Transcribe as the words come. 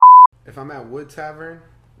if I'm at Wood Tavern,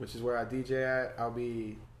 which is where I DJ at,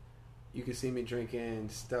 you can see me drinking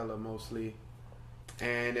Stella mostly.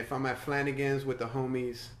 And if I'm at Flanagan's with the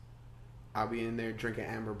homies, I'll be in there drinking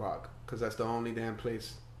Amberbach, because that's the only damn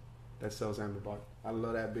place that sells Amberbach. I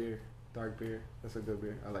love that beer, dark beer. That's a good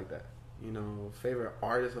beer. I like that. You know, favorite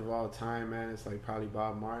artist of all time, man, it's like probably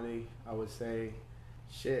Bob Marley, I would say.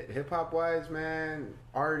 Shit, hip-hop wise, man,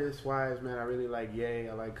 artist wise, man, I really like Ye.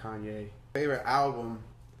 I like Kanye. Favorite album,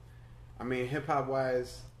 I mean, hip-hop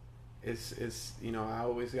wise, it's you know, I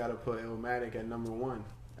always got to put Illmatic at number one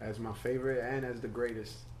as my favorite and as the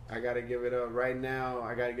greatest. I got to give it up right now.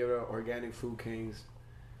 I got to give it up Organic Food Kings.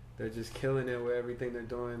 They're just killing it with everything they're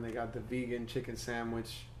doing. They got the vegan chicken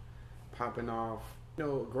sandwich popping off. You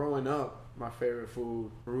know, growing up, my favorite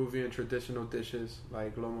food, Peruvian traditional dishes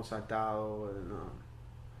like lomo saltado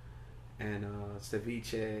and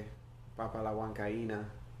ceviche, papa la huancaína.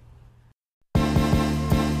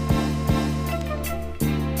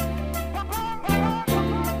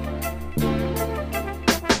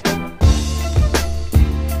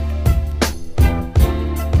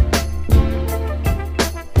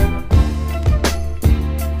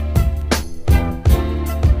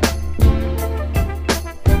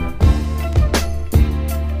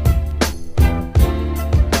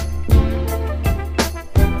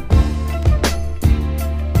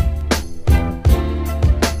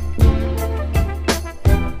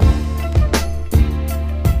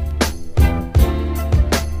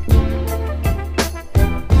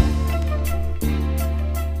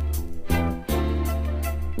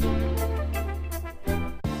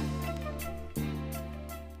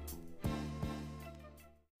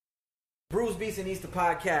 Brews, Beats, and Easter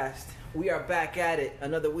podcast. We are back at it.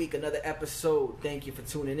 Another week, another episode. Thank you for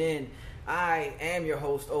tuning in. I am your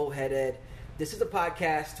host, Old Head Ed. This is a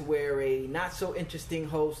podcast where a not so interesting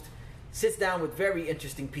host sits down with very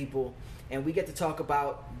interesting people, and we get to talk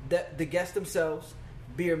about the guests themselves,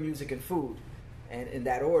 beer, music, and food, and in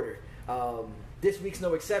that order. This week's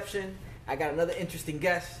no exception. I got another interesting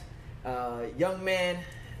guest, young man,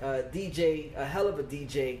 DJ, a hell of a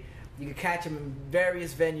DJ. You can catch him in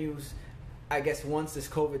various venues. I guess once this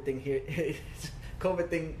COVID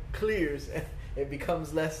thing clears, it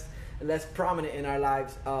becomes less prominent in our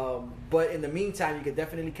lives. But in the meantime, you can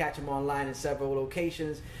definitely catch him online in several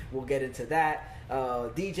locations. We'll get into that.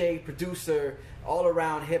 DJ, producer, all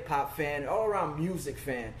around hip hop fan, all around music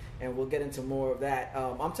fan, and we'll get into more of that.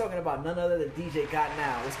 I'm talking about none other than DJ Got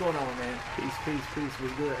Now. What's going on, man? Peace.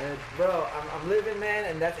 What's good, Ed? Bro, I'm living,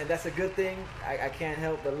 man, and that's a good thing. I can't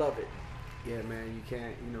help but love it. Yeah, man, you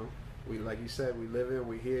can't, you know, we, like you said, we live in,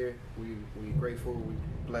 we here, we grateful, we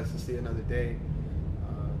blessed to see another day,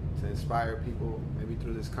 to inspire people, maybe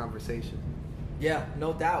through this conversation. Yeah,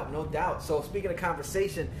 no doubt. So speaking of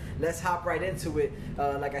conversation, let's hop right into it.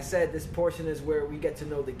 Like I said, this portion is where we get to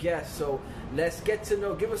know the guests. So let's get to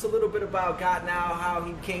know, give us a little bit about God Now, how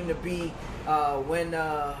he came to be, when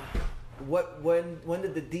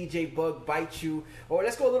did the DJ bug bite you? Or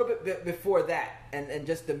let's go a little bit before that, and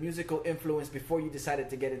just the musical influence before you decided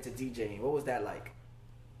to get into DJing. What was that like?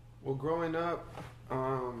 Well, growing up,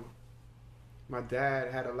 my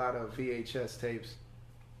dad had a lot of VHS tapes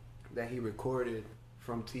that he recorded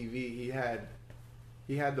from TV. He had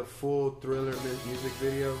the full Thriller music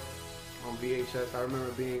video on VHS. I remember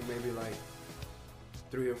being maybe like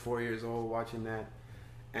 3 or 4 years old watching that,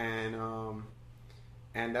 and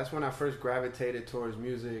that's when I first gravitated towards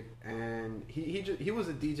music. And he was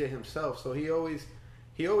a DJ himself, so he always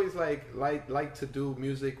liked to do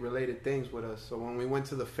music related things with us. So when we went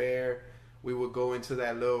to the fair, we would go into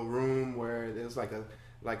that little room where there was like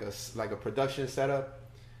a production setup.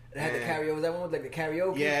 It had the karaoke. Was that one with like the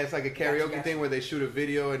karaoke? Yeah, it's like a karaoke thing where they shoot a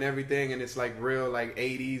video and everything, and it's like real like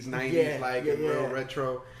 80s, 90s, real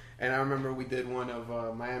retro. And I remember we did one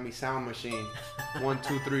of Miami Sound Machine, 1,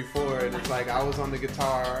 2, 3, 4, and it's like I was on the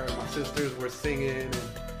guitar, my sisters were singing,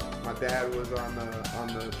 and my dad was on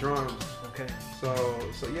the drums. Okay. So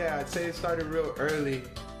yeah, I'd say it started real early,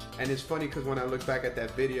 and it's funny because when I look back at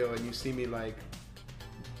that video and you see me like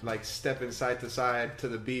stepping side to side to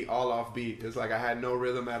the beat, all off beat, it's like I had no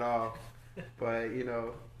rhythm at all. But you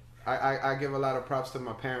know, I give a lot of props to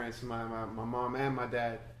my parents, my mom and my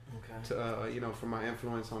dad. Okay. To, you know, for my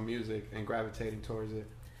influence on music and gravitating towards it.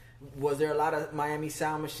 Was there a lot of Miami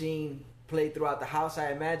Sound Machine played throughout the house,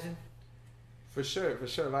 I imagine? For sure.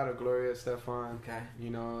 A lot of Gloria Estefan. Okay. You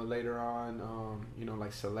know, later on, you know,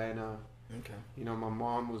 like Selena. Okay. You know, my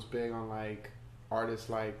mom was big on like artists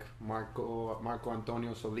like Marco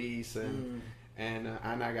Antonio Solis and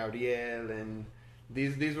Ana Gabriel, and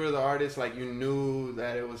these were the artists like you knew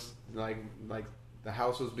that it was like the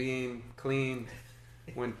house was being cleaned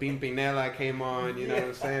when Pimpinela came on, you know what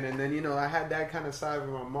I'm saying? And then, you know, I had that kind of side with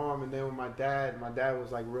my mom, and then with my dad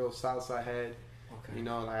was like real salsa head, you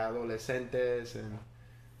know, like Adolescentes and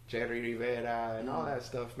Jerry Rivera and all that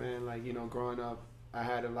stuff, man. Like, you know, growing up, I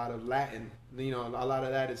had a lot of Latin, you know, a lot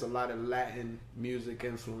of that is a lot of Latin music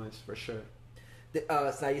influence for sure.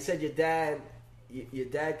 So you said your dad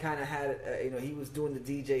kind of had, you know, he was doing the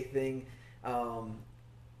DJ thing.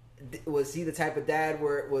 Was he the type of dad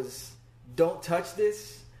where it was, don't touch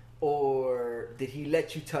this, or did he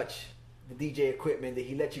let you touch the DJ equipment? Did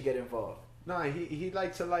he let you get involved? No, he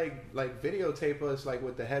liked to like videotape us like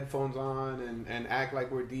with the headphones on and act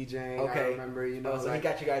like we're DJing. Okay. I remember, you know, so like, he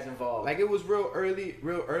got you guys involved. Like it was real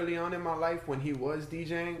early on in my life when he was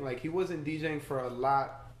DJing. Like he wasn't DJing for a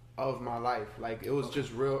lot of my life. Like it was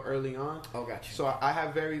just real early on. Oh, gotcha. So I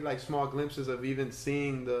have very like small glimpses of even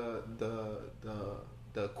seeing the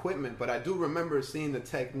equipment, but I do remember seeing the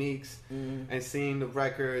techniques and seeing the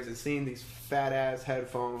records and seeing these fat ass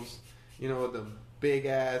headphones, you know, the big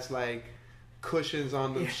ass like cushions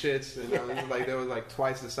on them shits, and it was like they were like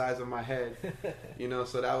twice the size of my head, you know.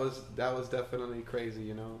 So that was definitely crazy,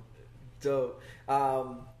 you know. So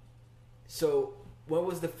when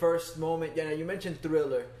was the first moment? You know, you mentioned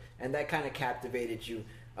Thriller, and that kind of captivated you.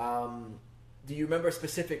 Do you remember a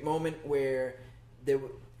specific moment where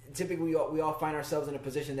typically we all find ourselves in a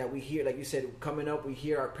position that we hear, like you said, coming up, we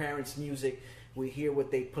hear our parents' music, we hear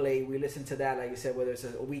what they play, we listen to that, like you said, whether it's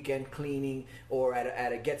a weekend cleaning or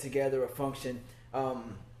at a get-together or function.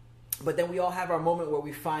 But then we all have our moment where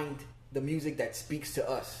we find the music that speaks to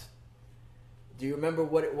us. Do you remember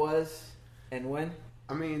what it was and when?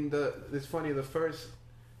 I mean, it's funny, the first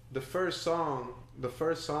song,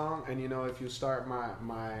 and you know, if you start my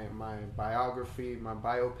biography, my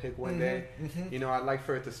biopic one day, you know, I'd like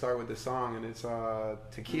for it to start with the song, and it's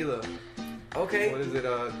Tequila. Okay. What is it?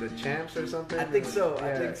 The Champs or something? I think so.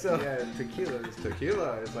 Yeah, Tequila. It's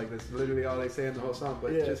Tequila. It's like that's literally all they say in the whole song.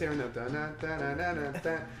 But just hearing the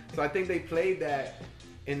so I think they played that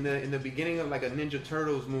in the beginning of like a Ninja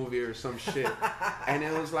Turtles movie or some shit, and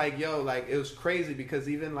it was like, yo, like it was crazy because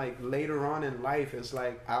even like later on in life, it's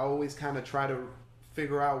like I always kind of try to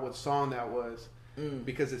figure out what song that was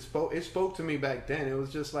because it spoke to me back then. It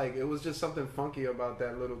was just something funky about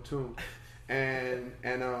that little tune. And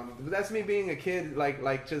that's me being a kid,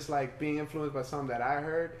 like just like being influenced by something that I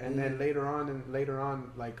heard, and then later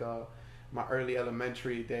on, like my early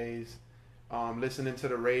elementary days, listening to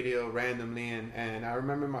the radio randomly, and I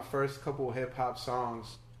remember my first couple of hip hop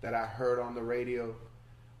songs that I heard on the radio,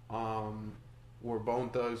 were Bone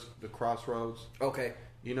Thugs, The Crossroads. Okay.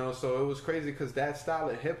 You know, so it was crazy because that style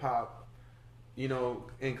of hip hop, you know,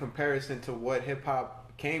 in comparison to what hip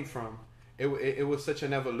hop came from, it was such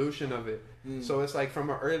an evolution of it. So it's like from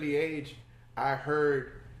an early age, I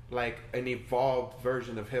heard like an evolved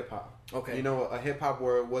version of hip hop. Okay. You know, a hip hop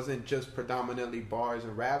where it wasn't just predominantly bars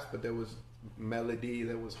and raps, but there was melody,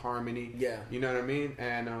 there was harmony. Yeah. You know what I mean?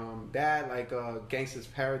 And that, like Gangsta's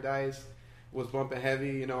Paradise was bumping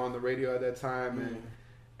heavy, you know, on the radio at that time.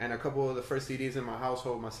 And a couple of the first CDs in my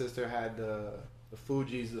household, my sister had the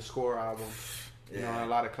Fugees, the Score album. You know, a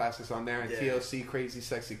lot of classics on there, and TLC, Crazy,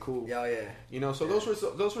 Sexy, Cool. Yeah. You know, so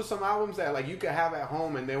those were some albums that like you could have at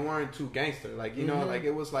home, and they weren't too gangster. Like, you know, like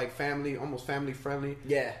it was like almost family friendly.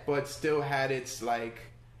 Yeah. But still had its like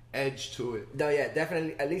edge to it. No, yeah,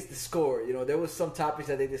 definitely. At least the score. You know, there was some topics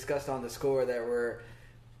that they discussed on the score that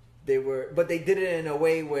but they did it in a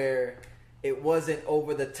way where it wasn't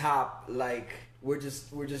over the top. Like we're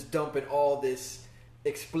just dumping all this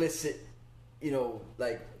explicit, you know,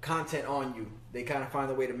 like content on you. They kind of find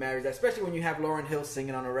a way to marry that, especially when you have Lauryn Hill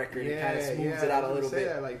singing on a record. It kind of smooths it out a little bit.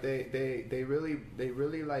 That. Like they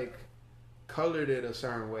really like colored it a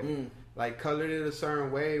certain way. Like colored it a certain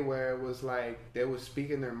way where it was like they was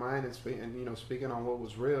speaking their mind and speaking on what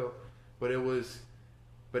was real, but it was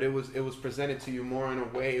presented to you more in a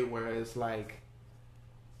way where it's like,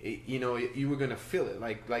 you know, you were gonna feel it.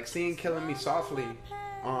 Like seeing "Killing Me Softly"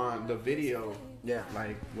 on the video,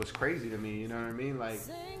 like was crazy to me. You know what I mean? Like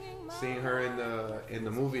seeing her in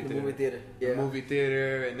the movie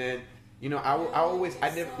theater, and then, you know, I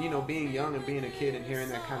never, you know, being young and being a kid and hearing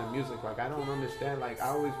that kind of music, like I don't understand. Like I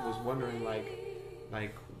always was wondering,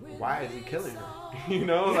 like why is he killing her? You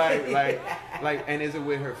know, like, and is it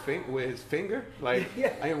with his finger? Like,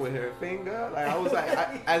 with her finger? Like I was like,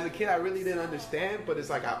 as a kid, I really didn't understand, but it's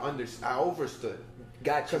like I understood.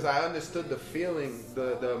 Gotcha. Because I understood the feeling,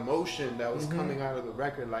 the emotion that was coming out of the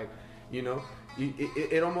record. Like, you know,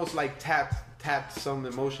 it almost like tapped some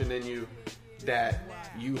emotion in you that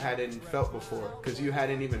you hadn't felt before, because you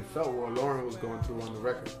hadn't even felt what Lauren was going through on the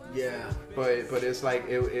record. Yeah. But it's like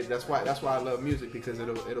that's why I love music, because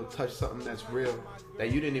it'll touch something that's real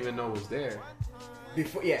that you didn't even know was there.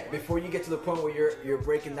 Before you get to the point where you're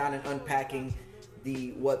breaking down and unpacking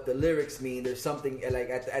what the lyrics mean, there's something like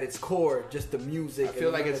at its core, just the music. I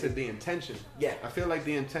feel like it's the intention. Yeah. I feel like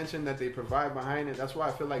the intention that they provide behind it. That's why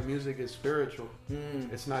I feel like music is spiritual.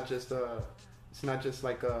 It's not just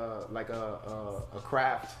like a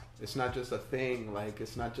craft. It's not just a thing. Like,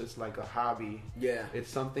 it's not just like a hobby. Yeah.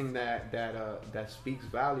 It's something that speaks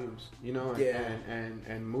values, you know,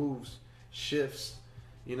 and moves, shifts,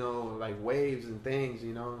 you know, like waves and things,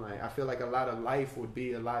 you know. Like, I feel like a lot of life would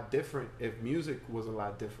be a lot different if music was a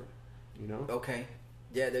lot different, you know. Okay.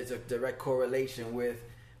 Yeah, there's a direct correlation with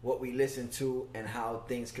what we listen to and how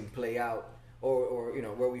things can play out, or you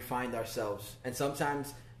know, where we find ourselves. And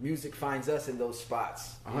sometimes music finds us in those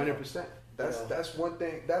spots. 100%. That's one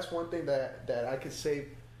thing. That's one thing that I could say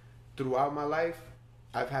throughout my life.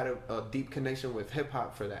 I've had a deep connection with hip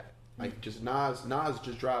hop for that. Like, just Nas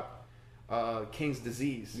just dropped King's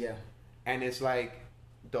Disease. Yeah. And it's like,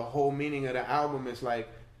 the whole meaning of the album is like,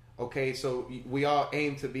 okay, so we all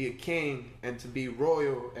aim to be a king and to be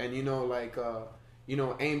royal, and you know, like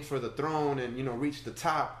aim for the throne and, you know, reach the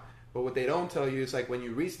top. But what they don't tell you is, like, when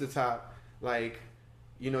you reach the top, like,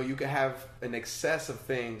 you know, you could have an excess of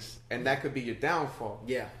things, and that could be your downfall.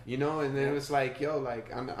 Yeah. You know, and then it was like, yo,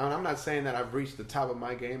 like, I'm not saying that I've reached the top of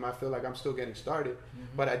my game. I feel like I'm still getting started.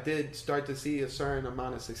 But I did start to see a certain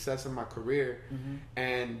amount of success in my career,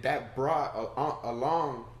 and that brought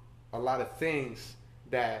along a lot of things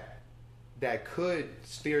that could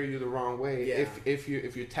steer you the wrong way if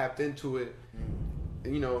you're tapped into it,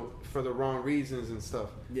 you know, for the wrong reasons and stuff.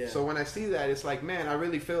 Yeah. So when I see that, it's like, man, I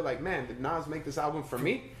really feel like, man, did Nas make this album for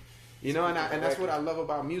me? You know, and that's what I love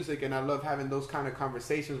about music, and I love having those kind of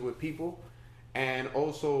conversations with people, and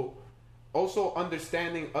also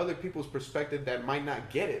understanding other people's perspective that might not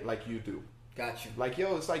get it like you do. Got you. Like,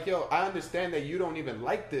 yo, it's like, yo, I understand that you don't even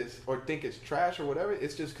like this or think it's trash or whatever.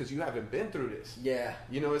 It's just because you haven't been through this. Yeah.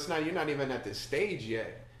 You know, you're not even at this stage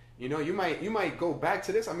yet. You know, you might go back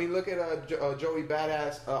to this. I mean, look at Joey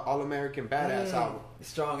Badass, All American Badass album.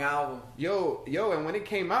 Strong album. Yo, and when it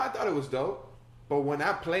came out, I thought it was dope. But when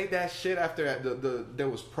I played that shit after there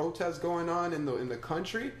was protests going on in the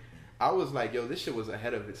country, I was like, yo, this shit was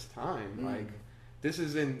ahead of its time. Like, this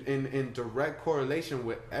is in direct correlation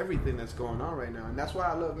with everything that's going on right now. And that's why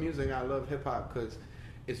I love music and I love hip hop, because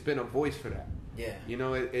it's been a voice for that. Yeah. You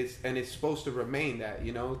know, it's supposed to remain that,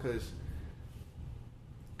 you know, because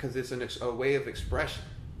it's a way of expression,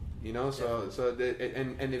 you know.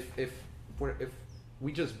 And if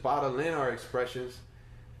we just bottle in our expressions,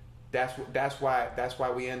 that's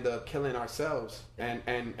why we end up killing ourselves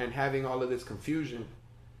and having all of this confusion,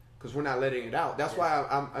 because we're not letting it out. That's why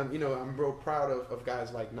I'm real proud of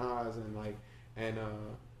guys like Nas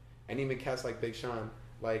and even cats like Big Sean,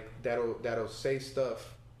 like that'll say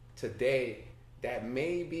stuff today that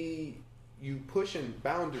maybe you pushing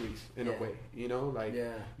boundaries in a way, you know, like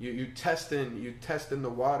you testing the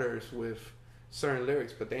waters with certain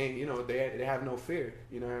lyrics, but they ain't, you know, they have no fear,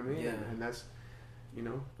 you know what I mean? And that's, you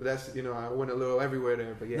know, but that's, you know, I went a little everywhere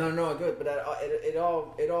there, but no, good, but it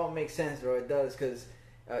all makes sense, bro. It does, because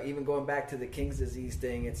even going back to the King's Disease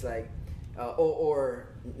thing, it's like or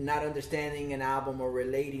not understanding an album or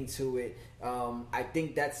relating to it. I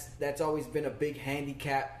think that's always been a big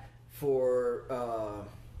handicap for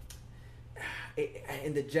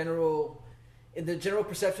in the general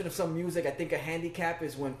perception of some music. I think a handicap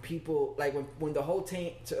is when people, like, when the whole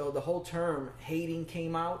term hating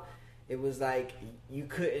came out, it was like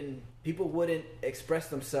people wouldn't express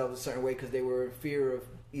themselves a certain way because they were in fear of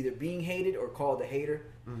either being hated or called a hater.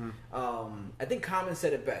 I think Common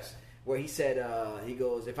said it best, where he said, he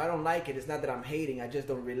goes, if I don't like it, it's not that I'm hating, I just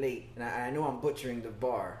don't relate. And I know I'm butchering the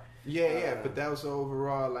bar. But that was the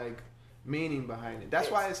overall, like, meaning behind it.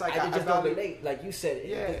 That's why it's like I just don't relate. Like you said,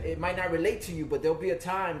 it might not relate to you, but there'll be a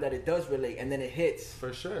time that it does relate, and then it hits.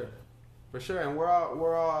 For sure. And we're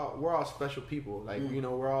all special people. Like, you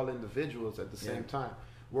know, we're all individuals at the same time.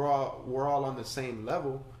 We're all on the same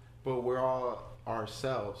level, but we're all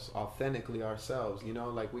ourselves, authentically ourselves. You know,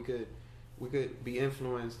 like we could be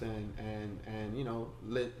influenced and you know,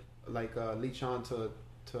 leech on to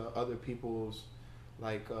other people's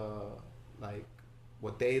like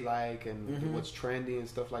what they like and what's trendy and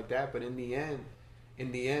stuff like that. But in the end,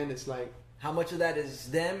 it's like, how much of that is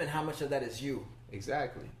them and how much of that is you?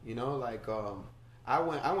 Exactly. You know, like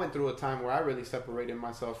I went through a time where I really separated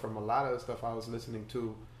myself from a lot of the stuff I was listening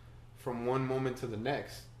to from one moment to the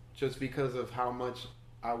next, just because of how much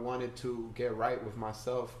I wanted to get right with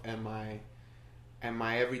myself and my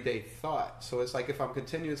everyday thought. So it's like if I'm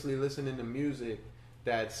continuously listening to music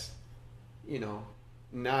that's, you know,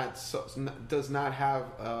 does not have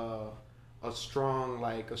a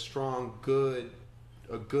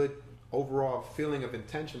good overall feeling of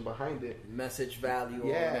intention behind it, message value,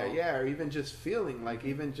 yeah, or even just feeling, like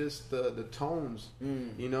even just the tones,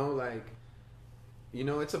 you know, like, you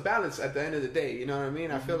know, it's a balance at the end of the day, you know what I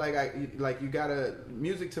mean? I feel like you gotta,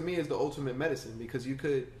 music to me is the ultimate medicine, because you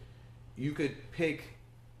could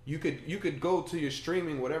go to your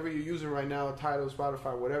streaming, whatever you're using right now, Tidal,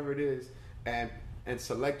 Spotify, whatever it is, and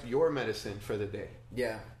select your medicine for the day.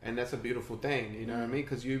 Yeah. And that's a beautiful thing, you know what I mean?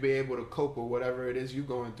 Because you'll be able to cope with whatever it is you're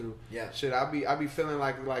going through. Yeah. Shit, I be feeling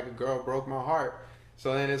like a girl broke my heart.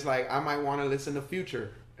 So then it's like, I might want to listen to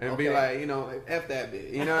Future and be like, you know, F that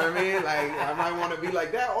bitch. You know what I mean? Like, I might want to be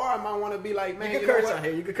like that, or I might want to be like, man, you can curse on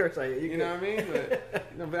here. You can curse on here. You know what I mean?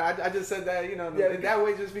 But, I just said that, you know, that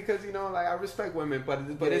way just because, you know, like, I respect women.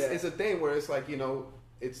 But it's a thing where it's like, you know,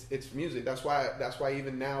 it's music. That's why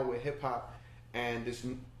even now with hip hop and this,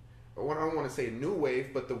 I don't want to say new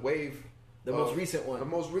wave, but the wave, most recent one, the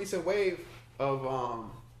most recent wave of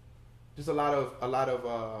just a lot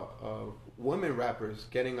of women rappers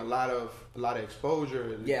getting a lot of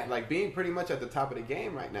exposure, like being pretty much at the top of the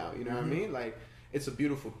game right now. You know what I mean? Like, it's a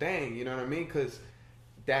beautiful thing. You know what I mean? Because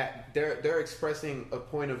that they're expressing a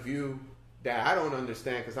point of view that I don't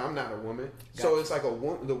understand, because I'm not a woman. Gotcha. So it's like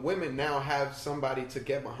the women now have somebody to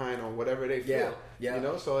get behind on whatever they feel. Yeah. You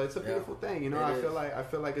know, so it's a beautiful thing. You know, I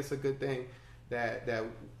feel like it's a good thing that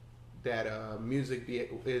music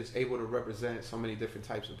is able to represent so many different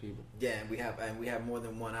types of people. Yeah, and we have more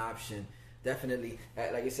than one option. Definitely,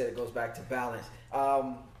 like you said, it goes back to balance.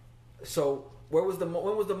 So when was the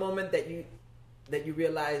moment that you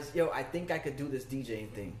realized, yo, I think I could do this DJing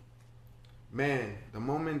thing? Man, the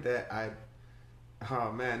moment that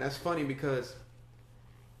oh man, that's funny, because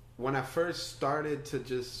when I first started to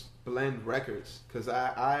just blend records, because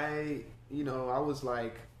I you know, I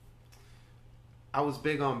was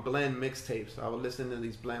big on blend mixtapes. I would listen to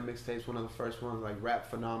these blend mixtapes. One of the first ones, like Rap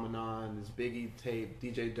Phenomenon, this Biggie tape,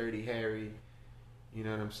 DJ Dirty Harry, you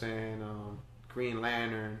know what I'm saying, Green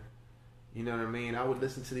Lantern, you know what I mean? I would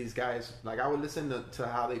listen to these guys, like I would listen to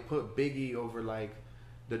how they put Biggie over like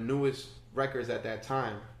the newest records at that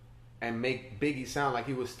time, and make Biggie sound like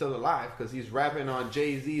he was still alive, because he's rapping on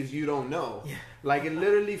Jay-Z's You Don't Know. Yeah. Like, it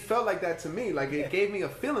literally felt like that to me. Like, it gave me a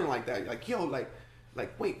feeling like that. Like, yo, like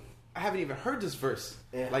wait, I haven't even heard this verse.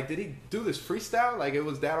 Yeah. Like, did he do this freestyle? Like, it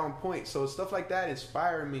was that on point. So stuff like that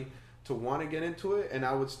inspired me to want to get into it, and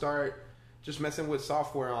I would start just messing with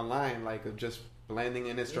software online, like just blending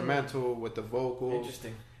an instrumental with the vocals.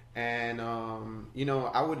 Interesting. And you know,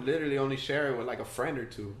 I would literally only share it with like a friend or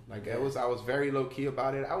two. Like, I was very low key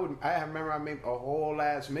about it. I remember I made a whole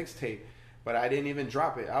ass mixtape, but I didn't even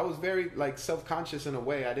drop it. I was very like self-conscious in a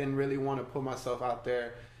way. I didn't really want to put myself out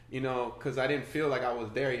there, you know, because I didn't feel like I was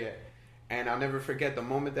there yet. And I'll never forget the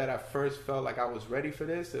moment that I first felt like I was ready for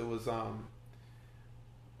this. It was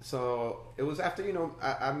so it was after, you know,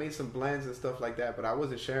 I made some blends and stuff like that, but I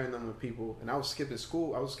wasn't sharing them with people. And I was skipping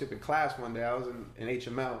school. I was skipping class one day. I was in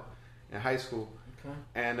HML in high school. Okay.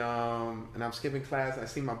 And I'm skipping class. And I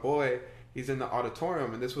see my boy. He's in the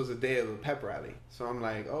auditorium, and this was a day of a pep rally. So I'm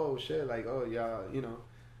like, oh shit, like, oh y'all, you know,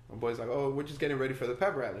 my boy's like, oh, we're just getting ready for the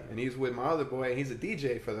pep rally, and he's with my other boy, and he's a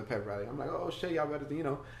DJ for the pep rally. I'm like, oh shit, y'all better, you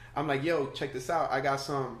know. I'm like, yo, check this out. I got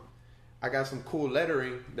some cool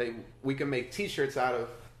lettering that we can make T-shirts out of.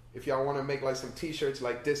 If y'all want to make like some T-shirts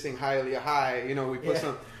like dissing Highly High, you know, we put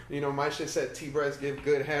some, you know, my shit said T-Breast give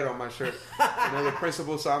good head on my shirt. You know, the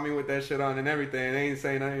principal saw me with that shit on and everything. They ain't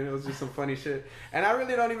saying nothing. It was just some funny shit. And I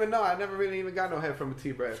really don't even know. I never really even got no head from a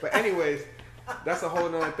T-Breast. But anyways, that's a whole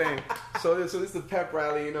nother thing. So this is the pep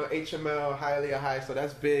rally, you know, HML, Highly High. So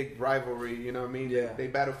that's big rivalry, you know what I mean? Yeah. They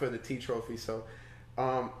battle for the T trophy. So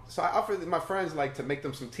I offered my friends like to make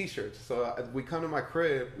them some T-shirts. So we come to my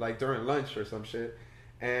crib like during lunch or some shit.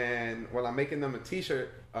 And while I'm making them a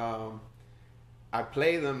T-shirt, I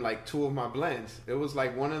play them like two of my blends. It was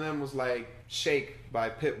like one of them was like Shake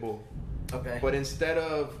by Pitbull. Okay. But instead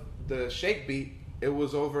of the Shake beat, it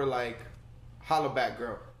was over like Holla Back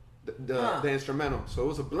Girl, the instrumental. So it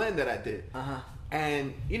was a blend that I did. Uh-huh.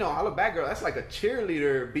 And you know, Holla Back Girl, that's like a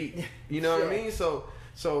cheerleader beat. You know what I mean?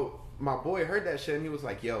 So my boy heard that shit and he was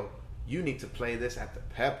like, yo, you need to play this at the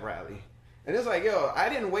pep rally. And it's like, yo, I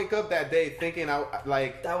didn't wake up that day thinking that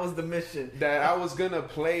was the mission, that I was gonna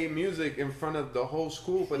play music in front of the whole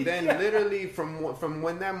school. But then literally from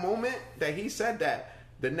when that moment that he said that,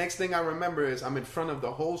 the next thing I remember is I'm in front of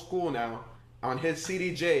the whole school now on his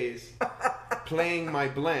CDJs playing my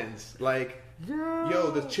blends. Like,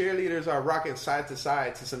 yo, the cheerleaders are rocking side to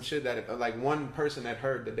side to some shit that like one person had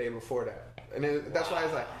heard the day before that, and that's why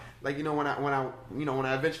it's like you know when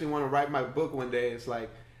I eventually want to write my book one day, it's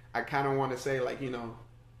like I kind of want to say like, you know,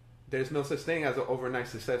 there's no such thing as an overnight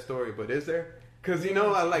success story, but is there? Because you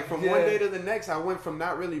know, like from one day to the next, I went from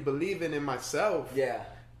not really believing in myself,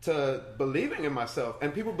 to believing in myself,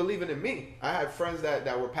 and people believing in me. I had friends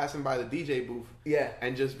that were passing by the DJ booth,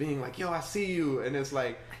 and just being like, "Yo, I see you," and it's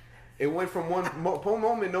like. It went from one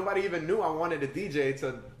moment nobody even knew I wanted a DJ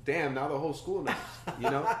to damn, now the whole school knows. You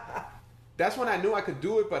know, that's when I knew I could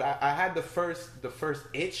do it. But I had the first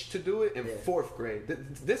itch to do it in 4th grade.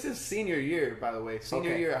 This is senior year, by the way,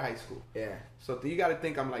 senior year of high school. Yeah. So you got to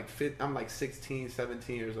think I'm like 16,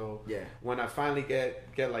 17 years old. Yeah. When I finally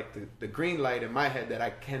get like the green light in my head that I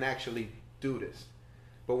can actually do this.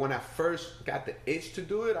 But when I first got the itch to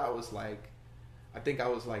do it, I think I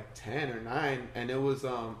was like 10 or 9, and it was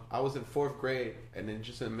I was in 4th grade, and then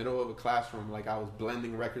just in the middle of a classroom, like I was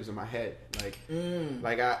blending records in my head,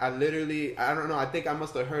 like I literally, I don't know, I think I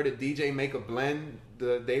must have heard a DJ make a blend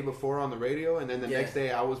the day before on the radio, and then the next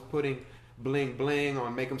day I was putting bling bling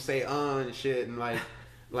on Make 'Em Say and shit, and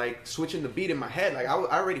like switching the beat in my head, like I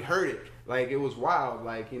already heard it, like it was wild,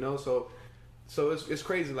 like, you know, so it's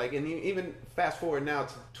crazy, like, and even fast forward now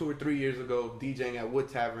to 2 or 3 years ago, DJing at Wood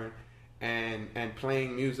Tavern. And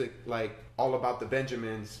playing music like All About the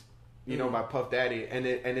Benjamins, you know, by Puff Daddy, and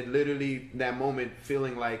it literally, that moment,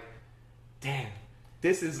 feeling like, damn,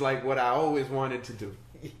 this is like what I always wanted to do.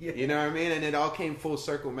 You know what I mean? And it all came full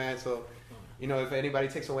circle, man. So, you know, if anybody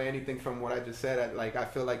takes away anything from what I just said, I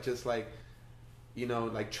feel like just like, you know,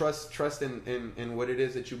 like trust in what it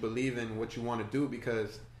is that you believe in, what you want to do,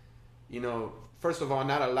 because, you know, first of all,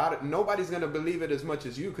 nobody's going to believe it as much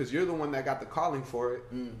as you, because you're the one that got the calling for it.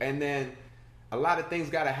 And then a lot of things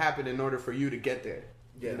got to happen in order for you to get there.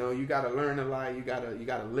 You know, you got to learn a lot. You got to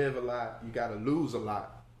live a lot. You got to lose a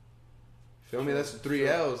lot. Feel me? That's 3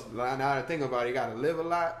 L's. Now I think about it, you got to live a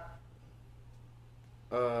lot.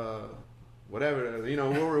 Whatever, you know,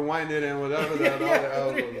 we'll rewind it and whatever the other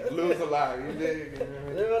L's was. Lose a lot. You dig?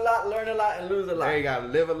 Live a lot, learn a lot, and lose a lot. There you go.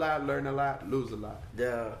 Live a lot, learn a lot, lose a lot.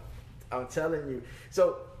 Yeah. I'm telling you.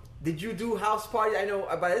 So, did you do house parties? I know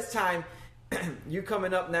by this time, you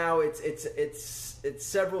coming up now. It's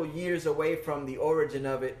several years away from the origin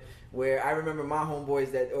of it. Where I remember my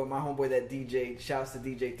homeboy that DJ. Shouts to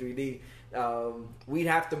DJ 3D. We'd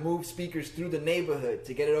have to move speakers through the neighborhood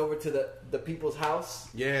to get it over to the people's house.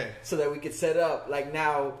 Yeah. So that we could set up. Like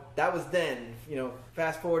now, that was then. You know,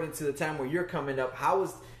 fast forward into the time where you're coming up.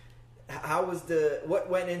 What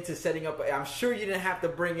went into setting up? I'm sure you didn't have to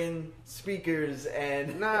bring in speakers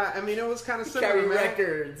and... Nah, I mean, it was kind of similar, carry man.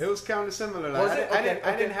 Records. It was kind of similar. Like, was it? I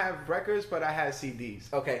didn't have records, but I had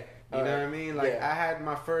CDs. Okay. You know what I mean? Like, I had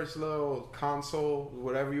my first little console,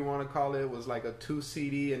 whatever you want to call it, was like a 2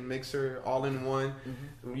 CD and mixer all in one.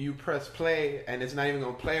 Mm-hmm. You press play, and it's not even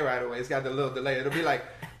going to play right away. It's got the little delay. It'll be like,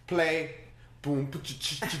 play, boom,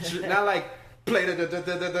 not like... play you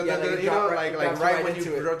know, like right when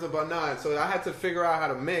you drop the button. So I had to figure out how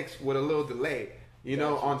to mix with a little delay, you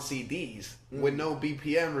know, on CDs with no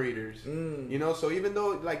BPM readers, you know. So even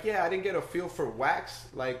though, like, I didn't get a feel for wax,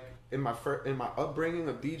 like in my upbringing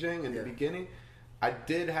of DJing in the beginning, I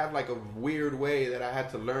did have like a weird way that I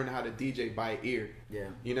had to learn how to DJ by ear.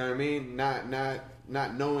 Yeah, you know what I mean?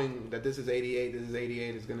 Not knowing that this is 88,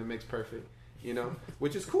 is gonna mix perfect. You know,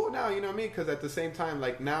 which is cool now, you know what I mean? Because at the same time,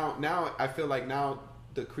 like now I feel like now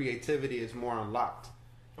the creativity is more unlocked.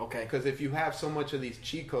 Okay. Because if you have so much of these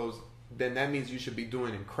cheat codes, then that means you should be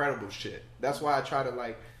doing incredible shit. That's why I try to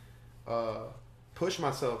like push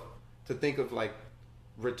myself to think of like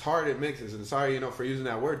retarded mixes. And sorry, you know, for using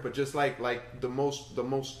that word, but just like the most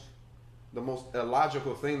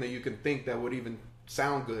illogical thing that you can think that would even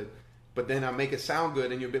sound good. But then I make it sound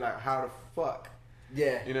good, and you'll be like, how the fuck?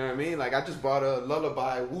 Yeah. You know what I mean? Like, I just bought a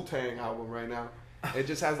Lullaby Wu-Tang album right now. It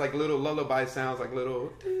just has, like, little lullaby sounds, like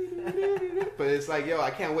little... But it's like, yo, I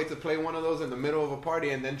can't wait to play one of those in the middle of a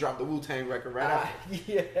party and then drop the Wu-Tang record right after.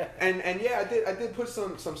 Yeah. And yeah, I did put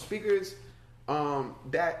some speakers.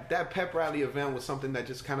 That pep rally event was something that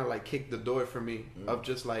just kind of, like, kicked the door for me of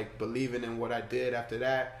just, like, believing in what I did. After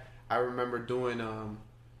that, I remember doing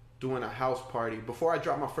a house party. Before I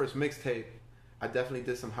dropped my first mixtape, I definitely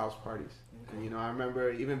did some house parties. You know, I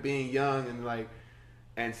remember even being young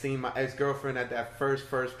and seeing my ex-girlfriend at that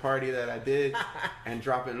first that I did and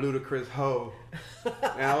dropping Ludacris Ho.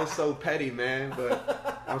 And I was so petty, man,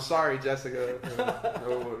 but I'm sorry, Jessica.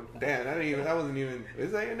 Oh, damn, that wasn't even,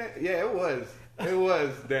 is that your name? Yeah, it was. It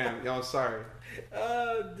was. Damn. Yo, I'm sorry.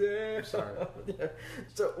 Oh damn! I'm sorry.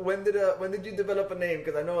 So when did you develop a name?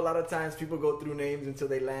 Because I know a lot of times people go through names until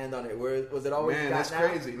they land on it. Where was it always? Man, Got that's Now?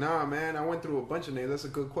 crazy. Nah, man, I went through a bunch of names. That's a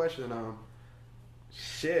good question.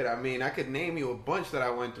 Shit, I mean, I could name you a bunch that I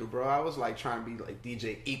went through, bro. I was like trying to be like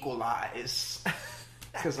DJ Equalize,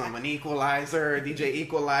 because I'm an equalizer, DJ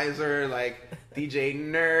Equalizer, like DJ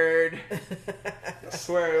Nerd. I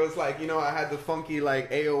swear it was like, you know, I had the funky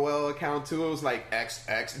like AOL account too. It was like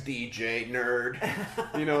XX DJ Nerd,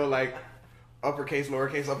 you know, like uppercase,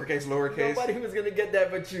 lowercase, uppercase, lowercase. Nobody was gonna get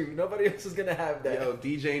that but you. Nobody else was gonna have that. Yo,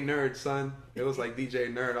 DJ Nerd, son. It was like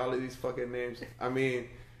DJ Nerd. All of these fucking names. I mean,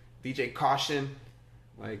 DJ Caution.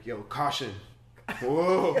 Like, yo, caution.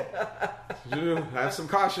 Whoa. Have some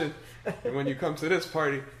caution when you come to this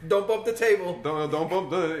party. Don't bump the table. Don't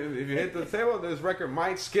bump the... If you hit the table, this record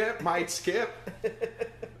might skip.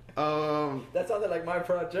 That sounded like my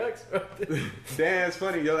projects. Damn, it's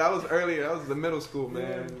funny. Yo, that was earlier. That was the middle school,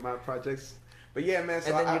 man. Yeah. My projects. But yeah, man.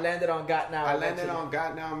 So and then you landed on Got Now. I landed on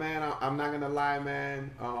Got Now, man. I'm not going to lie,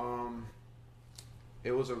 man. It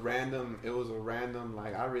was a random,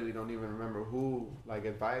 like, I really don't even remember who, like,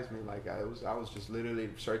 advised me. Like, I was just literally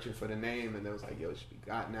searching for the name, and it was like, yo, it should be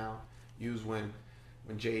Got Now. Used when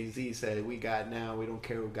Jay-Z said, we got now, we don't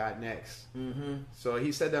care who got next. Mm-hmm. So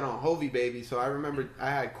he said that on Hovey Baby. So I remember I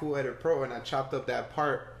had Cool Edit Pro, and I chopped up that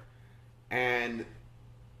part, and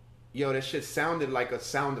yo, that shit sounded like a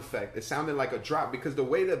sound effect. It sounded like a drop, because the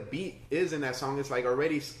way the beat is in that song is like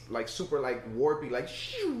already like super like warpy, like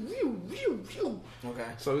shoo, shoo, shoo, shoo. Okay.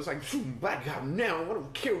 So it's like, I got now, I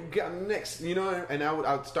don't care what got next, you know. And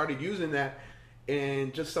I started using that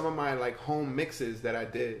in just some of my like home mixes that I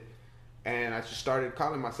did, and I just started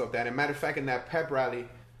calling myself that. And matter of fact, in that pep rally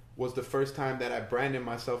was the first time that I branded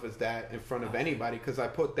myself as that in front of anybody, because I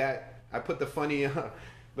put the funny.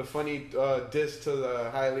 The funny diss to the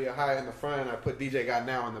Hialeah High in the front, and I put DJ Got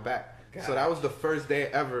Now in the back. So that was the first day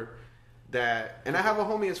ever that... And I have a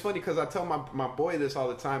homie, it's funny, because I tell my boy this all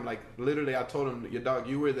the time. Like, literally, I told him, your dog,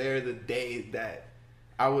 you were there the day that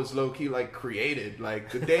I was low-key, like, created.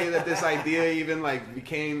 Like, the day that this idea even, like,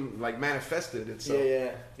 became, like, manifested itself.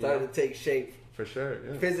 Yeah. Started to take shape. For sure,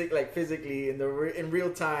 yeah. Physically, in real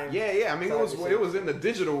time. Yeah. I mean, it was in the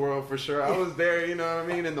digital world for sure. I was there, you know what I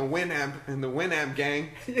mean, in the Winamp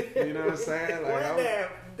gang. You know what I'm saying?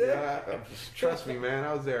 Like, trust me, man.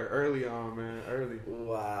 I was there early on, man. Early.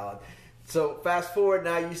 Wow. So fast forward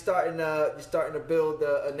now, you're starting to build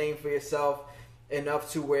a name for yourself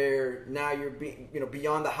enough to where now you're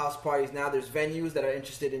beyond the house parties. Now there's venues that are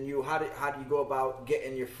interested in you. How do you go about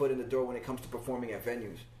getting your foot in the door when it comes to performing at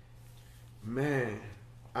venues? Man,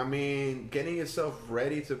 I mean, getting yourself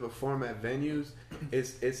ready to perform at venues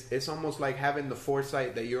it's almost like having the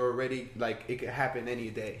foresight that you're already, like, it could happen any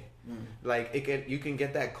day. Like, you can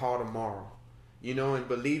get that call tomorrow, you know, and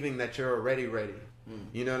believing that you're already ready.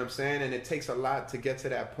 You know what I'm saying? And it takes a lot to get to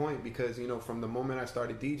that point, because, you know, from the moment I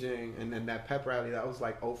started DJing and then that pep rally, that was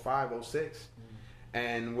like 05, 06.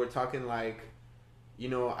 And we're talking like, you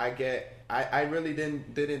know, I really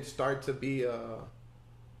didn't start to be a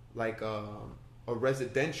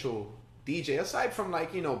residential DJ, aside from,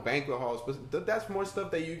 like, you know, banquet halls, but that's more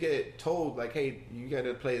stuff that you get told, like, hey, you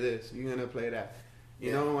gotta play this, you're gonna play that.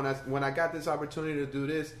 You know, when I got this opportunity to do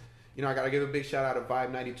this, you know, I gotta give a big shout out to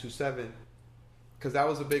Vibe 92.7, because that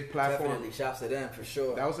was a big platform. Definitely, shouts to them for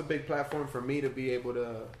sure. That was a big platform for me to be able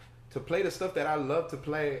to play the stuff that I love to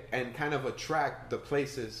play, and kind of attract the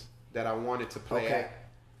places that I wanted to play at.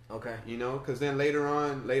 Okay. You know, because then later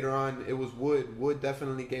on, it was Wood. Wood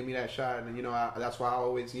definitely gave me that shot, and, you know, that's why I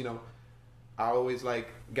always like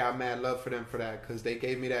got mad love for them for that, because they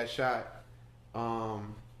gave me that shot.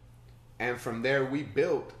 And from there we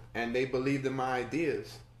built, and they believed in my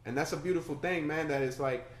ideas, and that's a beautiful thing, man. That is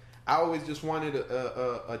like, I always just wanted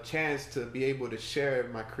a chance to be able to share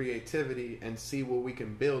my creativity and see what we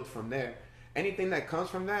can build from there. Anything that comes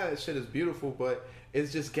from that shit is beautiful, but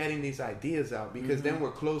it's just getting these ideas out, because then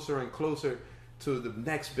we're closer and closer to the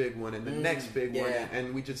next big one and the next big one,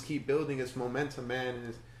 and we just keep building this momentum, man. And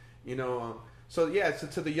it's, you know, so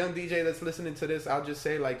to the young DJ that's listening to this, I'll just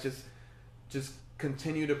say, like, just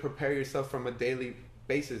continue to prepare yourself from a daily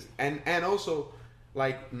basis, and also,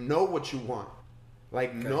 like, know what you want,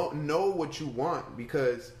 like, know what you want,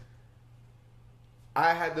 because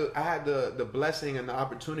I had the blessing and the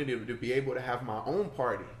opportunity to be able to have my own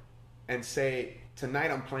party and say,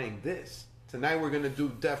 tonight I'm playing this. Tonight we're going to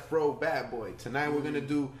do Death Row Bad Boy. Tonight we're going to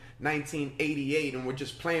do 1988, and we're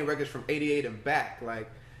just playing records from 88 and back. Like,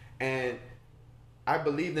 and I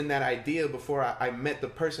believed in that idea before I met the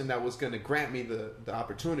person that was going to grant me the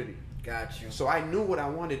opportunity. Got you. So I knew what I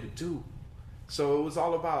wanted to do. So it was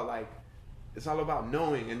all about like, it's all about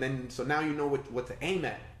knowing, and then so now you know what to aim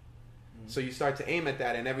at. So you start to aim at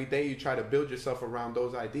that, and every day you try to build yourself around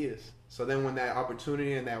those ideas. So then when that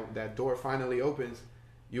opportunity and that door finally opens,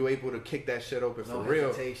 you're able to kick that shit open for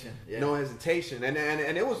real. No hesitation. And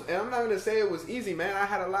it was, and I'm not gonna say it was easy, man. I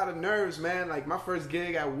had a lot of nerves, man. Like my first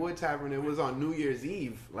gig at Wood Tavern, it was on New Year's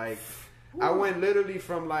Eve. Like I went literally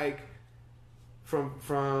from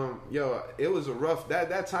yo, it was a rough,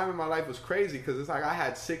 that time in my life was crazy, because it's like I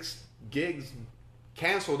had 6 gigs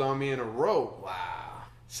canceled on me in a row. Wow.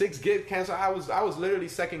 6 gigs canceled. I was literally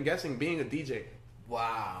second guessing being a DJ.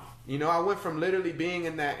 Wow. You know, I went from literally being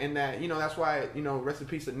in that, you know, that's why, you know, rest in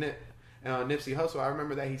peace to Nipsey Hussle. I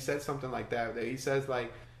remember that he said something like that he says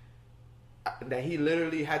like, that he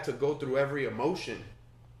literally had to go through every emotion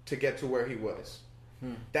to get to where he was.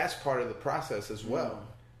 That's part of the process as well.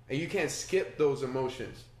 And you can't skip those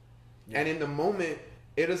emotions. And in the moment,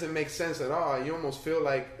 it doesn't make sense at all. You almost feel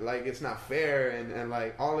like it's not fair and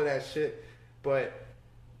like all of that shit. But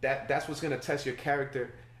that's what's gonna test your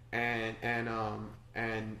character and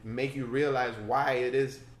make you realize why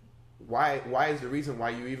is the reason why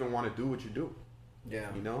you even want to do what you do.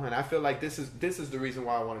 Yeah. You know, and I feel like this is the reason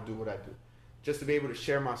why I want to do what I do. Just to be able to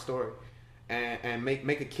share my story and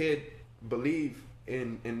make a kid believe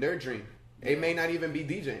in their dream. It may not even be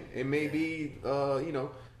DJing. It may be you know,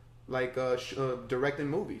 like directing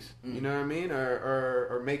movies. You know what I mean?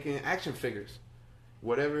 Or making action figures.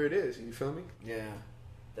 Whatever it is, you feel me? Yeah.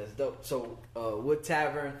 That's dope. So, Wood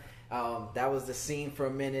Tavern, that was the scene for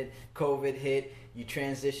a minute. COVID hit. You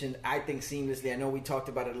transitioned, I think, seamlessly. I know we talked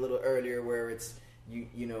about it a little earlier, where it's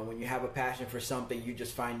you know, when you have a passion for something, you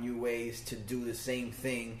just find new ways to do the same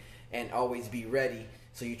thing and always be ready.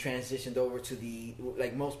 So you transitioned over to the,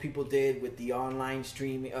 like most people did, with the online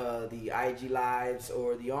streaming, the IG lives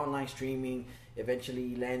or the online streaming.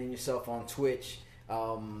 Eventually landing yourself on Twitch.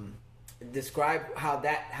 Describe how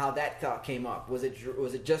that thought came up. Was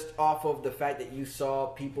it just off of the fact that you saw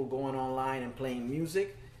people going online and playing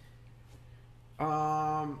music? You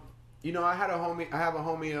know, I have a homie,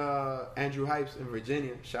 Andrew Hypes in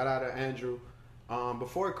Virginia. Shout out to Andrew.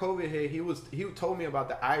 Before COVID hit, he told me about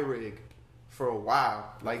the iRig for a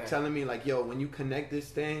while, like telling me like, yo, when you connect this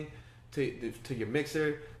thing to your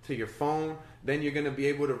mixer, to your phone, then you're gonna be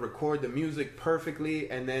able to record the music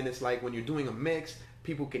perfectly, and then it's like when you're doing a mix,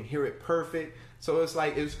 people can hear it perfect. So it's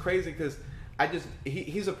like, it was crazy because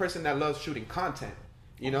he's a person that loves shooting content.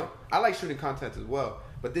 You know, I like shooting content as well,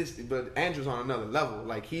 but Andrew's on another level.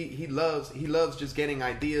 Like he loves just getting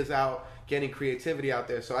ideas out, getting creativity out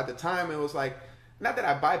there. So at the time, it was like, not that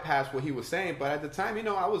I bypassed what he was saying, but at the time, you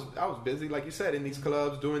know, I was busy, like you said, in these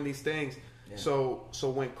clubs doing these things. Yeah. So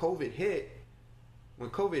when COVID hit,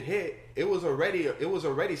 it was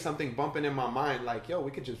already something bumping in my mind. Like, yo,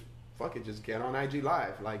 we could just just get on IG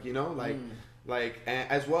Live, like, you know, like, and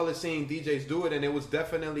as well as seeing DJs do it, and it was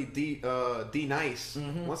definitely D Nice.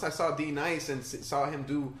 Once I saw D Nice and saw him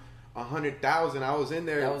do 100,000, I was in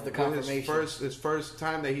there. That was the confirmation. His first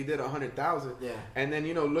time that he did 100,000. Yeah. And then,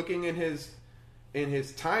 you know, looking in his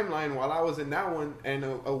timeline while I was in that one, and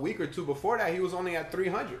a week or two before that, he was only at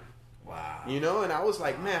 300. Wow. You know, and I was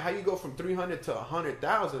like, man, how you go from 300 to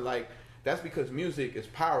 100,000? Like, that's because music is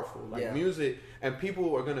powerful. Like music, and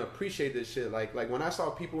people are gonna appreciate this shit. Like when I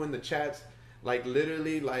saw people in the chats, like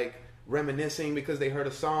literally like reminiscing because they heard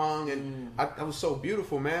a song, and that was so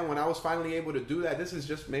beautiful, man. When I was finally able to do that, this is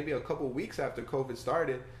just maybe a couple weeks after COVID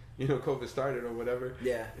started. You know, COVID started or whatever.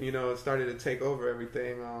 Yeah. You know, it started to take over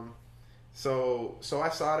everything. So I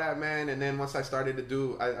saw that, man, and then once I started to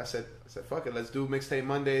do, I said, fuck it, let's do Mixtape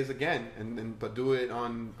Mondays again, but do it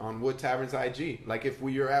on Wood Tavern's IG, like if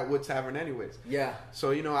we are at Wood Tavern anyways. Yeah.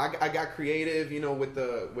 So, you know, I got creative, you know, with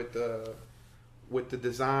the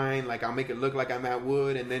design, like I'll make it look like I'm at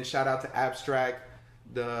Wood, and then shout out to Abstract,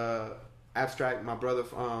 my brother,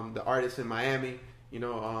 the artist in Miami. You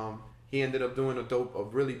know, he ended up doing a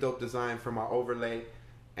really dope design for my overlay,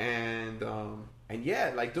 and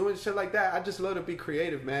yeah, like doing shit like that. I just love to be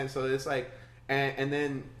creative, man. So it's like, and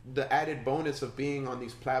then the added bonus of being on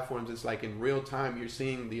these platforms is like in real time, you're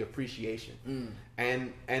seeing the appreciation,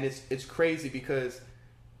 and it's crazy because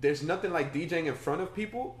there's nothing like DJing in front of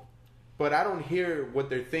people, but I don't hear what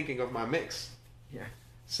they're thinking of my mix. Yeah.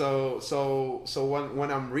 So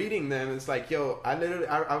when I'm reading them, it's like, yo,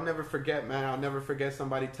 I'll never forget, man. I'll never forget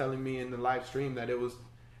somebody telling me in the live stream that it was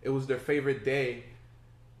their favorite day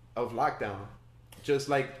of lockdown, just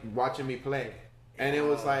like watching me play. And it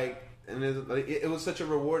was like, and it was such a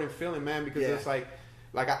rewarding feeling, man, because it's like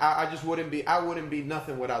I just wouldn't be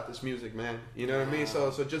nothing without this music, man. You know what I mean?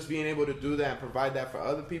 So just being able to do that and provide that for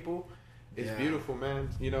other people is beautiful, man.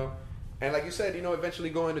 You know, And like you said, you know,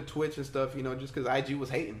 eventually going to Twitch and stuff, you know, just because IG was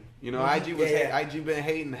hating. You know, IG been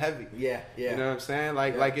hating heavy. Yeah, yeah. You know what I'm saying?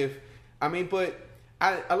 Like if, I mean, but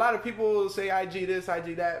a lot of people say IG this,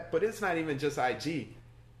 IG that, but it's not even just IG.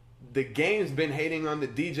 The game's been hating on the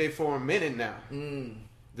DJ for a minute now.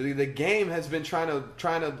 The game has been trying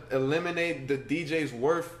to eliminate the DJ's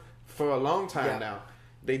worth for a long time now.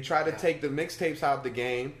 They try to take the mixtapes out of the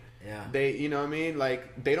game. Yeah. They, you know what I mean?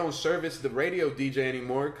 Like, they don't service the radio DJ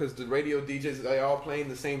anymore because the radio DJs, they all playing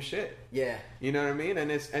the same shit. Yeah. You know what I mean?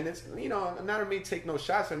 And it's you know, not me take no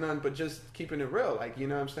shots or nothing, but just keeping it real. Like, you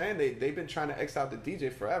know what I'm saying? They've been trying to X out the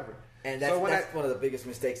DJ forever. And that's one of the biggest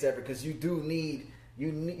mistakes ever, because you do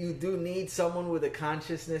need someone with a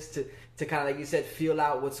consciousness to kind of, like you said, feel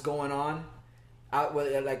out what's going on.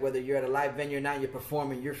 Whether you're at a live venue or not, you're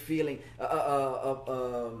performing, you're feeling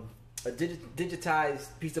a digitized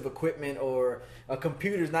piece of equipment or a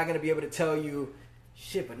computer is not going to be able to tell you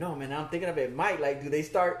shit. But no, man, I'm thinking of it might. Like, do they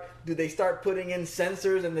start putting in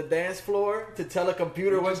sensors in the dance floor to tell a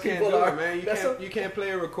computer when people are? Man, you can't play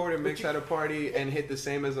a recorded mix at a party and hit the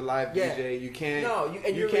same as a live DJ. You can't. No,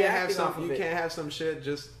 you can't have some shit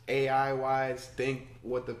just AI wise think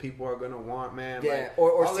what the people are gonna want, man. Yeah, like,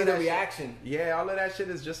 or see the reaction. All of that shit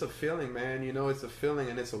is just a feeling, man. You know, it's a feeling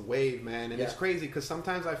and it's a wave, man. And it's crazy because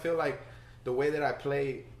sometimes I feel like the way that I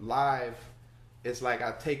play live, it's like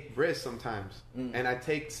I take risks sometimes, and I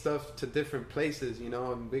take stuff to different places. You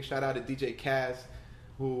know, and big shout out to DJ Kaz,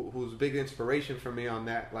 who's a big inspiration for me on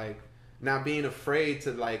that. Like, not being afraid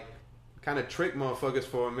to like kind of trick motherfuckers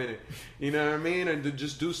for a minute. You know what I mean? And to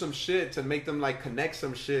just do some shit to make them like connect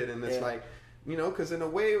some shit. And it's like, you know, because in a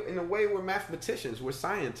way, we're mathematicians, we're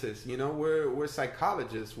scientists. You know, we're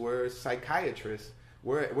psychologists, we're psychiatrists,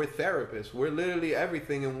 we're therapists. We're literally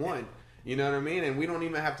everything in one. You know what I mean? And we don't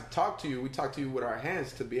even have to talk to you. We talk to you with our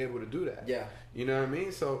hands to be able to do that. Yeah. You know what I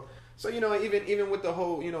mean? So you know, even with the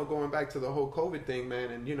whole, you know, going back to the whole COVID thing,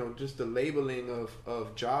 man, and you know, just the labeling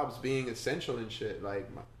of jobs being essential and shit. Like,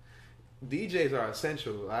 DJs are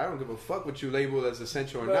essential. I don't give a fuck what you label as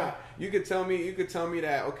essential or not. You could tell me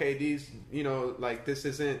that, okay, these, you know, like, this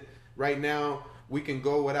isn't right now. We can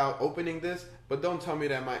go without opening this, but don't tell me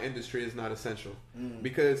that my industry is not essential.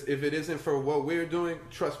 Because if it isn't for what we're doing,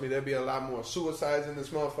 trust me, there'd be a lot more suicides in this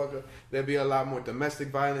motherfucker. There'd be a lot more domestic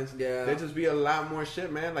violence. Yeah. There'd just be a lot more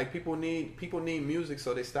shit, man. Like, people need music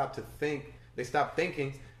so they stop to think. They stop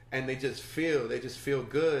thinking and they just feel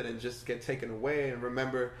good and just get taken away and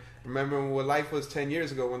remember what life was 10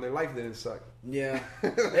 years ago when their life didn't suck. Yeah.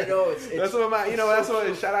 That's what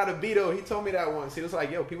shout out to Beto. He told me that once. He was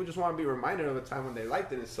like, yo, people just want to be reminded of a time when their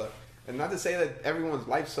life didn't suck. And not to say that everyone's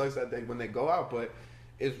life sucks when they go out, but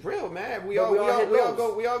it's real, man. We all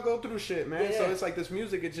go through shit, man. Yeah. So it's like this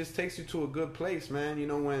music, it just takes you to a good place, man. You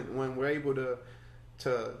know, when we're able to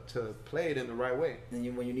play it in the right way.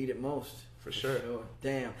 And when you need it most. For sure.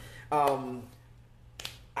 Damn.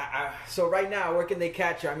 So right now, where can they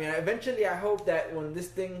catch you? I mean, eventually, I hope that when this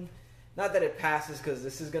thing, not that it passes, because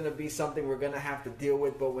this is going to be something we're going to have to deal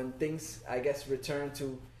with, but when things, I guess, return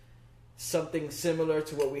to something similar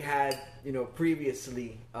to what we had, you know,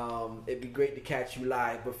 previously, it'd be great to catch you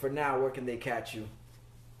live. But for now, where can they catch you?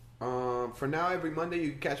 For now, every Monday, you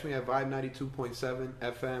can catch me at Vibe 92.7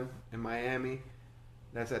 FM in Miami.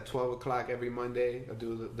 That's at 12 o'clock every Monday. I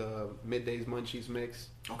do the Middays Munchies mix.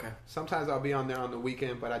 Okay. Sometimes I'll be on there on the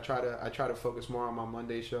weekend, but I try to focus more on my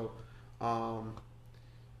Monday show.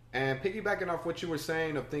 And piggybacking off what you were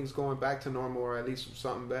saying of things going back to normal, or at least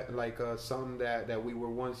something something that we were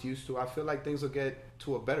once used to, I feel like things will get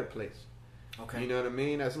to a better place. Okay. You know what I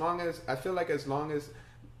mean? As long as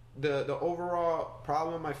the overall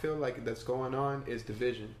problem I feel like that's going on is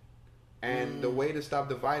division. And the way to stop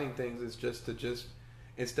dividing things is just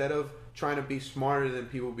instead of trying to be smarter than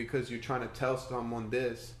people because you're trying to tell someone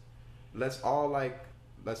this, let's all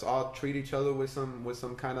treat each other with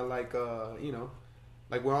some kind of like you know,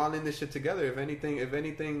 like we're all in this shit together. If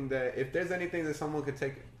there's anything that someone could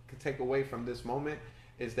take away from this moment,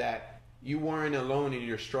 is that you weren't alone in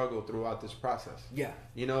your struggle throughout this process. Yeah.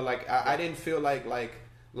 You know, like I didn't feel like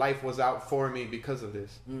life was out for me because of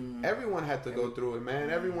this. Everyone had to go through it,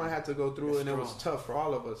 man. Everyone had to go through it, and it was tough for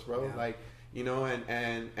all of us, bro. Yeah. Like, you know,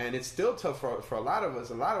 and it's still tough for a lot of us.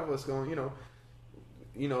 A lot of us going, you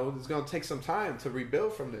know, it's going to take some time to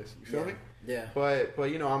rebuild from this. You feel me? Yeah.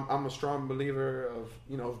 But you know, I'm a strong believer of,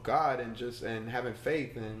 you know, of God and having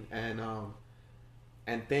faith and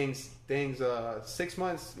things 6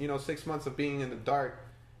 months, you know, 6 months of being in the dark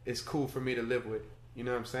is cool for me to live with. You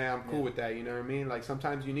know what I'm saying? I'm cool with that. You know what I mean? Like,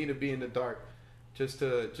 sometimes you need to be in the dark just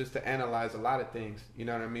to analyze a lot of things. You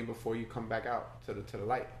know what I mean? Before you come back out to the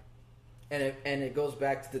light. And it goes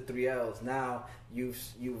back to the 3 L's. Now you've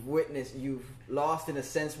lost in a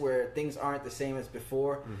sense where things aren't the same as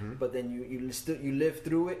before, but then you live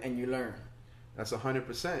through it and you learn. That's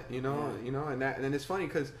 100%. You know, and it's funny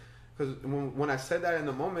because when I said that in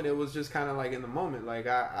the moment, it was just kind of like in the moment. Like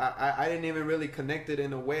I didn't even really connect it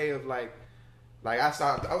in a way of like I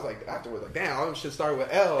was like afterwards, like damn, all shit started with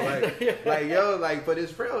L. Like like yo, like but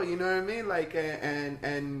it's real. You know what I mean? Like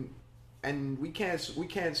and we can't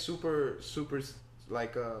super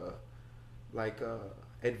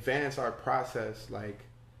advance our process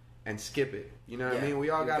and skip it. You know what I mean? We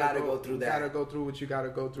all gotta go through that. Gotta go through what you gotta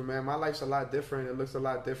go through, man. My life's a lot different. It looks a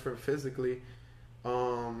lot different physically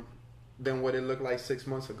than what it looked like 6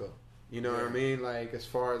 months ago. You know what I mean? Like as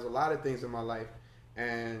far as a lot of things in my life,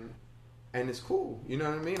 and it's cool. You know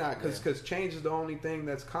what I mean? Because change is the only thing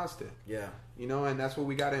that's constant. Yeah. You know, and that's what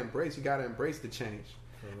we gotta embrace. You gotta embrace the change.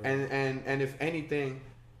 And if anything,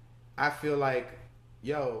 I feel like,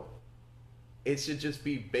 yo, it should just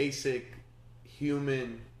be basic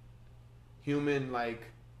human like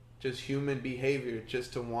just human behavior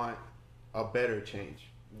just to want a better change.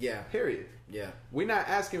 Yeah. Period. Yeah. We're not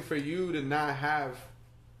asking for you to not have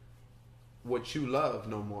what you love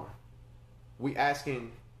no more. We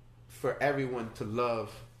asking for everyone to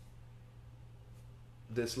love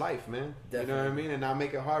this life, man. Definitely. You know what I mean? And not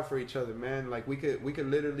make it hard for each other, man. Like we could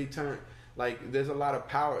literally turn, like there's a lot of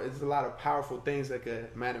power. There's a lot of powerful things that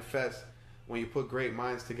could manifest when you put great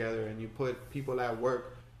minds together and you put people at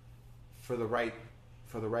work for the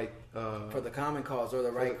common cause or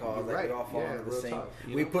the right cause. Like we all fall under the same.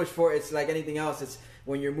 We push for it's like anything else. It's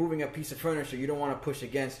when you're moving a piece of furniture, you don't want to push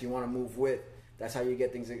against. You want to move with. That's how you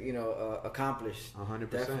get things, accomplished. 100%.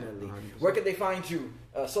 Definitely. 100%. Where can they find you?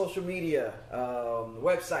 Social media,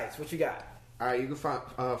 websites. What you got? All right, you can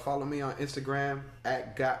follow me on Instagram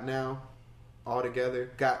at GotNow, all together.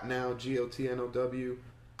 GotNow, GOTNOW.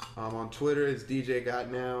 On Twitter, it's DJ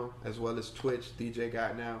GotNow, as well as Twitch, DJ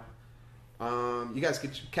GotNow. You guys can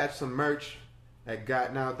catch some merch at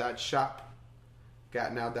gotnow.shop.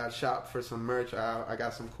 Gotnow.shop for some merch. I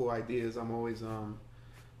got some cool ideas. I'm always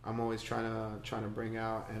trying to bring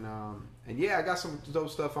out, and yeah, I got some dope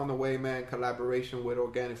stuff on the way, man. Collaboration with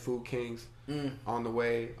Organic Food Kings on the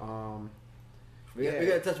way. We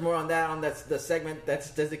gotta touch more on that the segment that's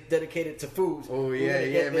dedicated to foods. Oh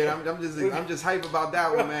yeah, man. I'm just hype about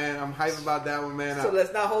that one, man. I'm hype about that one, man. So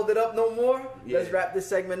let's not hold it up no more. Yeah. Let's wrap this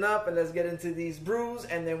segment up and let's get into these brews,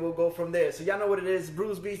 and then we'll go from there. So y'all know what it is: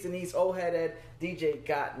 Brews Beast and East, Old Head Ed, DJ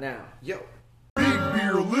GotNow. Yo. Big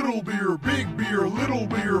beer, little beer, big beer, little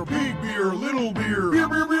beer, big beer, little beer. Beer,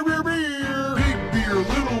 beer, beer, beer, beer. Big beer,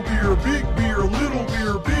 little beer, big beer, little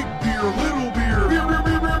beer, big beer, little beer. Beer, beer,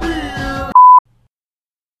 beer, beer, beer.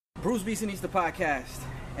 Brews Beast and East, the podcast,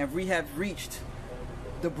 and we have reached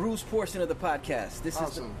the brews portion of the podcast. This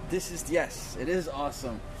awesome. Yes, it is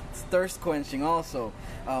awesome. It's thirst quenching also.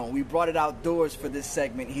 We brought it outdoors for this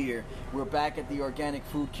segment here. We're back at the Organic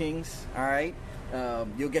Food Kings, all right?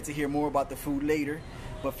 You'll get to hear more about the food later,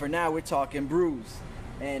 but for now we're talking brews,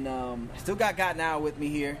 and still got GotNow with me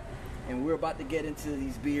here, and we're about to get into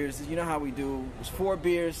these beers. You know how we do. There's 4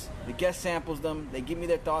 beers. The guest samples them. They give me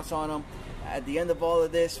their thoughts on them. At the end of all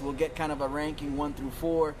of this, we'll get kind of a ranking 1 through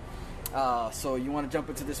 4. So you want to jump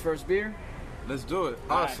into this first beer? Let's do it.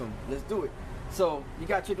 Awesome. Right, let's do it. So you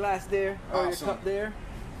got your glass there, or your cup there,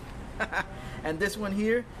 and this one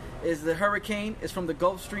here is the Hurricane. It's from the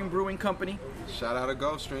Gulfstream Brewing Company. Shout out to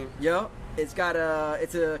Gulfstream. Yep. It's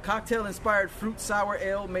a cocktail-inspired fruit sour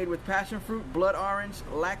ale made with passion fruit, blood orange,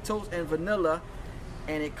 lactose, and vanilla,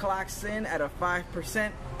 and it clocks in at a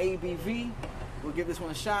 5% ABV. We'll give this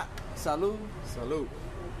one a shot. Salud. Salud.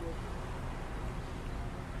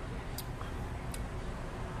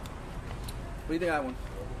 What do you think of that one?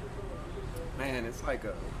 Man, it's like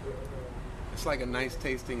a nice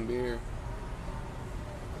tasting beer.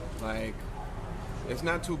 Like, it's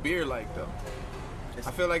not too beer like though.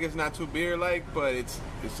 I feel like it's not too beer like, but it's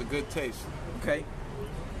a good taste. Okay.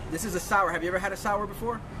 This is a sour. Have you ever had a sour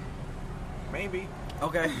before? Maybe.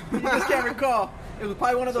 Okay. You just can't recall. It was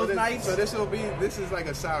probably one of those nights. So this is like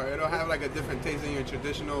a sour. It'll have like a different taste than your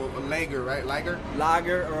traditional lager, right?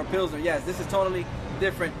 Lager or a Pilsner. Yes, this is totally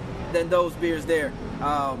different than those beers there.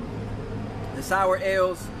 The sour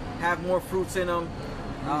ales have more fruits in them,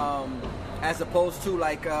 as opposed to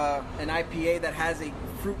like an IPA that has a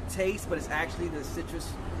fruit taste, but it's actually the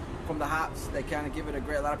citrus from the hops that kind of give it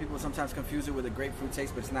a lot of people sometimes confuse it with a grapefruit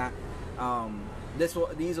taste, but it's not.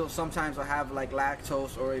 These will sometimes have like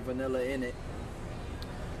lactose or a vanilla in it.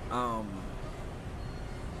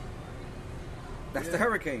 That's the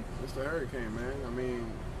Hurricane. It's the Hurricane, man. I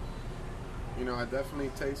mean, You know, I definitely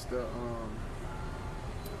taste the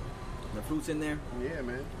fruits in there, yeah,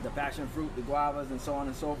 man. the passion fruit, the guavas, and so on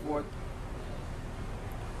and so forth.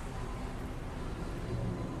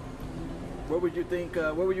 Where would you think?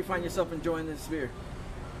 Where would you find yourself enjoying this beer?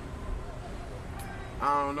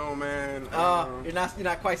 I don't know, man. You're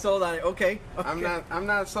not quite sold on it. Okay. I'm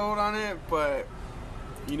not sold on it, but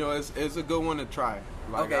you know, it's a good one to try.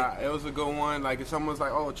 Like, Okay. It was a good one. Like, if someone's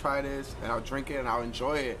like, "Oh, try this," and I'll drink it and I'll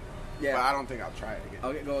enjoy it. Yeah. But I don't think I'll try it again.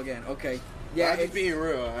 Okay, go again. Okay. Yeah, Yeah, I'm just being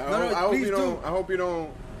real. No, I hope please you don't. do. I hope you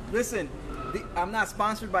don't. Listen, I'm not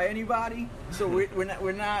sponsored by anybody, so we're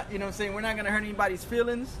not. You know what I'm saying? We're not gonna hurt anybody's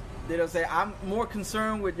feelings. They don't say I'm more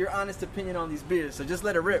concerned with your honest opinion on these beers. So just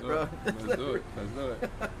let it rip, bro. Let's do it. Let's do it.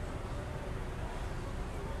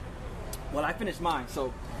 Well, I finished mine,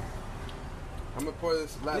 so I'm gonna pour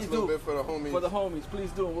this last please little do bit for the homies. For the homies,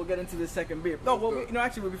 please do. And we'll get into the second beer. No, Let's well, do it.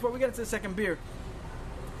 actually, before we get into the second beer,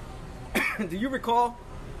 do you recall?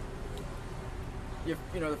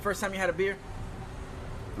 The first time you had a beer?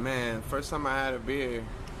 Man, first time I had a beer,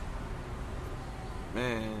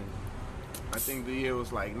 man, I think the year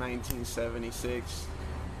was like 1976.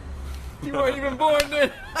 You weren't even born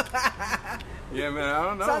then. Yeah, man, I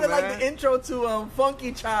don't know, Sounded man. like the intro to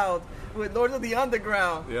Funky Child with Lords of the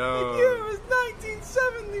Underground. Yo. The year was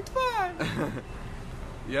 1975.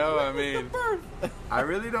 Yo, I When was mean, the birth? I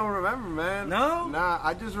really don't remember, man. No? Nah,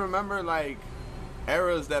 I just remember, like,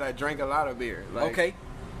 eras that I drank a lot of beer. Like, Okay.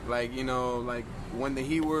 Like, you know, like, when the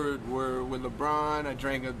Heat were with LeBron, I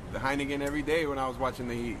drank a Heineken every day when I was watching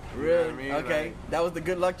the Heat. You know Really? what I mean? Okay. That was the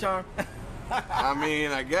good luck charm? I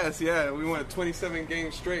mean, I guess, yeah. We went 27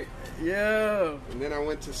 games straight. Yeah. And then I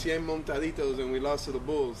went to Cien Montaditos and we lost to the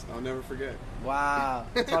Bulls. I'll never forget. Wow.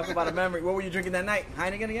 Talk about a memory. What were you drinking that night?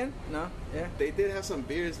 Heineken again? No? Yeah. They did have some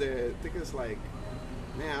beers there. I think it's like,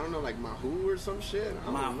 man, I don't know, like Mahou or some shit.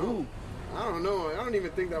 I don't Mahou? know. I don't know. I don't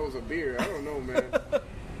even think that was a beer. I don't know, man.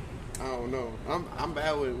 I don't know. I'm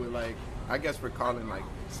bad with like, I guess recalling like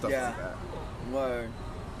stuff Yeah. like that. Word.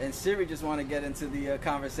 And Siri just want to get into the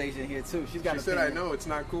conversation here too. She's got She an said, I opinion. know, it's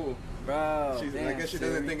not cool. Bro. I damn, guess she Siri.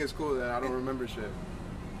 doesn't think it's cool that I don't remember shit.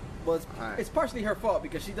 Well, it's, Alright. it's partially her fault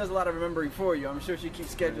because she does a lot of remembering for you. I'm sure she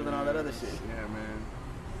keeps scheduling all that other shit. Yeah, man.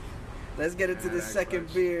 Let's get into Yeah, this that second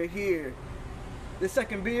clutch. beer here. This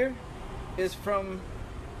second beer is from,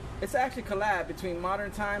 it's actually a collab between Modern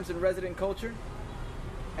Times and Resident Culture,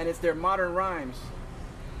 and it's their Modern Rhymes.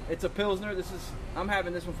 It's a Pilsner. I'm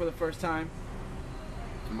having this one for the first time.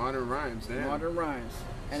 Modern Rhymes, damn. Modern Rhymes.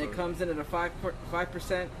 And it So- comes in at a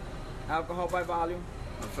 5% alcohol by volume.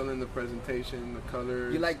 I'm feeling the presentation, the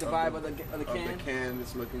colors. You like the vibe of the can? Of the can,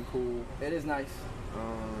 it's looking cool. It is nice.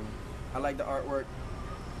 Um, I like the artwork.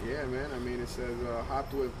 yeah, man. I mean, it says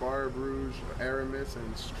hopped with Bar Rouge, Aramis,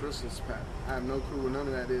 and Strusselspap. I have no clue what none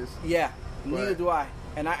of that is. Yeah, neither But- do I.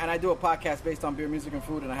 And I do a podcast based on beer, music, and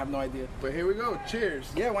food, and I have no idea. But here we go. Cheers.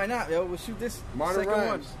 Yeah, why not? Yo, we'll shoot this Modern second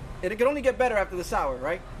Rhymes. one. It can only get better after the sour,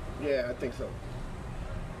 right? Yeah, I think so.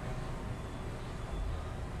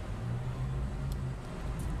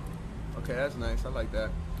 Okay, that's nice. I like that.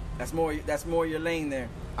 That's more your lane there.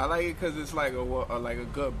 I like it because it's like a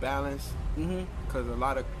good balance. Mm-hmm. Because a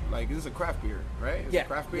lot of this is a craft beer, right? It's Yeah, a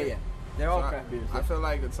craft beer. yeah. They're all So craft beers. I yeah. feel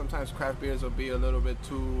like that sometimes craft beers will be a little bit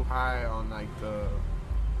too high on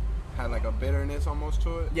had like a bitterness almost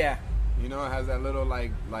to it. Yeah. You know, it has that little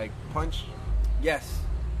like punch. Yes.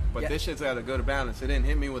 But Yeah. this shit's got a good balance. It didn't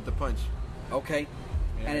hit me with the punch. Okay.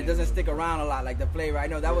 And it Yeah. doesn't stick around a lot, like the flavor. I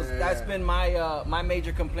know that's Yeah. been my my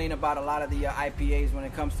major complaint about a lot of the IPAs when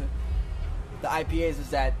it comes to the IPAs is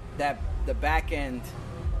that the back end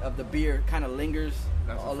of the beer kind of lingers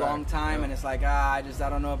That's a long fact, time, yeah. and it's like I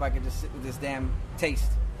don't know if I could just sit with this damn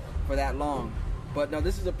taste for that long. But no,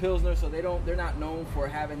 this is a Pilsner, so they're not known for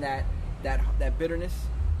having that bitterness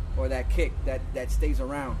or that kick that stays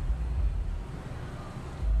around.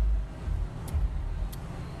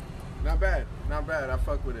 Not bad. Not bad. I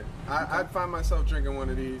fuck with it. I'd find myself drinking one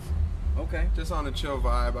of these Okay. just on a chill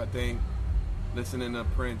vibe, I think. Listening to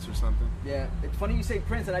Prince or something. Yeah, it's funny you say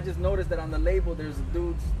Prince, and I just noticed that on the label there's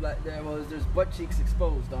dudes like there's butt cheeks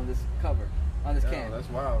exposed on this cover, on this Yeah, can. that's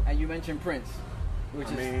wild. And you mentioned Prince, which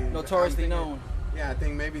I is mean, notoriously I'm thinking- known. Yeah, I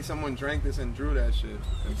think maybe someone drank this and drew that shit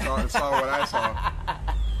and saw what I saw.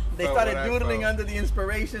 They felt started what I doodling felt. under the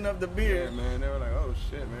inspiration of the beer. Yeah, man. They were like, oh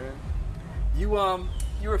shit, man. You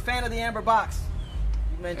were a fan of the Amber Box.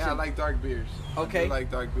 You mentioned. Yeah, I like dark beers. Okay. I do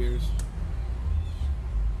like dark beers.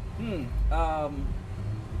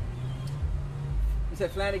 You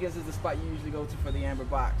said Flanagan's is the spot you usually go to for the Amber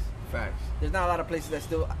Box. Facts. There's not a lot of places that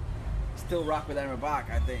still rock with Amber Box,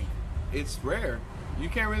 I think. It's rare. You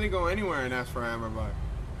can't really go anywhere and ask for Amber Bar.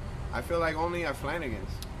 I feel like only at Flanagan's.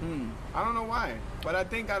 I don't know why, but I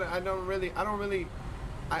think I don't really.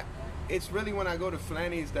 It's really when I go to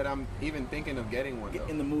Flanny's that I'm even thinking of getting one. Get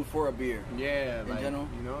though. in the mood for a beer. Yeah, in like, general?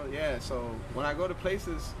 you know, yeah. So when I go to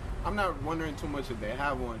places, I'm not wondering too much if they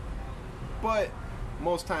have one, but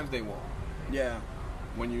most times they won't. Yeah.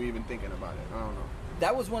 When you're even thinking about it, I don't know.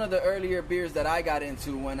 That was one of the earlier beers that I got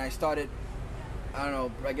into when I started, I don't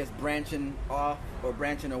know, I guess branching off or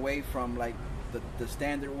branching away from like the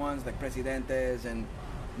standard ones like Presidentes and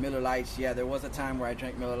Miller Lights. Yeah, there was a time where I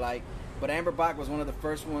drank Miller Lite. But Amber Bock was one of the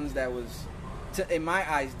first ones that was, in my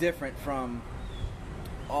eyes, different from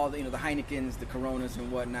all the, the Heinekens, the Coronas,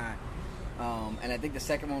 and whatnot. And I think the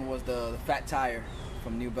second one was the Fat Tire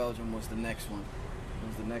from New Belgium was the next one.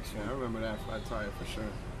 Yeah, I remember that Flat Tire for sure.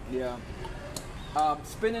 Yeah.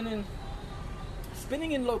 Spinning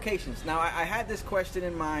in locations. Now, I had this question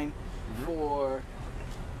in mind for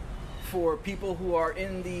people who are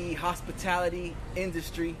in the hospitality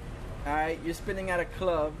industry. All right, you're spinning at a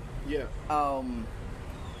club. Yeah.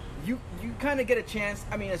 You kind of get a chance.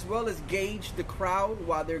 I mean, as well as gauge the crowd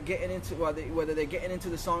while they're getting into whether they're getting into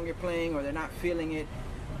the song you're playing or they're not feeling it.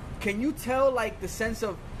 Can you tell like the sense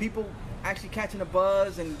of people actually catching a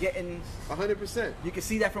buzz and getting 100%? You can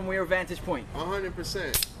see that from your vantage point.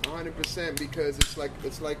 100%, because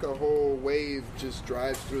it's like a whole wave just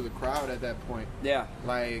drives through the crowd at that point. Yeah.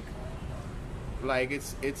 Like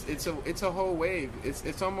it's a whole wave.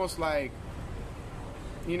 It's almost like,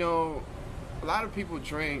 you know, a lot of people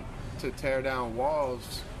drink to tear down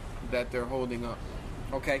walls that they're holding up.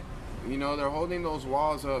 Okay. You know, they're holding those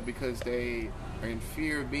walls up because they are in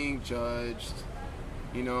fear of being judged.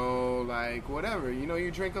 You know, like whatever. You know,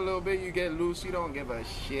 you drink a little bit, you get loose. You don't give a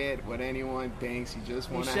shit what anyone thinks. You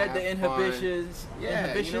just want to have the inhibitions. Fun.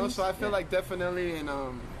 Yeah, you know. So I feel like definitely in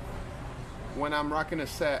when I'm rocking a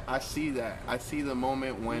set, I see that. I see the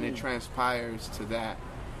moment when it transpires to that.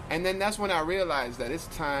 And then that's when I realized that it's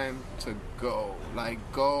time to go. Like,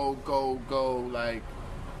 go. Like,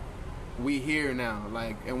 we here now.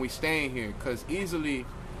 Like, and we staying here. Because easily,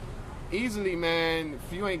 man,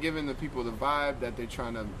 if you ain't giving the people the vibe that they're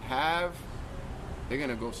trying to have, they're going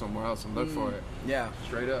to go somewhere else and look for it. Yeah.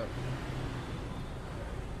 Straight up.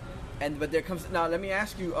 But there comes... Now, let me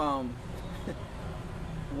ask you,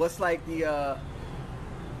 what's like the...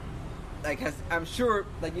 I'm sure,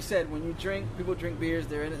 like you said, when you drink, people drink beers.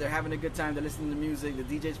 They're in it. They're having a good time. They're listening to music. The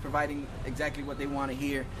DJ's providing exactly what they want to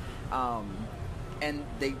hear, and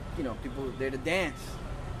they, people there to dance.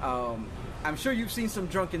 I'm sure you've seen some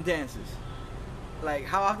drunken dances. Like,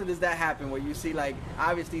 how often does that happen? Where you see, like,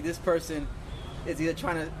 obviously this person is either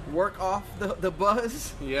trying to work off the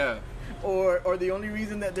buzz, yeah, or the only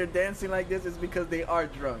reason that they're dancing like this is because they are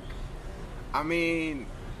drunk. I mean,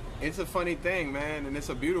 it's a funny thing, man, and it's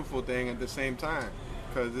a beautiful thing at the same time,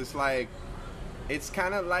 because it's like, it's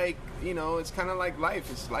kind of like, it's kind of like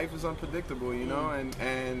life. Life is unpredictable, and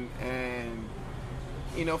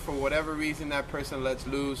for whatever reason that person lets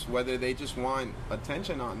loose, whether they just want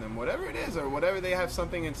attention on them, whatever it is, or whatever they have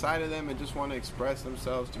something inside of them and just want to express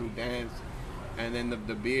themselves through dance, and then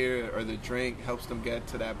the beer or the drink helps them get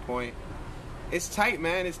to that point. It's tight,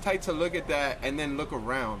 man. It's tight to look at that and then look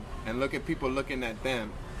around and look at people looking at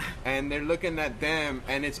them. And they're looking at them,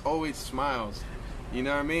 and it's always smiles. You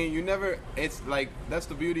know what I mean? It's like, that's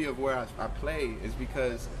the beauty of where I play, is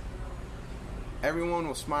because everyone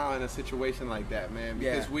will smile in a situation like that, man.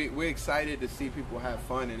 Because we're excited to see people have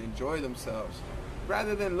fun and enjoy themselves,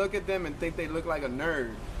 rather than look at them and think they look like a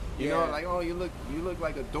nerd. You know, like, oh, you look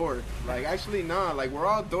like a dork. Like, actually, nah. Like, we're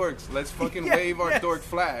all dorks. Let's fucking wave our dork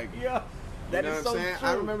flag. Yeah, that is so true.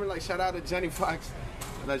 I remember, like, shout out to Jenny Fox.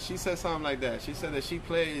 Like, she said something like that. She said that she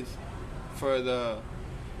plays for the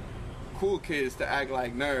cool kids to act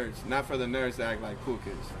like nerds, not for the nerds to act like cool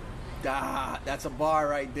kids. That's a bar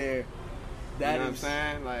right there. That you know what I'm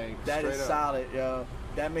saying? Like, that is solid, yo.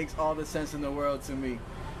 That makes all the sense in the world to me.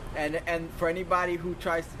 And for anybody who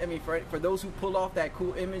tries, for those who pull off that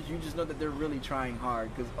cool image, you just know that they're really trying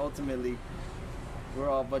hard, because ultimately, we're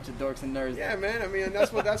all a bunch of dorks and nerds. Yeah, man. I mean, and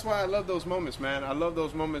that's why I love those moments, man. I love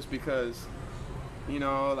those moments because,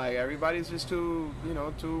 like, everybody's just too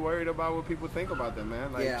worried about what people think about them,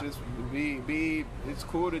 man. Like, just be. It's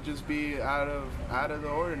cool to just be out of the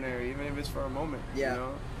ordinary, even if it's for a moment.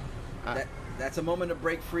 Yeah. That's a moment to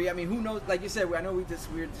break free. I mean, who knows? Like you said, I know we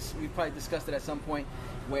probably discussed it at some point,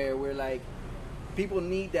 where we're like, people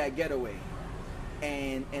need that getaway,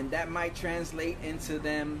 and that might translate into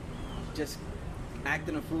them just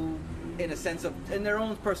acting a fool in their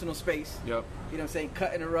own personal space. Yep. You know what I'm saying?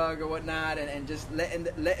 Cutting a rug or whatnot, and just letting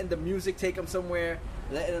the music take them somewhere,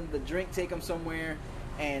 letting the drink take them somewhere,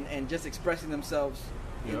 and just expressing themselves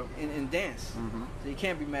Yep. in dance. Mhm. So you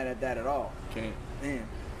can't be mad at that at all. Can't. Man,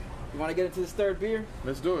 you want to get into this third beer?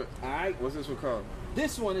 Let's do it. All right. What's this one called?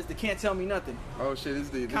 This one is the Can't Tell Me Nothing. Oh shit! This is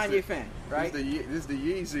the Kanye fan, right? This is the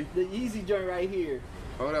Yeezy. The Yeezy joint right here.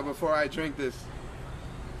 Hold up, before I drink this.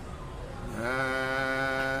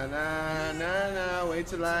 Nah, nah, nah, nah. Wait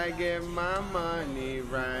till I get my money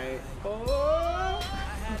right. Oh.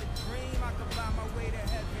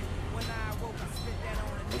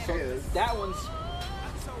 Okay, That one's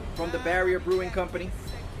from the Barrier Brewing Company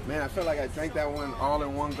man, I feel like I drank that one all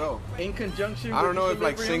in one go. in conjunction I with don't know if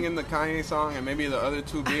like Equilibrium. singing the Kanye song and maybe the other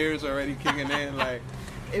two beers already kicking in, like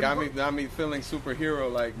got me feeling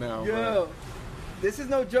superhero like now. Yo, this is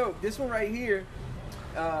no joke. This one right here,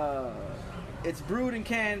 it's brewed and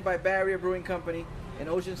canned by Barrier Brewing Company in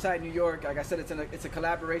Oceanside, New York. Like I said, it's a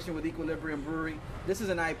collaboration with Equilibrium Brewery. This is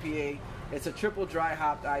an IPA. It's a triple dry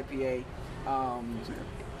hopped IPA.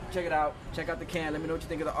 Check it out. Check out the can. Let me know what you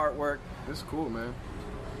think of the artwork. This is cool, man.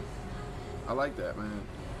 I like that, man.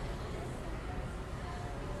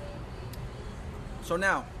 So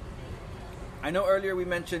now, I know earlier we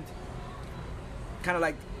mentioned kind of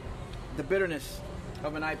like the bitterness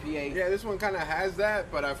of an IPA. Yeah, this one kind of has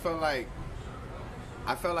that, but I felt like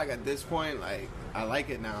at this point, like I like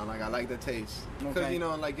it now. Like I like the taste because Okay. you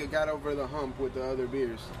know, like you got over the hump with the other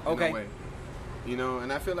beers. In Okay. a way. You know,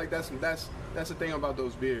 and I feel like that's the thing about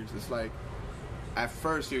those beers. It's like at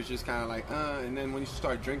first you're just kind of like, and then when you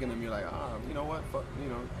start drinking them, you're like, you know what, fuck, you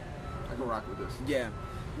know, I can rock with this. Yeah.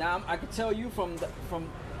 Now I can tell you from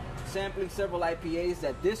sampling several IPAs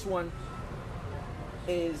that this one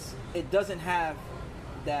it doesn't have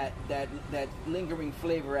that lingering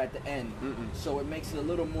flavor at the end, so it makes it a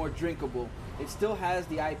little more drinkable. It still has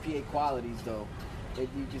the IPA qualities though. You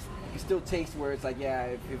can still taste where it's like, yeah,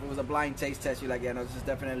 if it was a blind taste test, you're like, yeah, no, this is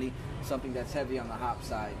definitely something that's heavy on the hop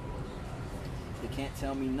side. They can't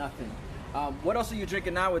tell me nothing. What else are you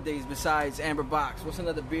drinking nowadays besides Amber Box? What's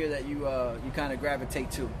another beer that you kind of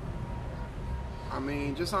gravitate to? I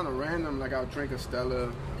mean, just on a random, like I'll drink a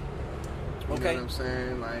Stella. You know what I'm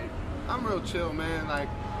saying? Like, I'm real chill, man. Like,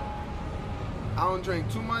 I don't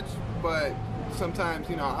drink too much, but sometimes,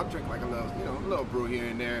 you know, I'll drink like a little brew here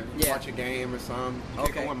and there. Yeah. Watch a game or something. Kick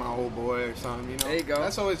Okay. it with my old boy or something, you know. There you go.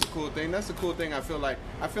 That's always a cool thing. That's the cool thing. I feel like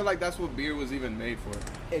that's what beer was even made for.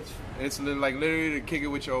 It's like literally to kick it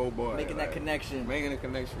with your old boy. Making that connection. Making a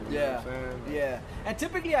connection. You know Yeah, what I'm saying? yeah. And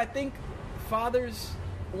typically, I think fathers.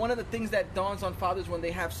 One of the things that dawns on fathers when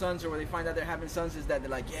they have sons or when they find out they're having sons is that they're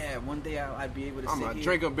like, yeah, one day I'd be able to I'm sit gonna here.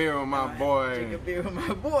 drink a beer with my and boy. Drink a beer with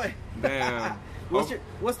my boy. Damn.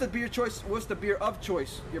 What's the beer choice? What's the beer of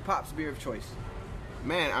choice? Your pop's beer of choice.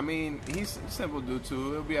 Man, I mean, he's a simple dude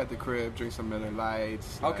too. He'll be at the crib, drink some Miller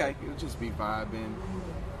Lights. Okay. Like, he'll just be vibing.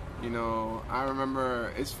 You know, I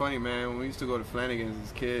remember, it's funny, man, when we used to go to Flanagan's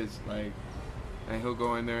as kids, like, and he'll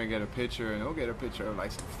go in there and get a picture, and he'll get a picture of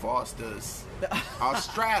like some Foster's.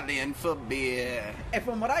 Australian for beer. And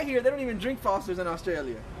from what I hear, they don't even drink Foster's in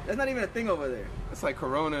Australia. That's not even a thing over there. It's like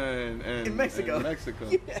Corona and In Mexico. and Mexico.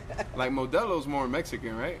 Yeah. Like Modelo's more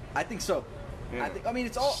Mexican, right? I think so. Yeah. I mean,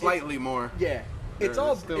 it's all Slightly more. Yeah. It's Yeah,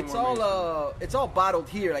 all it's still it's more all it's all bottled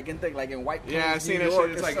here, like in White Plains, Yeah, I seen New that York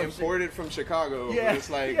shit. It's or like some imported from Chicago. Yeah, It's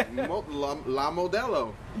like yeah. La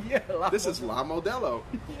Modelo. shit. Yeah, This is La Modelo.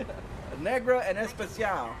 Negra and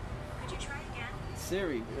Especial. Could you try again?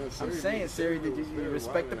 Siri. Yeah, I'm Siri, saying, Siri, did you Siri,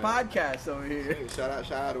 respect the why would podcast over here? Hey, shout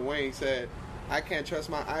out to Wayne. He said, I can't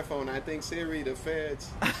trust my iPhone. I think Siri, the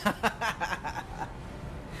feds.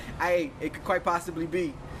 It could quite possibly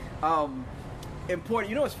be. Imported.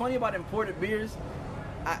 You know what's funny about imported beers?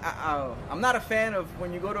 I'm not a fan of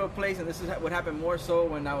when you go to a place, and this is what happened more so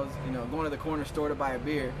when I was, going to the corner store to buy a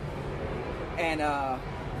beer, and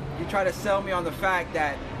you try to sell me on the fact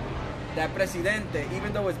that Presidente,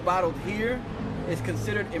 even though it's bottled here, is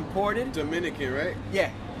considered imported. Dominican, right?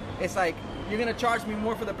 Yeah, it's like you're gonna charge me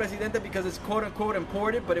more for the Presidente because it's quote unquote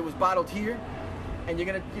imported, but it was bottled here, and you're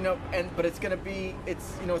gonna, but it's gonna be,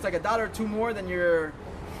 it's like $1 or $2 more than your,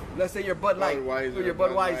 let's say your Bud Light Budweiser, or your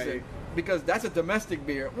Bud Budweiser, Light. because that's a domestic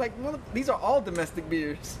beer. Like, these are all domestic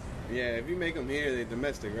beers. Yeah, if you make them here, they're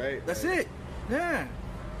domestic, right? That's Like, it. Yeah.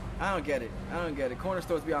 I don't get it. Corner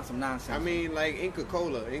stores be on some nonsense. I mean, like Inca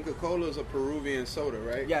Cola. Inca Cola is a Peruvian soda,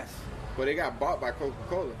 right? yes. But it got bought by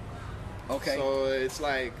Coca-Cola. Okay. So it's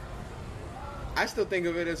like, I still think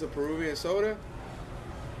of it as a Peruvian soda,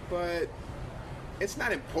 but it's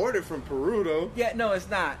not imported from Peru, though. Yeah, no, it's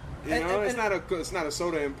not. It's not a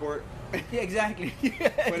soda import. Yeah, exactly.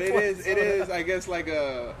 But it is, I guess, like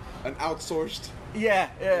an outsourced. Yeah,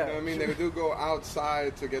 yeah. You know what I mean? They do go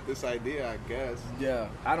outside to get this idea, I guess. Yeah,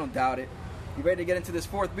 I don't doubt it. You ready to get into this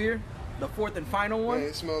fourth beer? the fourth and final one. Man,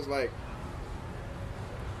 it smells like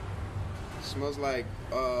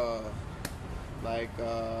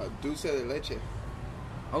dulce de leche.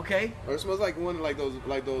 Okay. Or it smells like one like those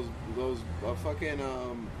fucking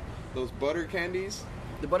those butter candies.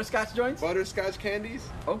 The butterscotch joints? Butterscotch candies.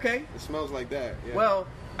 Okay. It smells like that. Yeah. Well,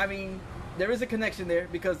 I mean, there is a connection there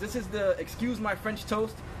because this is the Excuse My French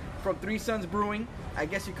Toast from Three Sons Brewing. I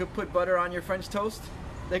guess you could put butter on your French toast.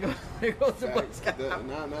 There goes the butterscotch.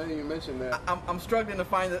 Not even mention that. I'm struggling to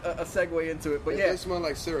find a segue into it, but It yeah, does smell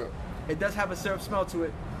like syrup. it does have a syrup smell to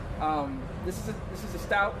it. This is a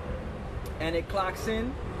stout, and it clocks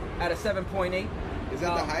in at a 7.8. Is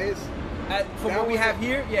that the highest? From That what we one- have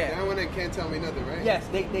here, yeah. That one that can't tell me nothing, right? Yes,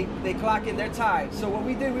 they clock in. They're tied. So what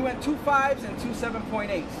we did, we went 2 5s and 2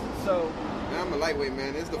 7.8s. So Man, I'm a lightweight,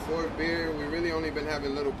 man. It's the fourth beer. We really only been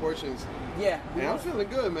having little portions. yeah. And I'm feeling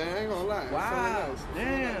good, man. I ain't gonna lie. I'm Wow. feeling nice.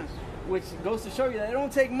 Feeling Damn. nice. Which goes to show you that it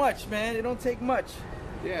don't take much, man. It don't take much.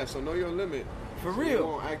 Yeah, so know your limit. For So real. You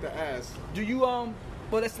won't act the ass. Do you well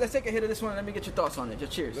let's take a hit of this one and let me get your thoughts on it.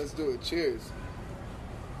 Just cheers. Let's do it. Cheers.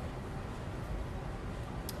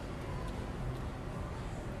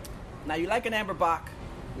 Now you like an amber bock.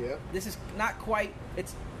 Yep. This is not quite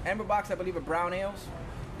it's amber bocks, I believe, are brown ales.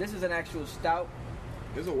 This is an actual stout.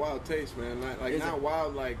 It's a wild taste, man. Like Is not it?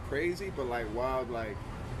 wild like crazy, but like wild like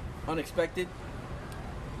Unexpected.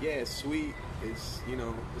 yeah, it's sweet. It's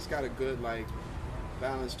it's got a good like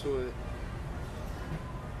balance to it.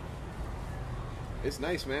 It's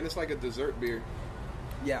nice, man. It's like a dessert beer.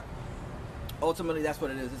 Yeah. Ultimately, that's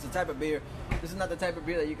what it is. It's a type of beer. This is not the type of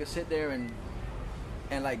beer that you can sit there and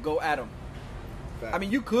like go at them. I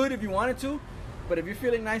mean, you could if you wanted to, but if you're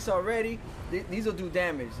feeling nice already, these will do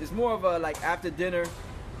damage. It's more of a like after dinner,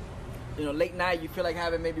 late night. You feel like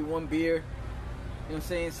having maybe one beer. You know what I'm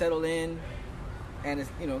saying? Settle in, and it's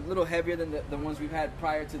a little heavier than the ones we've had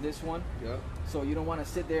prior to this one. Yep. So you don't want to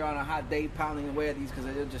sit there on a hot day pounding away at these because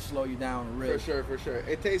it'll just slow you down real. For sure.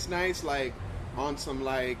 It tastes nice, like on some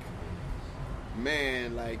like,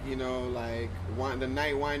 man, like like the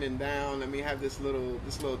night winding down. Let me have this little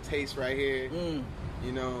taste right here. Mm.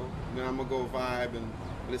 Then I'm gonna go vibe and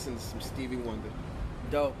listen to some Stevie Wonder.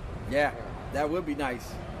 Dope. Yeah, that would be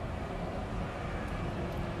nice.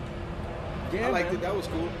 Yeah, I liked man. it. That was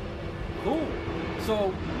cool. Cool. So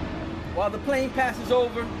while the plane passes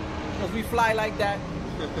over, because we fly like that,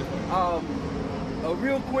 a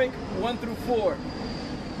real quick 1 through 4.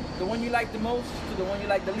 The one you like the most to the one you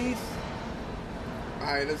like the least. All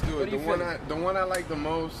right, let's do What it. do you The one I like the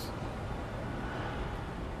most.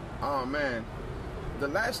 Oh man, the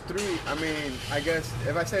last 3. I mean, I guess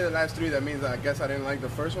if I say the last 3, that means I guess I didn't like the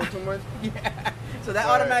first one too much. Yeah. So that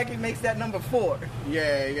All right. automatically makes that number 4.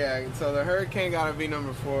 Yeah. So the Hurricane gotta be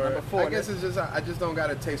number 4. Number 4, I guess it's just I just don't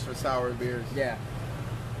got a taste for sour beers. Yeah.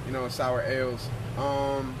 Sour ales.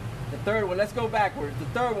 The third one, let's go backwards. The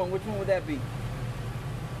third one, which one would that be?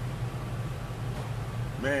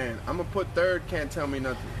 Man, I'm gonna put third. Can't Tell Me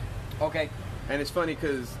Nothing. Okay. And it's funny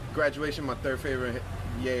because Graduation, my third favorite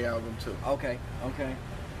Ye album too. Okay.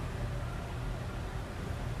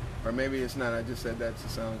 Or maybe it's not. I just said that to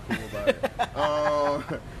sound cool about it.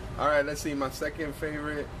 All right, let's see. My second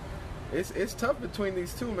favorite. It's tough between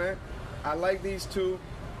these two, man. I like these two,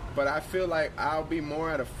 but I feel like I'll be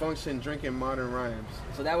more at a function drinking Modern Rhymes.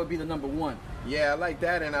 So that would be the number 1. Yeah, I like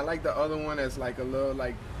that, and I like the other one as like a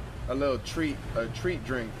little treat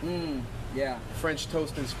drink. Yeah. French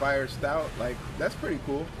toast inspired stout. Like that's pretty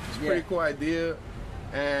cool. It's a Yeah. pretty cool idea,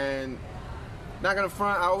 and not gonna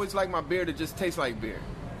front. I always like my beer to just taste like beer.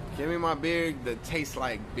 Give me my beer that tastes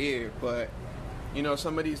like beer, but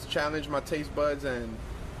some of these challenge my taste buds and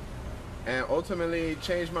ultimately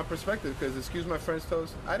change my perspective. Because Excuse My French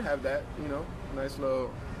Toast, I'd have that. Nice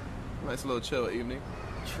little chill evening.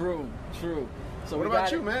 True. So What we about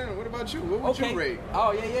got you, it. man? What about you? What would you rate?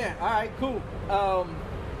 Oh yeah. All right, cool. All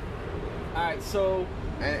right, so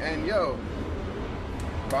And yo,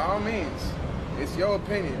 by all means, it's your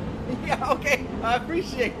opinion. yeah, okay, I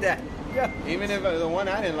appreciate that. Yeah. Even if the one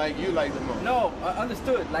I didn't like, you like the most. No,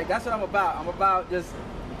 understood. Like that's what I'm about. I'm about just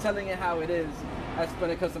telling it how it is. That's when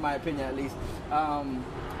it comes to my opinion, at least.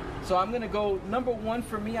 So I'm gonna go number 1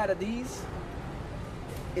 for me out of these.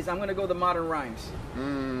 I'm gonna go the Modern Rhymes.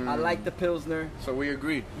 I like the Pilsner. So we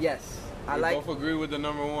agree. Yes, I We like. both agree with the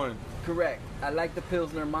number 1. Correct. I like the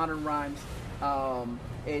Pilsner Modern Rhymes.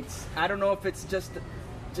 I don't know if it's just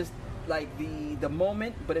like the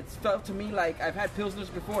moment, but it's felt to me like I've had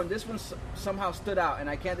Pilsners before, and this one somehow stood out, and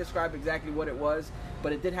I can't describe exactly what it was,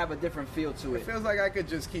 but it did have a different feel to It it. feels like I could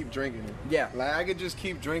just keep drinking it. Yeah. Like I could just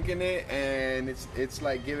keep drinking it, and it's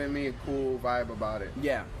like giving me a cool vibe about it.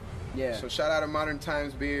 Yeah. Yeah. So shout out to Modern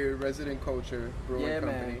Times Beer, Resident Culture Brewing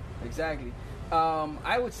Company. Man, exactly.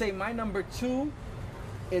 I would say my number 2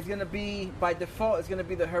 is gonna be, by default, it's gonna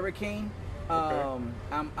be the Hurricane. Okay.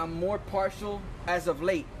 I'm more partial as of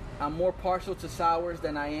late. I'm more partial to sours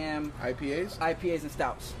than I am IPAs and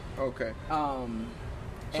stouts. Okay.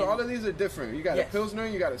 So all of these are different. You got a Pilsner,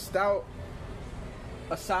 you got a stout,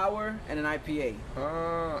 a sour, and an IPA.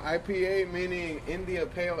 IPA meaning India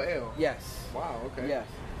Pale Ale. Yes. Wow. Okay. Yes.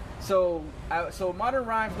 So Modern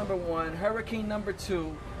Rhymes number 1, Hurricane number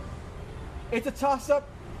 2. It's a toss-up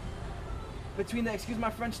between the Excuse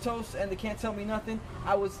My French Toast and the Can't Tell Me Nothing.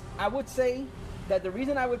 I would say that the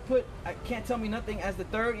reason I would put Can't Tell Me Nothing as the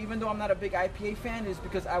third, even though I'm not a big IPA fan, is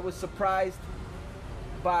because I was surprised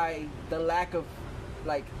by the lack of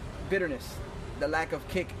bitterness, the lack of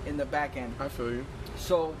kick in the back end. I feel you.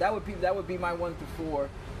 So that would be my 1 through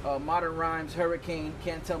 4. Modern Rhymes, Hurricane,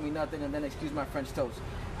 Can't Tell Me Nothing, and then Excuse My French Toast.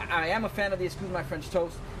 I am a fan of the Excuse My French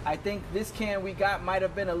Toast. I think this can we got might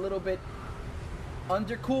have been a little bit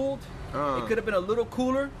undercooled. It could have been a little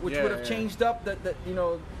cooler, which would have changed up the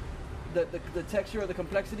texture or the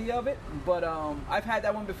complexity of it. But I've had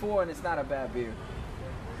that one before, and it's not a bad beer.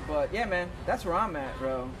 But yeah, man, that's where I'm at,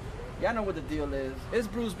 bro. Y'all know what the deal is. It's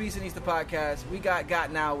Bruce Beats and Easter Podcast. We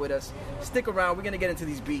got Now with us. Stick around. We're gonna get into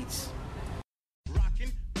these beats.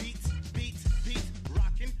 Rockin' beats,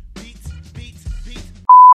 rockin' beats.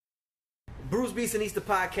 Bruce Beats and Easter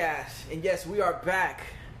Podcast. And yes, we are back.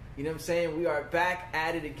 You know what I'm saying? We are back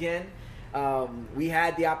at it again. We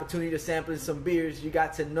had the opportunity to sample some beers. You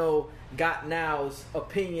got to know Got Now's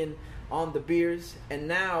opinion on the beers. And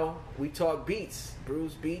now we talk beats.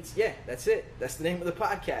 Bruce Beats. Yeah, that's it. That's the name of the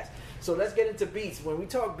podcast. So let's get into beats. When we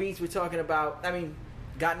talk beats, we're talking about,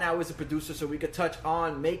 Got Now is a producer, so we could touch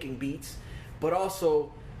on making beats. But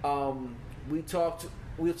also, we'll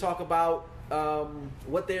talk about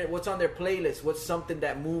what's on their playlist, what's something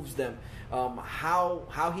that moves them,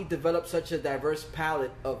 how he developed such a diverse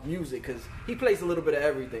palette of music, because he plays a little bit of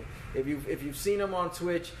everything. If you've seen him on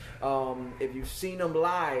Twitch, if you've seen him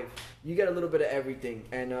live, you get a little bit of everything,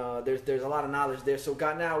 and there's a lot of knowledge there. So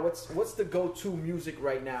God, now what's the go-to music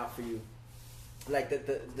right now for you? Like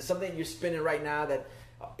the something you're spinning right now that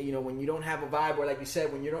when you don't have a vibe, or like you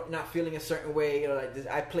said, when you're not feeling a certain way, like this,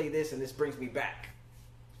 I play this and this brings me back.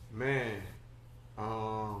 Man,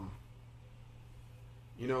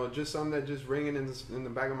 just something that just ringing in the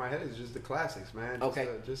back of my head is just the classics, man.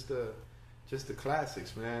 Just the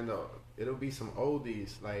classics, man. It'll be some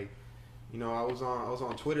oldies. Like, I was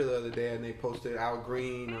on Twitter the other day and they posted Al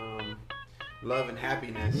Green, Love and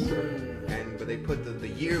Happiness, but they put the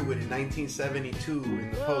year with it, 1972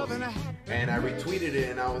 in the post, and I retweeted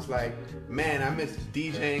it and I was like, man, I miss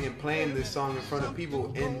DJing and playing this song in front of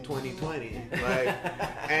people in 2020, like,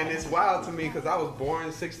 and it's wild to me because I was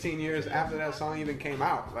born 16 years after that song even came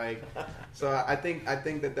out, like, so I think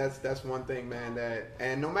that's one thing, man,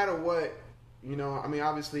 and no matter what,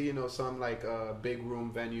 obviously, some like big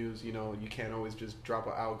room venues, you can't always just drop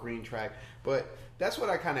an Al Green track, but that's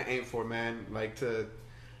what I kind of aim for, man. Like to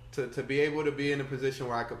be able to be in a position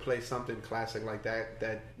where I could play something classic like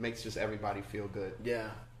that makes just everybody feel good.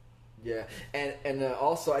 Yeah, and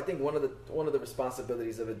also I think one of the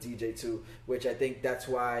responsibilities of a DJ too, which I think that's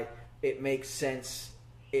why it makes sense.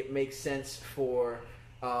 It makes sense for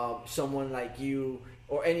someone like you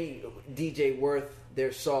or any DJ worth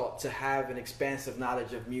their salt to have an expansive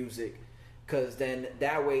knowledge of music, because then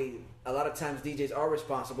that way a lot of times DJs are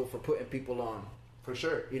responsible for putting people on. For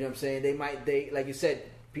sure. You know what I'm saying? They like you said,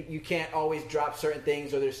 you can't always drop certain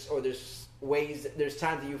things, or there's ways, there's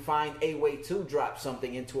times that you find a way to drop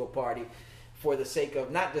something into a party for the sake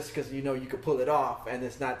of, not just because you could pull it off and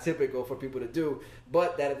it's not typical for people to do,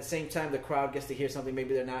 but that at the same time the crowd gets to hear something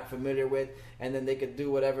maybe they're not familiar with, and then they could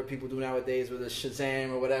do whatever people do nowadays with a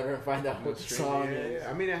Shazam or whatever and find out what the song is.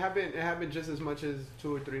 I mean, it happened just as much as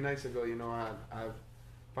 2 or 3 nights ago. I've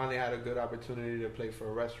finally had a good opportunity to play for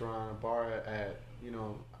a restaurant, a bar at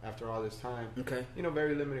after all this time. Okay.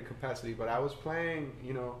 Very limited capacity, but I was playing,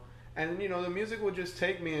 and the music would just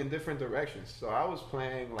take me in different directions. So I was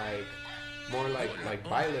playing like more like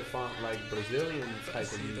baile funk, like Brazilian type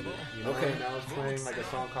of music. Okay. And I was playing like a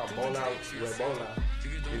song called Bola Rebola.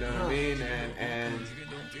 You know what I mean?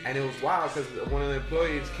 And it was wild because one of the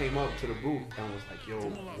employees came up to the booth and was like, "Yo,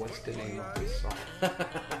 what's the name of this song?"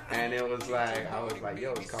 And it was like, I was like,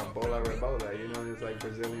 "Yo, it's called Bola Rebola." It's like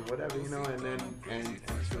Brazilian, whatever, And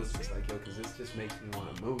she was just like, "Yo, because this just makes me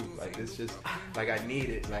want to move. Like this just, like I need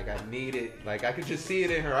it. Like I could just see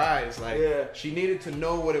it in her eyes. Like she needed to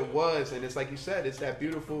know what it was. And it's like you said, it's that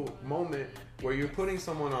beautiful moment where you're putting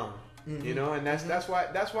someone on. And that's why.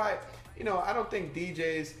 I don't think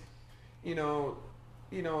DJs,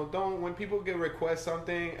 don't, when people get request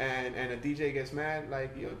something and a DJ gets mad,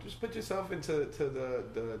 like, just put yourself into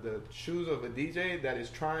the shoes of a DJ that is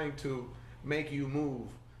trying to make you move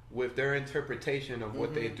with their interpretation of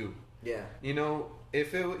what they do. Yeah.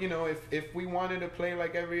 If we wanted to play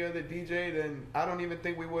like every other DJ, then I don't even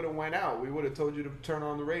think we would have went out. We would have told you to turn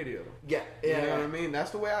on the radio. Yeah. You know what I mean?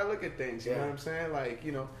 That's the way I look at things. You know what I'm saying? Like,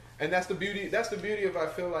 and that's the beauty. That's the beauty of, I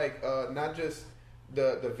feel like, not just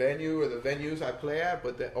the venue or the venues I play at,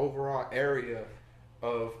 but the overall area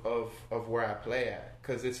of where I play at,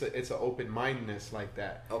 because it's an open mindedness like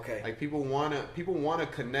that. Okay. Like people wanna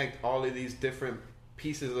connect all of these different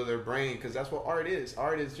pieces of their brain, because that's what art is.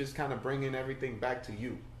 Art is just kind of bringing everything back to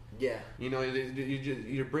you. Yeah.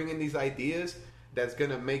 You're bringing these ideas that's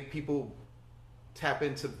gonna make people tap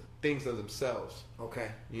into things of themselves. Okay.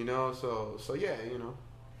 So yeah,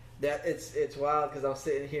 That it's wild, because I'm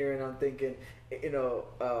sitting here and I'm thinking, if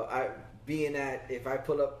I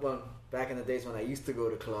pull up back in the days when I used to go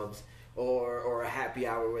to clubs or a happy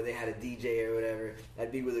hour where they had a DJ or whatever,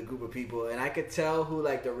 I'd be with a group of people, and I could tell who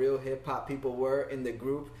like the real hip hop people were in the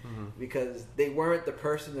group, because they weren't the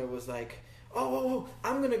person that was like, oh,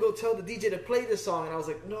 I'm gonna go tell the DJ to play this song, and I was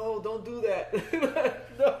like, no, don't do that.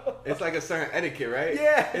 No. It's like a certain etiquette, right?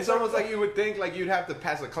 Yeah. It's almost like you would think like you'd have to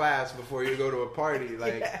pass a class before you go to a party,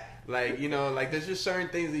 like. Yeah. Like, there's just certain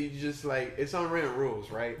things that you just, like, it's unwritten rules,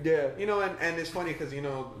 right? Yeah. And it's funny because,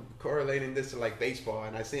 correlating this to, like, baseball,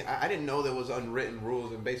 and I didn't know there was unwritten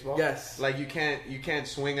rules in baseball. Yes. Like, you can't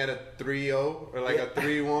swing at a 3-0 or, like, a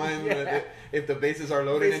 3-1 Yeah. if the bases are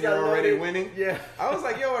loaded and you're already winning. Yeah. I was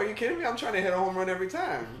like, yo, are you kidding me? I'm trying to hit a home run every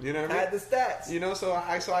time. You know what I mean? I had the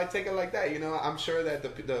stats. So I take it like that. I'm sure that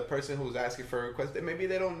the person who's asking for a request, maybe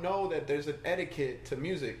they don't know that there's an etiquette to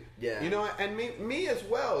music. Yeah. And me as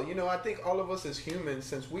well. I think all of us as humans,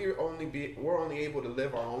 since we're only able to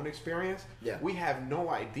live our own experience, we have no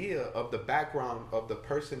idea of the background of the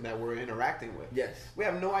person that we're interacting with. Yes. We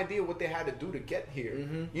have no idea what they had to do to get here.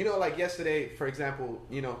 Like yesterday, for example,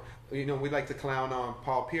 we like to clown on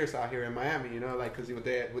Paul Pierce out here in Miami, because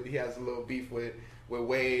he has a little beef with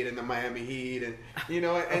Wade and the Miami Heat, and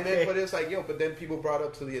then but it's like, but then people brought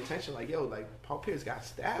up to the attention, like, Paul Pierce got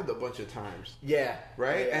stabbed a bunch of times. Yeah.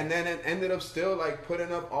 Right? Yeah. And then it ended up still like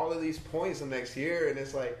putting up all of these points the next year, and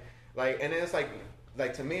it's like and then it's like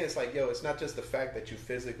to me it's like, it's not just the fact that you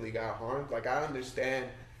physically got harmed. Like, I understand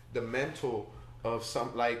the mental of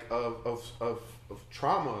some, like, of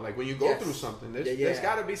trauma. Like, when you go through something, there's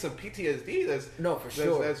got to be some PTSD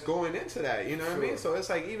that's going into that. You know what I mean? So it's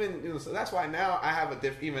like, even so that's why now I have a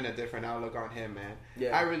different outlook on him, man.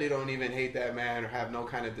 Yeah. I really don't even hate that man or have no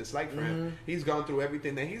kind of dislike for him. He's gone through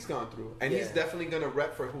everything that he's gone through, and he's definitely gonna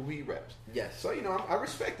rep for who he reps. Yes. So I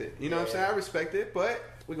respect it. What I'm saying? I respect it, but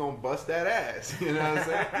we're gonna bust that ass. You know what I'm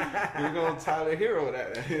saying? We're gonna Tyler Hero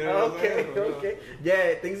that. You know what I'm saying? Okay.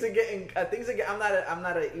 Yeah, things are getting. I'm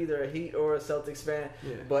not either a Heat or a Celtics fan,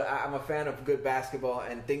 but I'm a fan of good basketball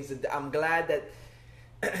and things. I'm glad that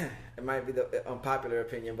it might be the unpopular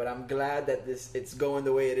opinion, but I'm glad that it's going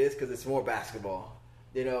the way it is, because it's more basketball.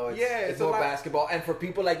 It's more basketball. And for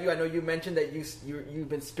people like you, I know you mentioned that you've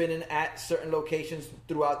been spinning at certain locations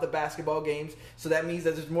throughout the basketball games, so that means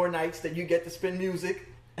that there's more nights that you get to spin music.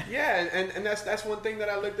 Yeah, and that's one thing that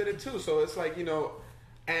I looked at it too. So it's like,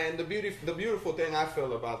 and the beautiful thing I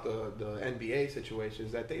feel about the NBA situation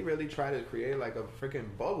is that they really try to create like a freaking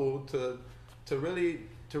bubble to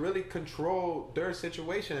really control their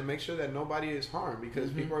situation and make sure that nobody is harmed, because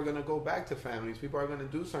people are going to go back to families. People are going to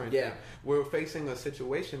do certain things. We're facing a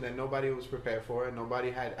situation that nobody was prepared for, and nobody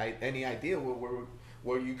had any idea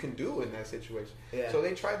what you can do in that situation. Yeah. So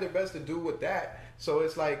they tried their best to do with that. So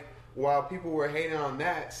it's like, while people were hating on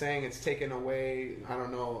that, saying it's taken away, I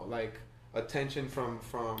don't know, like, attention from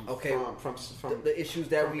the issues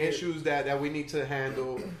that we need to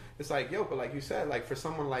handle. It's like, but like you said, like, for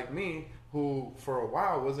someone like me who for a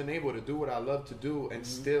while wasn't able to do what I love to do and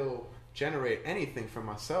still generate anything for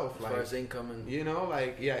myself, as far as income, and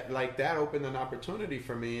like that opened an opportunity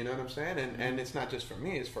for me. You know what I'm saying? And it's not just for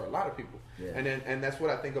me; it's for a lot of people. Yeah. And that's what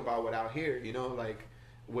I think about with Out Here. Like,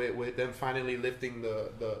 with them finally lifting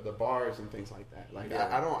the bars and things like that. Like,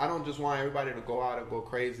 I don't just want everybody to go out and go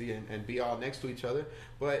crazy and be all next to each other.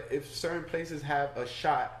 But if certain places have a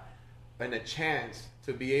shot and a chance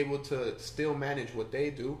to be able to still manage what they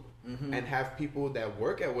do, and have people that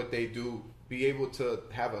work at what they do be able to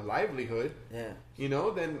have a livelihood,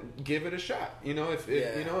 then give it a shot. You give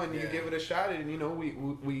it a shot, and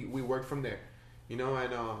we work from there.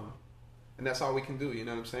 And that's all we can do. You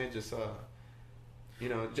know what I'm saying? Just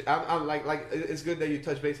I'm like it's good that you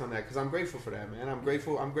touch base on that, because I'm grateful for that, man. I'm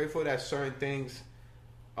grateful that certain things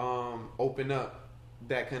open up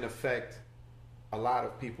that can affect a lot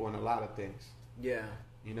of people and a lot of things. Yeah.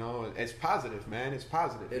 You know, it's positive, man. It's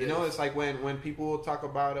positive. It you know, is. it's like when people talk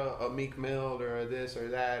about a Meek Mill or this or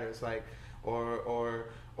that, or it's like, or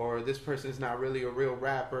this person's not really a real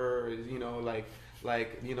rapper, or, you know, like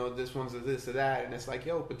you know, this one's a this or that, and it's like,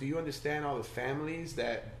 yo, but do you understand all the families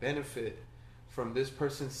that benefit from this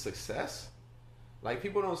person's success? Like,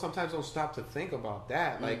 people sometimes don't stop to think about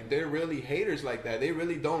that. Like, they're really haters like that. They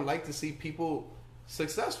really don't like to see people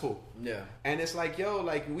successful. Yeah. And it's like, yo,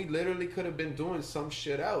 like, we literally could have been doing some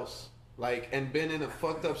shit else, like, and been in a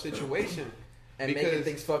fucked up situation. And making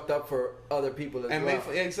things fucked up for other people as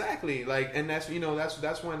well. Exactly. Like, and that's, you know,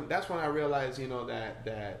 that's when I realized, you know,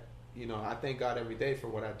 that you know, I thank God every day for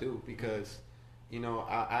what I do, because, you know,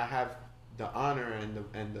 I have the honor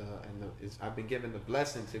and I've been given the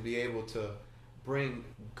blessing to be able to bring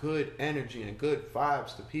good energy and good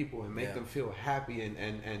vibes to people and make them feel happy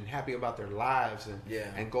and happy about their lives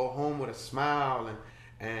and go home with a smile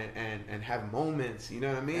and have moments, you know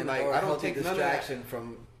what I mean? And like, or I don't take none of that distraction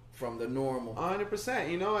from the normal. 100%,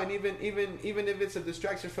 you know, and even if it's a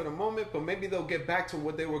distraction for the moment, but maybe they'll get back to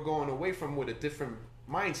what they were going away from with a different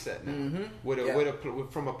mindset now,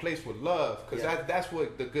 from a place with love, because that's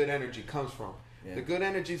what the good energy comes from. The good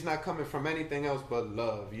energy is not coming from anything else but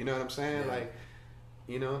love. You know what I'm saying? Like,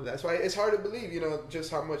 you know, that's why it's hard to believe, you know,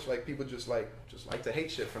 just how much like people just like to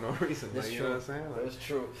hate shit for no reason. That's like, you true. know what I'm saying? Like, That's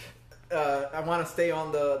true. I want to stay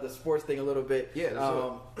on the sports thing a little bit. Yeah.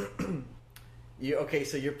 So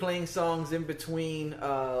you're playing songs in between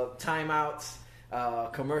timeouts,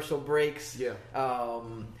 commercial breaks,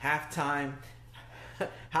 halftime.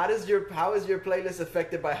 How is your playlist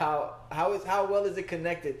affected by how well is it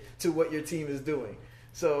connected to what your team is doing?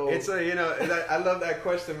 So it's you know, I love that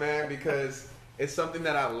question, man, because it's something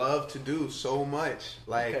that I love to do so much.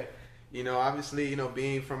 Like, you know, obviously, you know,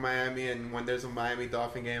 being from Miami, and when there's a Miami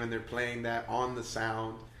Dolphin game and they're playing that on the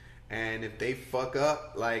sound, and if they fuck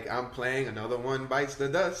up, like, I'm playing Another One Bites the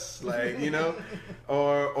Dust, like, you know,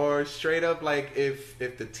 or straight up, like, if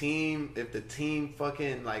the team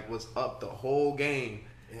fucking like was up the whole game,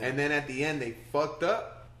 and then at the end they fucked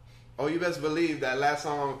up, oh, you best believe that last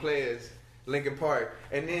song I'm gonna play is Linkin Park,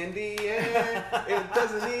 and in the end it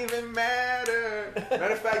doesn't even matter.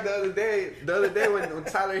 Matter of fact, the other day when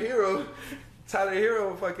Tyler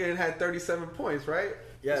Hero fucking had 37 points, right?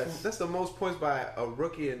 Yes. That's the most points by a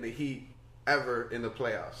rookie in the Heat ever in the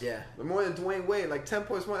playoffs. Yeah. But more than Dwayne Wade, like 10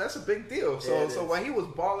 points more. That's a big deal. So while he was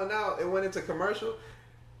balling out, it went into commercial.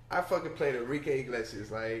 I fucking played Enrique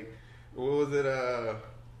Iglesias. Like, what was it?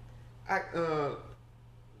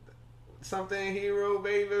 Something hero,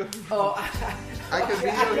 baby. Oh, I could be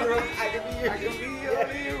your hero. I could be your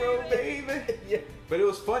hero, baby. Yeah. But it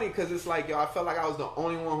was funny because it's like, yo, I felt like I was the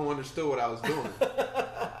only one who understood what I was doing.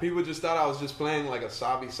 People just thought I was just playing like a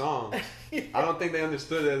sobby song. I don't think they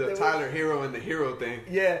understood the Tyler Hero and the hero thing.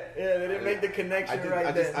 Yeah, they didn't make the connection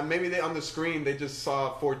then. Maybe they on the screen they just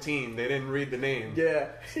saw 14. They didn't read the name. Yeah,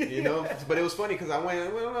 you know. But it was funny because I went,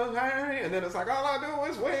 and then it's like all I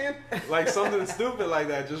do is win, like something stupid like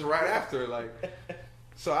that, just right after, like.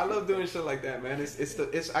 So I love doing shit like that, man.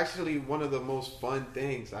 It's actually one of the most fun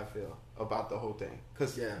things I feel about the whole thing,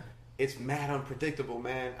 because it's mad unpredictable,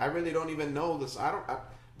 man. I really don't even know this.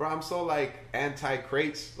 Bro, I'm so like anti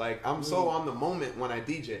crates. Like, I'm so on the moment when I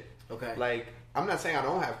DJ. Okay. Like, I'm not saying I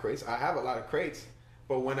don't have crates. I have a lot of crates.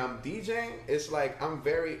 But when I'm DJing, it's like I'm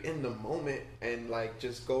very in the moment and like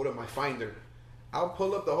just go to my Finder. I'll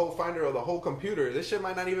pull up the whole Finder or the whole computer. This shit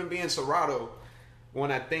might not even be in Serato when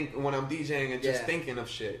I'm DJing and just thinking of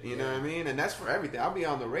shit. You know what I mean? And that's for everything. I'll be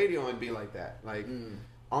on the radio and be like that. Like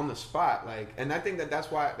on the spot. Like, and I think that's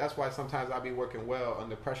why sometimes I'll be working well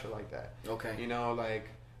under pressure like that. Okay. You know, like,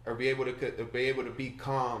 or be able to be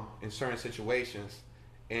calm in certain situations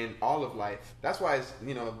in all of life. That's why it's,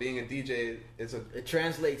 you know, being a DJ it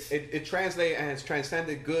translates. It translates and it's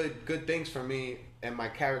transcended good things for me and my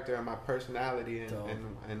character and my personality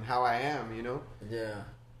and how I am, you know?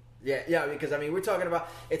 Yeah, because I mean, we're talking about,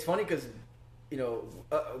 it's funny because, you know,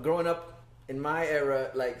 growing up in my era,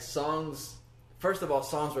 like, songs, first of all,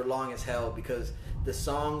 songs were long as hell because the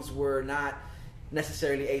songs were not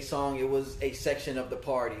necessarily a song, it was a section of the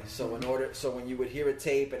party. So when you would hear a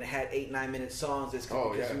tape and it had 8-9 minute songs, it's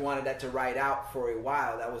because you wanted that to ride out for a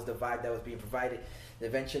while. That was the vibe that was being provided. And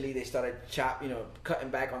eventually they started cutting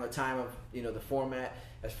back on the time of, you know, the format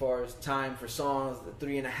as far as time for songs. The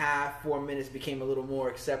 3.5-4 minutes became a little more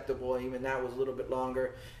acceptable, and even that was a little bit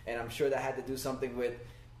longer. And I'm sure that had to do something with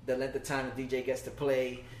the length of time the DJ gets to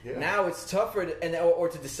play. Now it's tougher or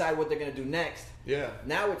to decide what they're going to do next.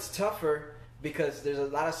 Now it's tougher because there's a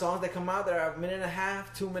lot of songs that come out that are a minute and a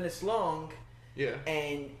half, 2 minutes long. Yeah.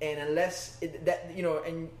 And unless that, you know,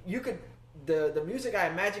 and you could, the music, I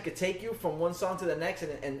imagine, could take you from one song to the next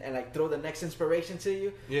and like throw the next inspiration to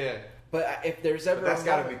you. Yeah. But if there's ever that's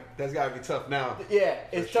gotta be tough now. Yeah,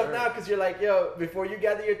 it's tough sure. now because you're like, yo, before you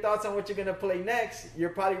gather your thoughts on what you're gonna play next, you're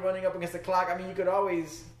probably running up against the clock. I mean, you could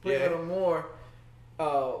always play a little more,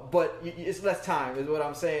 but it's less time. Is what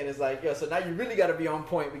I'm saying. It's like, yo, so now you really got to be on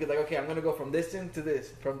point because, like, okay, I'm gonna go from this into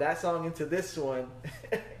this, from that song into this one,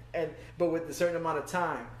 but with a certain amount of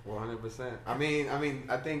time. 100%. I mean,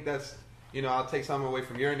 I think that's. You know, I'll take something away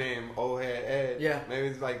from your name, Old Head Ed. Yeah.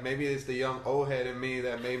 Maybe it's the young old head in me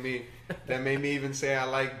that made me even say I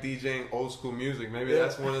like DJing old school music. Maybe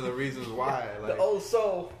that's one of the reasons why. Like, the old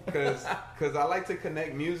soul. Because I like to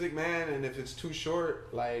connect music, man. And if it's too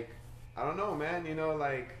short, like, I don't know, man. You know,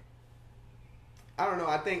 like, I don't know.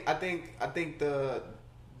 I think the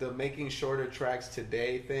making shorter tracks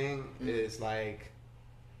today thing is like.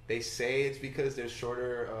 They say it's because there's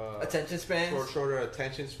shorter attention spans, shorter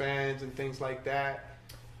attention spans, and things like that.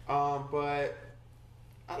 But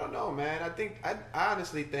I don't know, man. I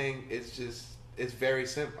honestly think it's very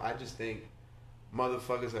simple. I just think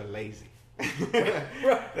motherfuckers are lazy.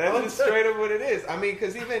 That's just straight up what it is. I mean,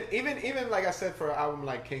 because even like I said, for an album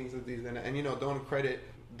like King's Disease, and you know, don't credit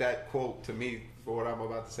that quote to me for what I'm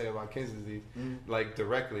about to say about King's Disease, like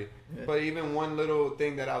directly. Yeah. But even one little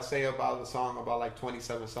thing that I'll say about the song about like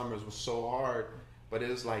 27 Summers was so hard, but it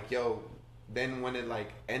was like, yo, then when it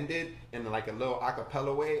like ended in like a little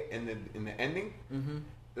acapella way in the ending,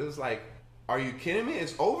 it was like, are you kidding me?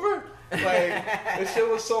 It's over? Like, this shit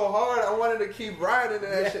was so hard. I wanted to keep riding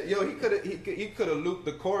that shit. Yo, he could have looped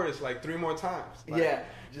the chorus like 3 more times. Like, yeah.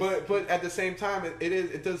 But at the same time,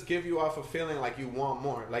 it does give you off a feeling like you want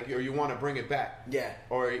more, like, or you want to bring it back. Yeah.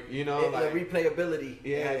 Or, you know, like the replayability.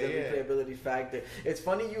 Yeah, it has a replayability factor. It's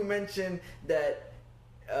funny you mentioned that.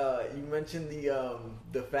 You mentioned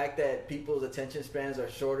the fact that people's attention spans are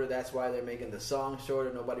shorter. That's why they're making the songs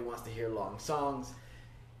shorter. Nobody wants to hear long songs.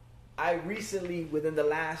 I recently, within the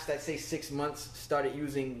last, I'd say 6 months, started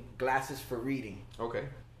using glasses for reading. Okay.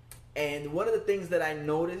 And one of the things that I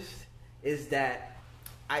noticed is that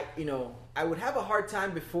I would have a hard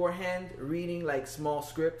time beforehand reading like small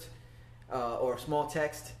script or small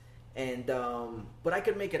text, and but I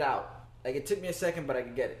could make it out. Like, it took me a second, but I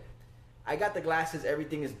could get it. I got the glasses.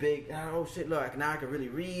 Everything is big. Oh shit! Look, now I can really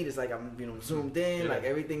read. It's like I'm zoomed in. Like,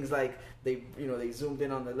 everything's like they zoomed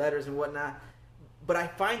in on the letters and whatnot. But I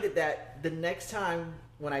find that the next time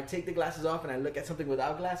when I take the glasses off and I look at something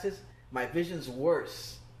without glasses, my vision's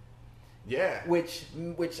worse. Yeah. Which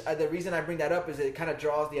the reason I bring that up is it kind of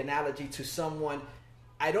draws the analogy to someone.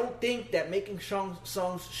 I don't think that making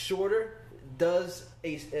songs shorter does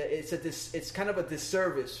it's kind of a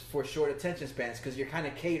disservice for short attention spans, because you're kind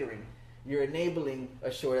of catering. You're enabling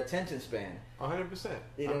a short attention span. 100%.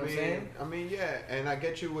 You know what I'm saying? I mean, yeah, and I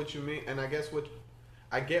get what you mean, and I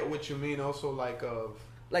get what you mean also, like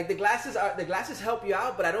the glasses help you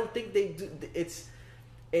out, but I don't think they do.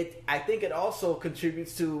 I think it also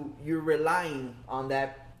contributes to you relying on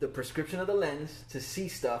the prescription of the lens to see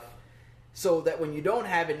stuff, so that when you don't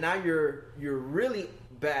have it, now you're really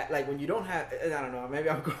bad. Like, when you don't have, I don't know, maybe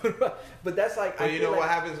I'm going, but that's like. But you know what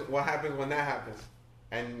happens? What happens when that happens?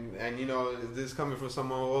 And you know, this is coming from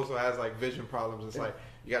someone who also has like vision problems. It's like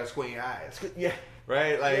you gotta squint your eyes. Yeah.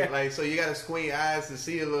 Right? Like so you gotta squint your eyes to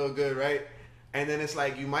see a little good, right? And then it's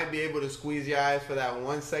like you might be able to squeeze your eyes for that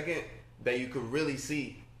 1 second that you could really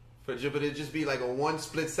see. But it just be like a 1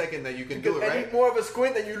 split second that you can do it, right? Any more of a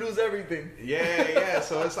squint, then you lose everything. Yeah.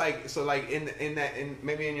 So it's like,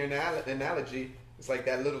 maybe in your analogy, it's like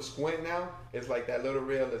that little squint now. It's like that little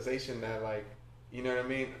realization that, like, you know what I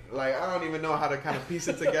mean? Like, I don't even know how to kind of piece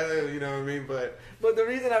it together, you know what I mean? But the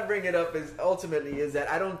reason I bring it up is that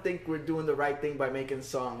I don't think we're doing the right thing by making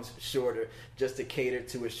songs shorter just to cater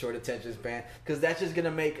to a short attention span, because that's just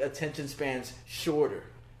gonna make attention spans shorter.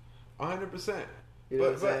 100%. You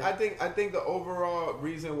know but I think the overall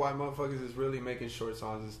reason why motherfuckers is really making short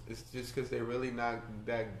songs is just because they're really not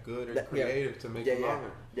that good or creative to make them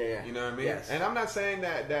longer. Yeah. You know what I mean? Yes. And I'm not saying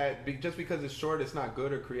that just because it's short, it's not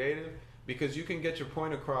good or creative. Because you can get your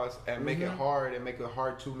point across and make it hard and make a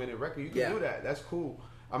hard 2-minute record. You can do that. That's cool.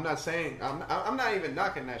 I'm not saying I'm not even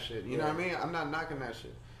knocking that shit. You know what I mean? I'm not knocking that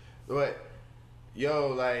shit. But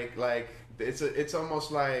yo, like it's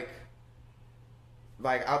almost like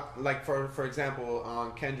for example,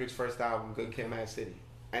 on Kendrick's first album, Good Kid, Mad City,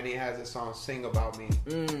 and he has a song "Sing About Me,"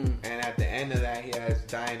 and at the end of that, he has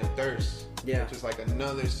 "Dying of Thirst," which is like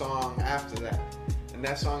another song after that. And and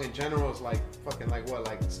that song in general is like fucking like what,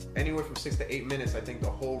 like anywhere from 6 to 8 minutes. I think the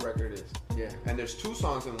whole record is. Yeah. And there's 2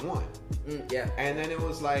 songs in one. Yeah. And then it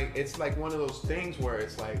was like, it's like one of those things where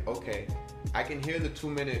it's like, okay, I can hear the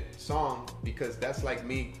 2-minute song because that's like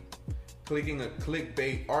me clicking a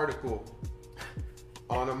clickbait article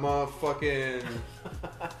on a motherfucking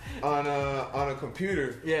on a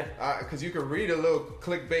computer. Yeah. Because you can read a little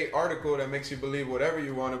clickbait article that makes you believe whatever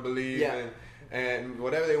you want to believe. Yeah. And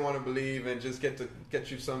whatever they want to believe, and just get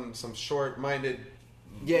you some short-minded,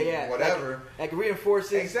 whatever, like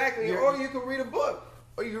reinforces exactly. Or you can read a book,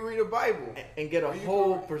 or you can read a Bible and get a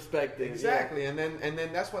whole perspective. Exactly, and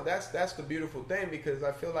then that's the beautiful thing, because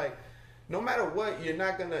I feel like no matter what, you're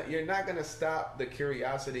not gonna stop the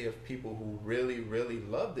curiosity of people who really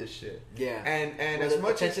love this shit. Yeah, and as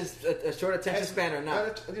much as a short attention span or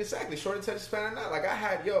not, exactly, short attention span or not. Like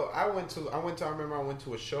I went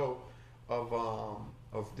to a show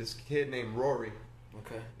of this kid named Rory.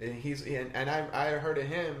 Okay. And I heard of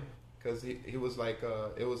him because he was like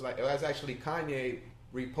it was actually Kanye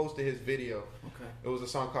reposted his video. Okay. It was a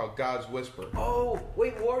song called God's Whisper. Oh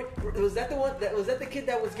wait, Rory, was that the kid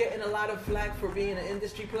that was getting a lot of flack for being an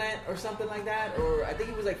industry plant or something like that? Or I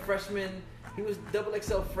think he was like freshman. He was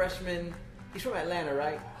XXL freshman. He's from Atlanta,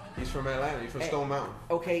 right? He's from Atlanta. He's from Stone Mountain.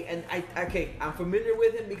 Okay, and I'm familiar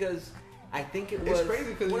with him because I think it was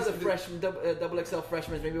one of the freshmen, XXL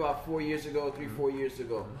freshmen, maybe about 4 years ago, 4 years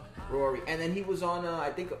ago, Rory. And then he was on,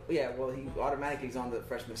 he automatically is on the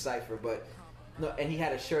freshman cypher, but no, and he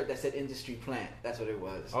had a shirt that said Industry Plant. That's what it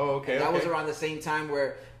was. Oh, okay. And that was around the same time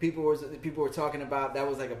where people were talking about, that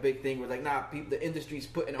was like a big thing. Where like, nah, the industry's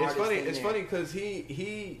putting artists in there. It's funny because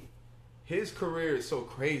his career is so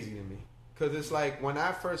crazy to me. Because it's like when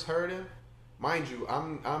I first heard him. Mind you,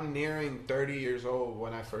 I'm nearing 30 years old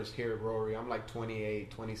when I first hear Rory. I'm like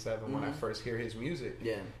 28, 27 when I first hear his music.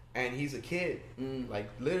 Yeah. And he's a kid. Like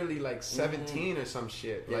literally like 17 or some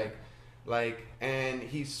shit. Yeah. Like and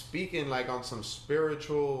he's speaking like on some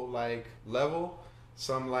spiritual like level,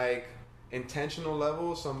 some like intentional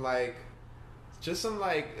level, some like just some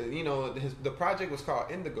like, you know, the project was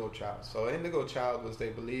called Indigo Child. So Indigo Child was, they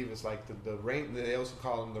believe, is like they also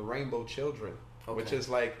call them the Rainbow Children, which is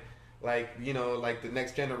like, you know, like the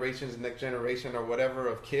next generation or whatever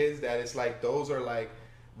of kids, that it's like those are like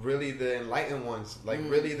really the enlightened ones, like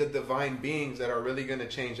really the divine beings that are really going to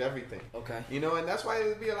change everything. Okay. You know, and that's why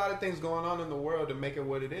there'll be a lot of things going on in the world to make it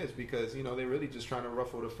what it is, because, you know, they're really just trying to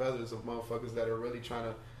ruffle the feathers of motherfuckers that are really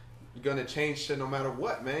gonna change shit no matter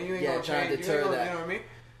what, man. You ain't gonna change, deter that. You know what I mean?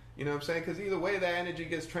 You know what I'm saying? Because either way, that energy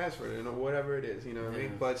gets transferred, you know, whatever it is, you know what I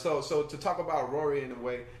mean? But so to talk about Rory in a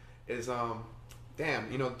way is,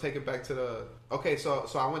 damn, you know, take it back to the, okay, so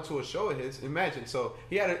I went to a show of his. Imagine, so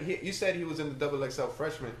you said he was in the XXL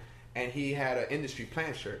freshman, and he had an Industry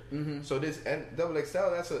Plant shirt. Mm-hmm. So this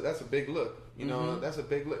XXL, that's a big look, you know, that's a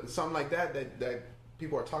big look. Something like that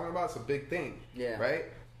people are talking about. It's a big thing, right?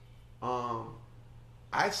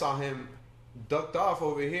 I saw him ducked off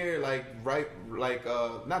over here,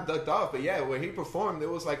 not ducked off, but yeah, where he performed, it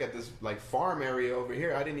was like at this like farm area over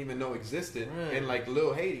here I didn't even know existed, in like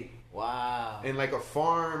Little Haiti. Wow. In like a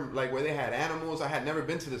farm, like where they had animals. I had never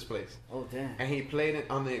been to this place. Oh damn. And he played it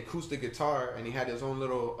on the acoustic guitar, and he had his own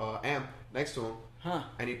little amp next to him. Huh.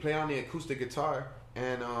 And he played on the acoustic guitar,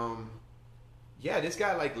 and yeah, this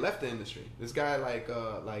guy like left the industry. This guy like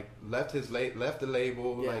left the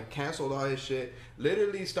label, like canceled all his shit.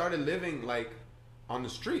 Literally started living like on the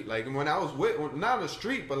street. Like when I was not on the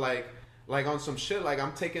street, but like on some shit. Like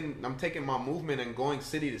I'm taking my movement and going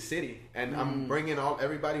city to city, and I'm bringing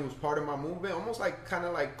everybody who's part of my movement, almost like kind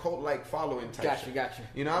of like cult like following type. Gotcha.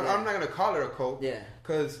 You know, I'm not gonna call it a cult. Yeah.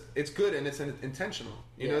 Because it's good and it's intentional.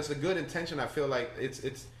 You know, it's a good intention. I feel like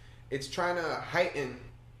it's trying to heighten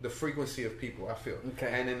the frequency of people, I feel,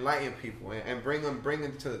 and enlighten people, and bring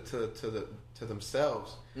them to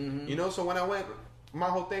themselves. Mm-hmm. You know, so when I went, my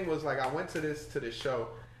whole thing was like I went to this show,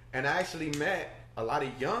 and I actually met a lot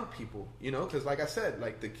of young people. You know, because like I said,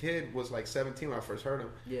 like the kid was like 17 when I first heard him.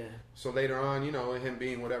 Yeah. So later on, you know, him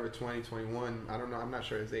being whatever 20, 21, I don't know, I'm not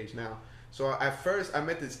sure his age now. So at first I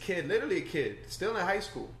met this kid, literally a kid, still in high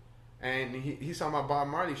school. And he saw my Bob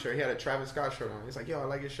Marley shirt. He had a Travis Scott shirt on. He's like, yo, I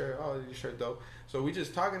like your shirt. Oh, your shirt dope. So we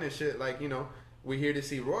just talking and shit. Like, you know, we here to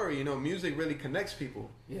see Rory. You know, music really connects people.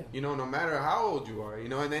 Yeah. You know, no matter how old you are. You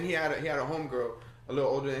know, and then he had a homegirl a little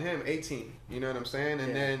older than him, 18. You know what I'm saying?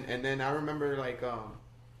 And then I remember like,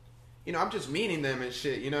 you know, I'm just meeting them and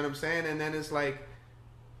shit. You know what I'm saying? And then it's like,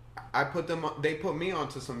 they put me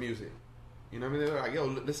onto some music. You know what I mean? They're like, yo,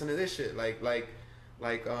 listen to this shit. Like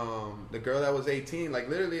the girl that was 18, like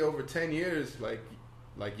literally over 10 years, like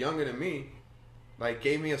younger than me, like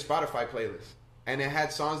gave me a Spotify playlist. and it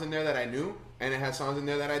had songs in there that I knew, and it had songs in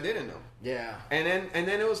there that I didn't know. Yeah. And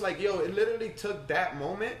then it was like, yo, it literally took that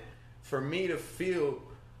moment for me to feel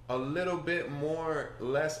a little bit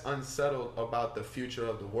less unsettled about the future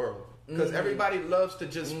of the world. Because everybody loves to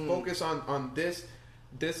just focus on this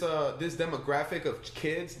demographic of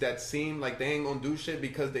kids that seem like they ain't gonna do shit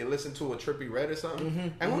because they listen to a Trippie Redd or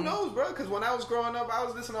something. And who knows, bro? Because when I was growing up, I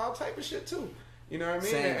was listening to all type of shit too. You know what I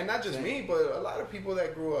mean? Same, and not just me, but a lot of people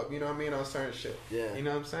that grew up, you know what I mean, on certain shit. Yeah. You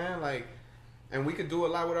know what I'm saying? Like, and we could do a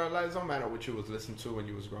lot with our lives. Don't matter what you was listening to when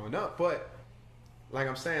you was growing up. But, like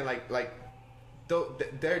I'm saying,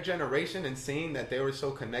 their generation and seeing that they were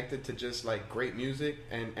so connected to just, like, great music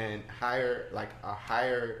and higher, like, a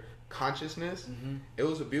higher consciousness, it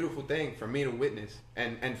was a beautiful thing for me to witness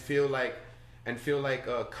and feel like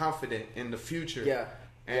confident in the future. Yeah.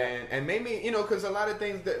 And made me, you know, because a lot of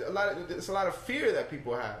things, it's a lot of fear that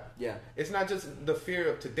people have. Yeah. It's not just the fear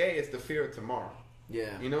of today; it's the fear of tomorrow.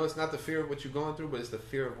 Yeah. You know, it's not the fear of what you're going through, but it's the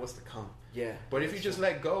fear of what's to come. Yeah. But if you just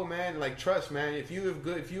let go, man, like trust, man. If you're a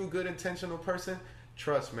good intentional person,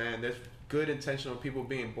 trust, man. There's good intentional people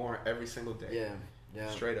being born every single day. Yeah. Yeah.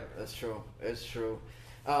 Straight up. That's true. It's true.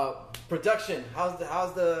 Production.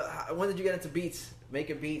 When did you get into beats?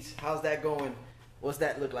 Making beats. How's that going? What's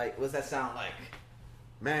that look like? What's that sound like?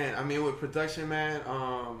 Man, I mean, with production, man,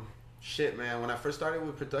 shit, man. When I first started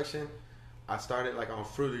with production, I started like on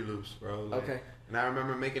Fruity Loops, bro. Like, okay. And I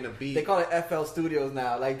remember making a beat. They call it FL Studios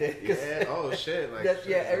now, like they. Yeah. Oh shit. Like.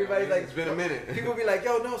 Yeah. Everybody's like. It's been a minute. People be like,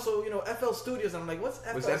 yo, no. So FL Studios. I'm like, what's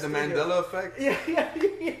FL? Was that the Studios? Mandela effect? Yeah.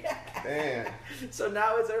 Damn. So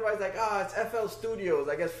now everybody's like, it's FL Studios.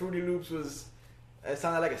 I guess Fruity Loops was. It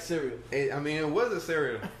sounded like a cereal. It was a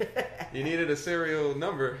cereal. You needed a serial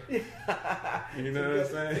number. You know what I'm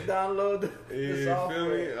saying? To download the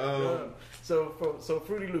software. You feel me? So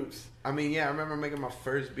Fruity Loops. I mean, yeah, I remember making my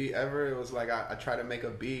first beat ever. It was like I tried to make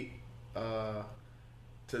a beat to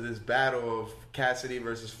this battle of Cassidy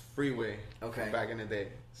versus Freeway. Okay. Back in the day.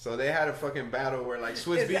 So they had a fucking battle where like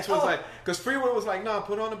Swiss Beats was like, because Freeway was like, nah,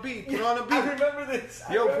 put on a beat, put on a beat. I remember this.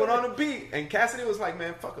 Put on a beat. And Cassidy was like,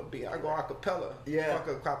 man, fuck a beat, I go acapella. Yeah. Fuck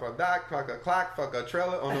a clap a doc, fuck a clock, fuck a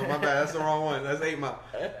trailer. Oh no, my bad, that's the wrong one. That's 8 Mile.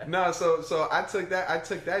 No, so I took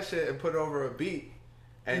that shit and put it over a beat.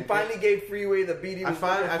 And you finally gave Freeway the beat he was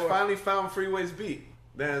looking for. I finally found Freeway's beat.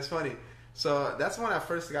 Then it's funny. So that's when I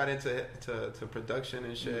first got into to production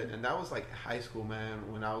and shit, and that was like high school, man.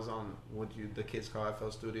 When I was on the kids call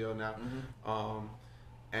FL Studio now,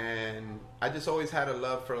 and I just always had a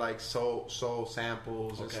love for like soul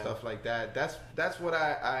samples and stuff like that. That's what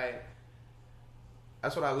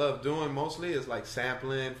that's what I love doing mostly is like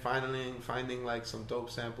sampling, finding like some dope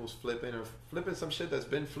samples, flipping some shit that's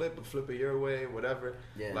been flipped, but flip it your way, whatever.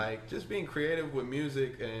 Yeah. Like just being creative with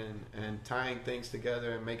music and tying things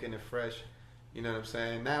together and making it fresh. You know what I'm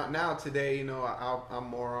saying? Now today, you know, I'm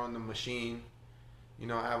more on the machine. You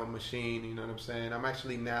know, I have a machine. You know what I'm saying? I'm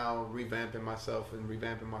actually now revamping myself and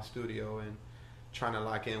revamping my studio and trying to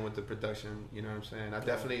lock in with the production. You know what I'm saying? I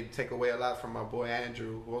definitely take away a lot from my boy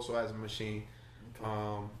Andrew, who also has a machine.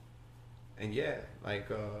 And yeah, like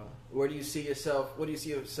where do you see yourself? What do you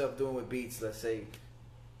see yourself doing with beats? Let's say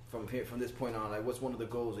from this point on, like what's one of the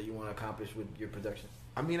goals that you want to accomplish with your production?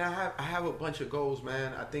 I mean, I have a bunch of goals,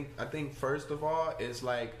 man. I think first of all is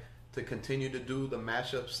like to continue to do the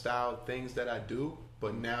mashup style things that I do,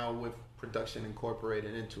 but now with production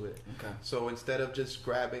incorporated into it. Okay. So instead of just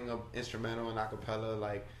grabbing an instrumental and acapella,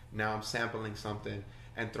 like now I'm sampling something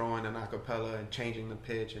and throwing an acapella and changing the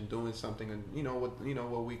pitch and doing something, and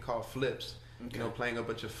what we call flips. Okay. You know, playing a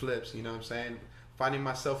bunch of flips. You know what I'm saying? Finding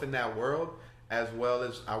myself in that world, as well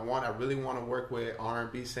as I really want to work with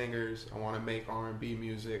R&B singers. I want to make R&B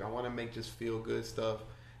music. I want to make just feel good stuff,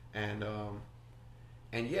 and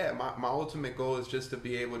yeah, my ultimate goal is just to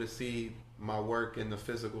be able to see my work in the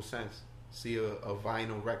physical sense. See a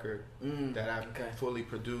vinyl record that I've fully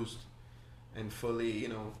produced and fully,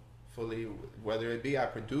 whether it be I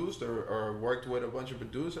produced or worked with a bunch of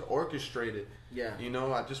producers, orchestrated. Yeah. You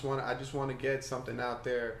know, I just want to get something out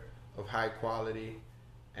there of high quality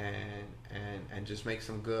and just make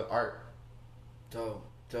some good art. Dope.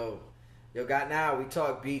 Yo, now we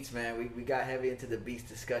talk beats, man. We got heavy into the beats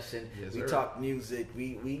discussion. Yes, we sir. talk music.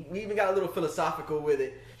 We even got a little philosophical with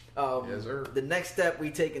it. Yes, sir. The next step we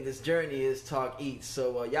take in this journey is talk eats.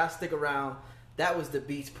 So y'all stick around. That was the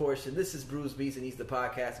beats portion. This is Bruce Beats and Eats the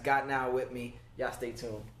podcast. Got Now with me. Y'all stay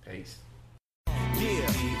tuned. Peace. Yeah,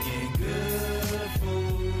 eating good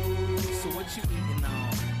food. So what you eating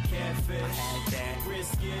on? Catfish, I had that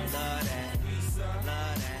brisket, love that, love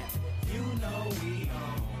that. You know we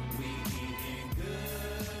on. We eating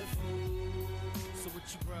good food. So what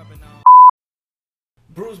you grubbing on?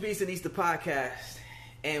 Bruce Beast and Eats the podcast,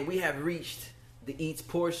 and we have reached the Eats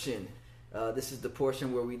portion. This is the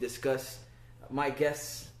portion where we discuss my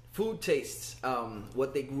guests' food tastes,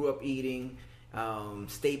 what they grew up eating,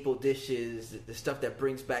 staple dishes, the stuff that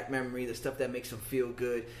brings back memory, the stuff that makes them feel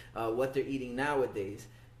good, what they're eating nowadays.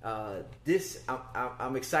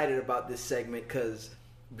 I'm excited about this segment because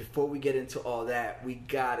before we get into all that, we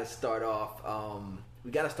gotta start off.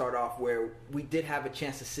 Where we did have a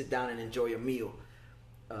chance to sit down and enjoy a meal.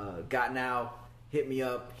 Got Now hit me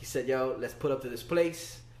up. He said, "Yo, let's put up to this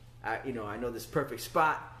place. I know this perfect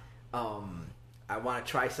spot. I want to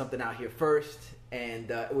try something out here first, and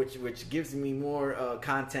which gives me more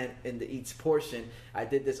content in the Eats portion. I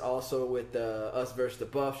did this also with Us vs. the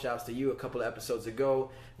Buff. Shouts to you a couple of episodes ago,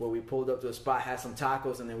 where we pulled up to a spot, had some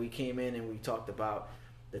tacos, and then we came in and we talked about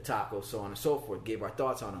the tacos, so on and so forth. Gave our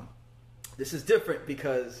thoughts on them. This is different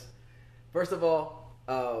because, first of all,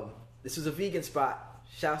 this is a vegan spot.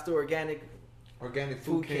 Shouts to Organic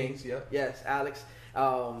Food Kings. Yep. Yes, Alex.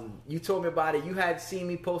 You told me about it. You had seen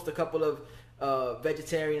me post a couple of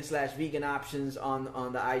vegetarian/vegan options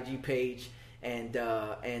on the IG page, and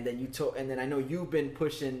then I know you've been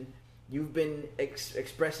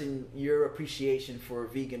expressing your appreciation for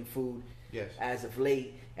vegan food. Yes. As of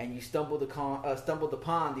late, and you stumbled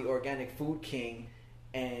upon the Organic Food King,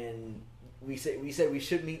 and we said we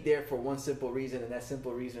should meet there for one simple reason, and that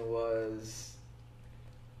simple reason was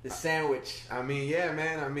the sandwich. I mean, yeah,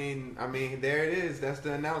 man. I mean, there it is. That's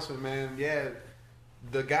the announcement, man. Yeah,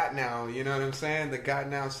 the Got Now. You know what I'm saying? The Got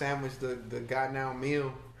Now sandwich, the Got Now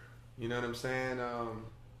meal. You know what I'm saying?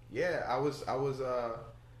 Yeah, I went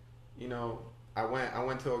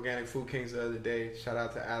to Organic Food Kings the other day. Shout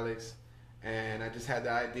out to Alex, and I just had the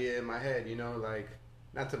idea in my head.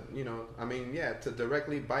 Not to, to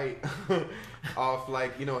directly bite off,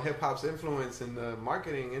 hip hop's influence in the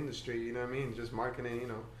marketing industry, you know what I mean? Just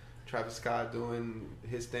marketing, Travis Scott doing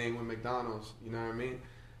his thing with McDonald's, you know what I mean?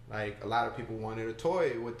 Like, a lot of people wanted a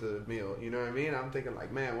toy with the meal, you know what I mean? I'm thinking,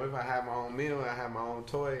 like, man, what if I have my own meal and I have my own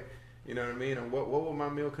toy, you know what I mean? And what will my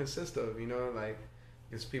meal consist of,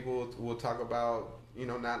 because people will talk about,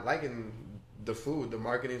 not liking the food. The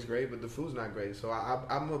marketing's great, but the food's not great. So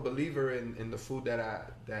I'm a believer in the food that I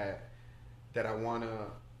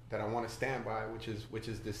wanna stand by, which is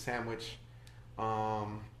this sandwich.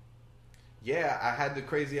 Yeah, I had the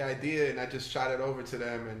crazy idea and I just shot it over to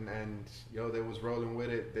them, and they was rolling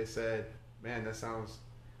with it. They said, "Man, that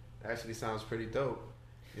actually sounds pretty dope."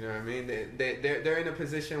 You know what I mean? They're in a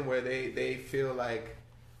position where they feel like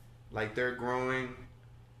they're growing.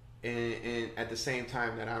 In at the same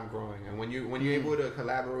time that I'm growing, and when you're able to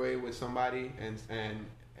collaborate with somebody, and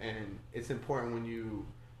it's important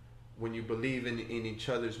when you believe in each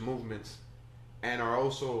other's movements, and are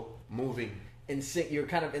also moving in sync. You're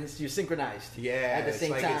you're synchronized. Yeah, at the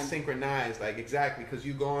same time. It's synchronized, exactly, because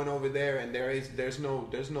you going over there, and there's no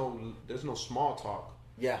small talk.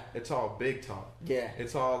 Yeah, it's all big talk. Yeah,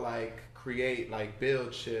 it's all create,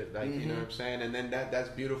 build shit, you know what I'm saying, and then that's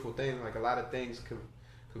beautiful thing. A lot of things could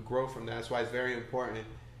grow from that. That's why it's very important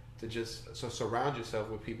to just surround yourself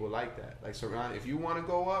with people like that. If you want to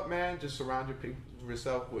go up, man, just surround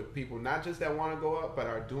yourself with people not just that want to go up, but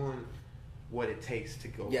are doing what it takes to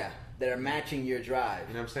go. Yeah, that are matching your drive.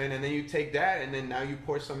 You know what I'm saying? And then you take that, and then now you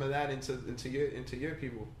pour some of that into your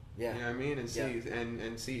people. Yeah, you know what I mean? And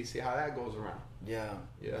see how that goes around. Yeah.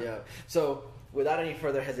 So without any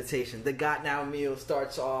further hesitation, the Got Now meal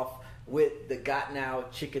starts off with the Got Now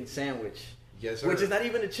chicken sandwich. Yes, sir. Which is not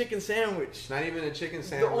even a chicken sandwich. It's not even a chicken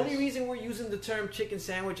sandwich. The only reason we're using the term chicken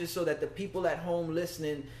sandwich is so that the people at home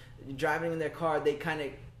listening, driving in their car, they kind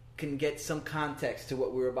of can get some context to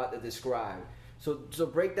what we're about to describe. So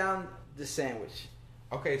break down the sandwich.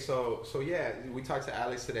 Okay, so yeah, we talked to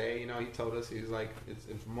Alex today. He told us, he was like, it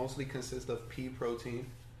mostly consists of pea protein.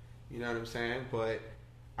 You know what I'm saying? But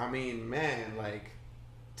I mean, man,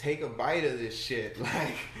 take a bite of this shit.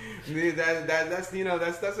 That's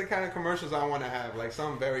the kind of commercials I want to have.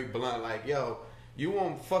 Something very blunt. Yo, you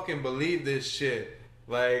won't fucking believe this shit.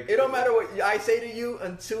 It don't matter what I say to you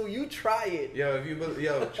until you try it. Yo,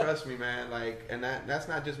 trust me, man. And that's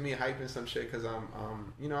not just me hyping some shit because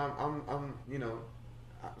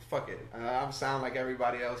fuck it. I sound like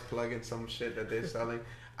everybody else plugging some shit that they're selling.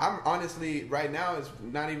 I'm honestly right now, it's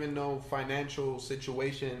not even no financial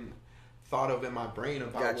situation thought of in my brain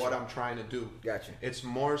about what I'm trying to do. Gotcha. It's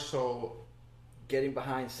more so getting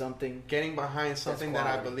behind something that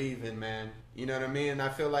I believe in, man. You know what I mean? And I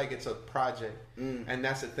feel like it's a project, and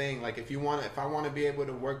that's the thing. If I want to be able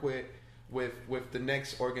to work with the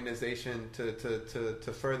next organization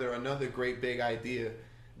to further another great big idea,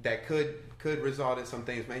 that could result in some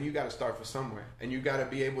things, man, you got to start from somewhere, and you got to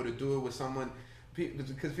be able to do it with someone.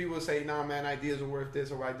 Because people say, "Nah, man, ideas are worth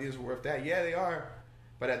this or ideas are worth that." Yeah, they are,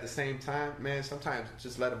 but at the same time, man, sometimes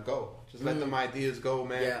just let them go. Just let them ideas go,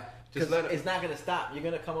 man. Yeah, just because it's not gonna stop. You're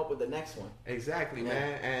gonna come up with the next one. Exactly,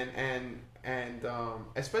 man, and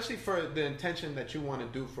especially for the intention that you want to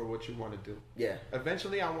do for what you want to do. Yeah.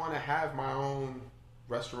 Eventually, I want to have my own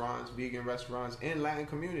restaurants, vegan restaurants in Latin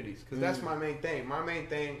communities, because that's my main thing. My main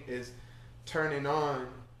thing is turning on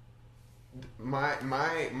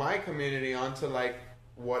my community onto like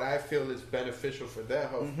what I feel is beneficial for their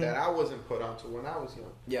health that I wasn't put onto when I was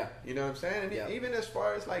young. Yeah. You know what I'm saying? And even as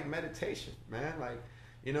far as like meditation, man, like,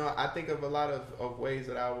 you know, I think of a lot of ways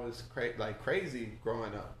that I was crazy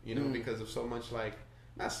growing up, you know, because of so much, like,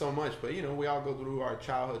 not so much, but, you know, we all go through our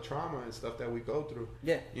childhood trauma and stuff that we go through.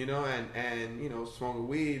 Yeah. You know, and you know, smoking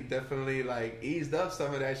weed definitely, like, eased up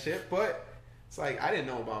some of that shit, but it's like, I didn't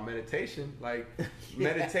know about meditation. Like,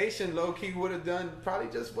 meditation, low-key, would have done probably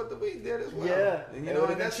just what the weed did as well. Yeah. And, you know,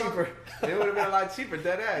 and that's cheaper. It would have been a lot cheaper,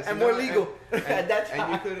 dead ass. And more legal at that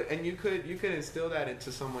time. And you could instill that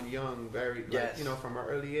into someone young, very, like, you know, from an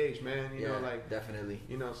early age, man. You know, like, definitely.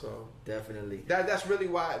 You know, so definitely. That's really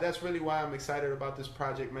why I'm excited about this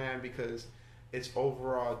project, man, because it's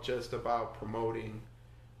overall just about promoting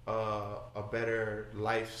a better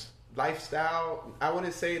lifestyle. I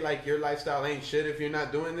wouldn't say like your lifestyle ain't shit if you're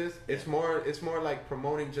not doing this. It's more like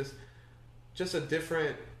promoting just a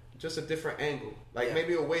different angle. Like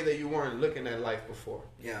maybe a way that you weren't looking at life before.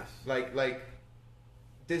 Yes. Like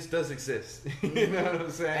this does exist. You know what I'm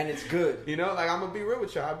saying? And it's good. You know, like, I'm gonna be real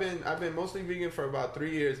with you. I've been mostly vegan for about 3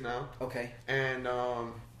 years now. Okay. And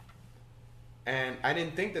I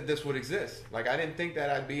didn't think that this would exist. Like, I didn't think that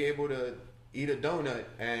I'd be able to eat a donut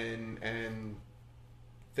and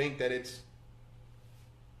think that it's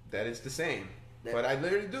the same. But I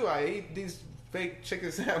literally do. I eat these fake chicken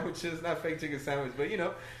sandwiches, not fake chicken sandwiches, but, you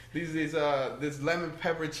know, this lemon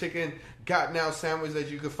pepper chicken got now sandwich that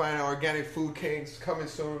you can find at Organic Food Kings, coming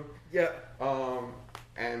soon. Yeah.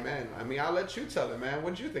 And man, I mean, I'll let you tell it, man.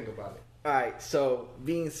 What did you think about it? All right. So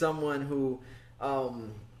being someone who,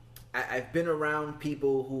 I've been around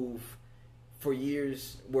people who've for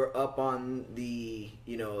years were up on the,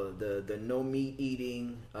 you know, the no meat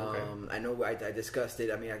eating. Okay. I know I discussed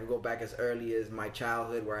it. I mean, I could go back as early as my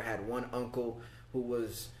childhood, where I had one uncle who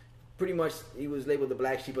was pretty much, he was labeled the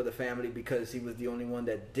black sheep of the family because he was the only one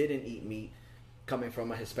that didn't eat meat, coming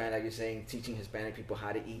from a Hispanic, like you're saying, teaching Hispanic people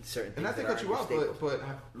how to eat certain things. And I think cut you off, but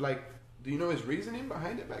like, do you know his reasoning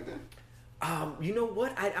behind it back then? You know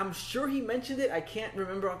what? I'm sure he mentioned it. I can't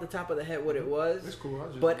remember off the top of the head what it was. It's cool.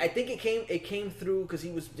 But I think it came through because he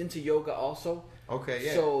was into yoga also. Okay,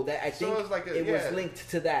 yeah. So that I think it was, like it was linked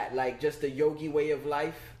to that, like just the yogi way of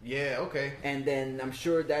life. Yeah. Okay. And then I'm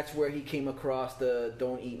sure that's where he came across the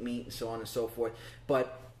don't eat meat and so on and so forth.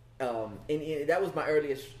 But that was my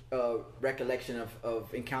earliest recollection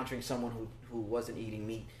of encountering someone who wasn't eating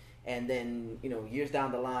meat. And then, you know, years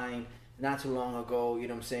down the line, not too long ago, you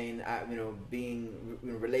know what I'm saying, being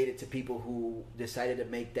related to people who decided to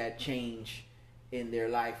make that change in their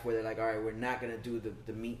life, where they're like, all right, we're not going to do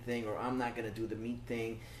the meat thing, or I'm not going to do the meat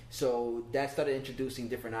thing. So that started introducing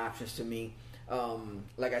different options to me.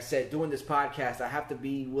 Like I said, doing this podcast, I have to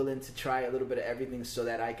be willing to try a little bit of everything so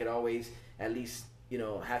that I could always at least, you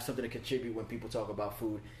know, have something to contribute when people talk about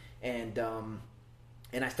food.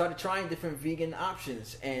 And I started trying different vegan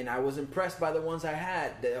options, and I was impressed by the ones I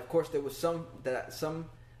had. Of course, there was some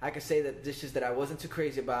I could say that dishes that I wasn't too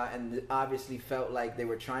crazy about, and obviously felt like they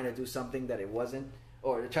were trying to do something that it wasn't,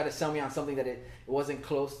 or try to sell me on something that it wasn't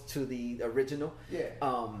close to the original. Yeah.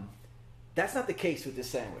 That's not the case with this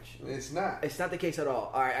sandwich. It's not. It's not the case at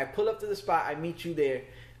all. All right, I pull up to the spot. I meet you there.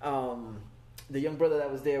 The young brother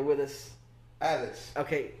that was there with us. Alex.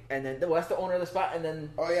 Okay, and then that's the owner of the spot, and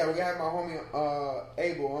then we have my homie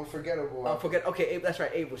Abel, Unforgettable. Okay, that's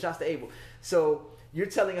right, Abel. Shouts to Abel. So you're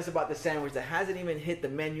telling us about the sandwich that hasn't even hit the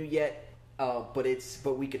menu yet, but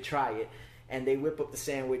we could try it. And they whip up the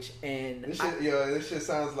sandwich, and this shit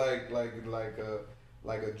sounds like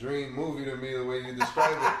a dream movie to me, the way you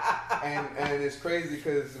describe it. and it's crazy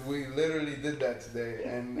because we literally did that today,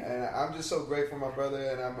 and I'm just so grateful, my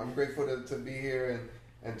brother, and I'm grateful to be here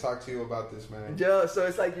and talk to you about this, man. Yeah, so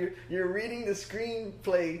it's like you're reading the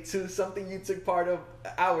screenplay to something you took part of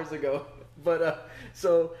hours ago. But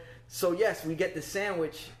so yes, we get the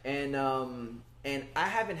sandwich, and I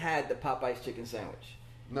haven't had the Popeye's chicken sandwich.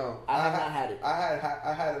 No, I have not had it.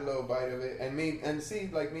 I had a little bite of it, and me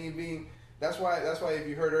being. That's why if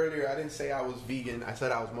you heard earlier, I didn't say I was vegan. I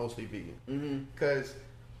said I was mostly vegan. Because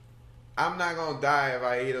I'm not gonna die if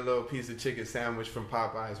I eat a little piece of chicken sandwich from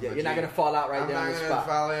Popeyes. Yeah, you're not gonna fall out right there on the spot. I'm not gonna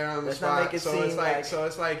fall out on the Let's not spot. make it So seem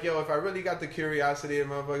it's like, yo, if I really got the curiosity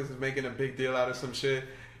and motherfuckers is making a big deal out of some shit,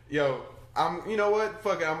 yo, you know what?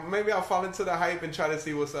 Fuck it. Maybe I'll fall into the hype and try to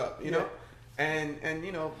see what's up. You know. And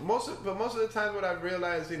you know, most of the time, what I've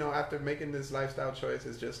realized, you know, after making this lifestyle choice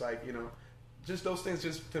is just like, you know, just those things.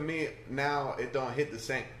 Just to me now, it don't hit the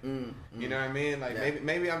same. You know what I mean? Like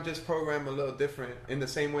maybe I'm just programmed a little different in the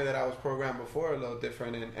same way that I was programmed before, a little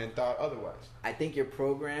different, and thought otherwise. I think you're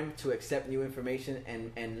programmed to accept new information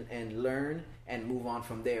and learn and move on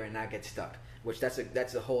from there and not get stuck. Which that's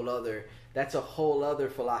a whole other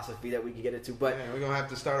philosophy that we can get into. But man, we're gonna have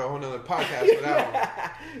to start a whole nother podcast for that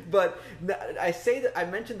one. But I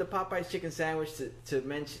mentioned the Popeyes chicken sandwich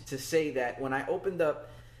to say that when I opened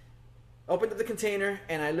up the container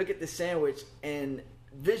and I look at the sandwich, and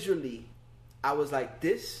visually I was like,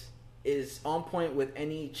 this is on point with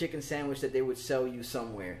any chicken sandwich that they would sell you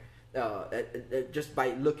somewhere, just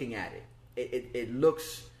by looking at it. It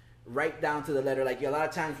looks right down to the letter. Like a lot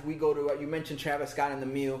of times we go to, you mentioned Travis Scott and the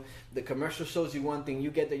meal. The commercial shows you one thing.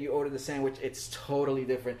 You get there, you order the sandwich. It's totally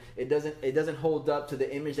different. It doesn't hold up to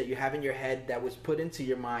the image that you have in your head that was put into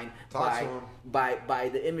your mind by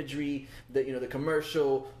the imagery, the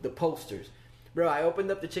commercial, the posters. Bro, I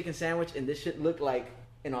opened up the chicken sandwich and this shit looked like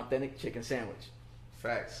an authentic chicken sandwich.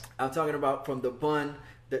 Facts. I'm talking about from the bun,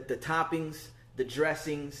 the toppings, the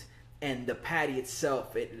dressings, and the patty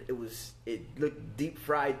itself. It looked deep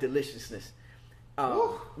fried deliciousness.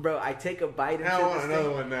 Bro, I take a bite into this thing. I want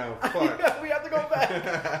another one now. Fuck. We have to go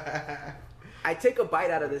back. I take a bite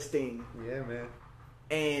out of this thing. Yeah, man.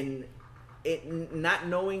 And it not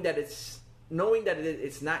knowing that it's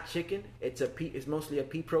not chicken. It's mostly a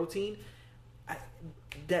pea protein.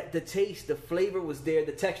 That the taste, the flavor was there,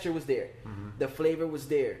 the texture was there, the flavor was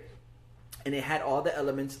there, and it had all the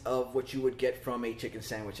elements of what you would get from a chicken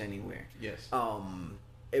sandwich anywhere. Yes.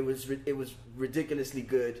 It was ridiculously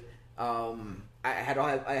good. I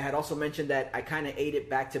had also mentioned that I kind of ate it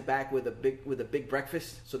back to back with a big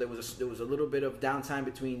breakfast, so there was a little bit of downtime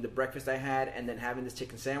between the breakfast I had and then having this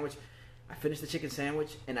chicken sandwich. I finished the chicken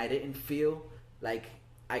sandwich and I didn't feel like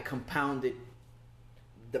I compounded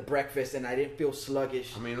the breakfast, and I didn't feel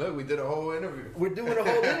sluggish. I mean, look, we did a whole interview. We're doing a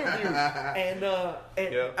whole interview, and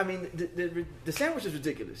yep. I mean, the sandwich is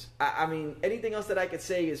ridiculous. I mean, anything else that I could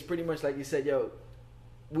say is pretty much like you said, yo,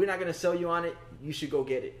 we're not gonna sell you on it. You should go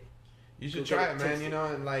get it. You should try it, man. You know,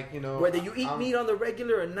 and like, you know, whether you eat meat on the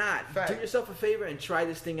regular or not, fact. Do yourself a favor and try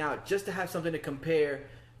this thing out, just to have something to compare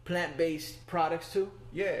plant-based products to.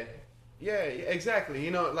 Yeah, exactly.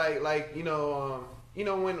 You know, like you know. You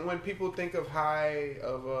know, when people think of high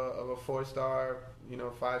of a 4-star,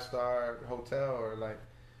 5-star hotel or like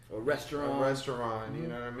a restaurant, you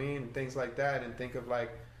know what I mean, things like that, and think of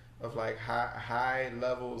high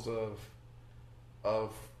levels of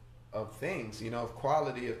things, of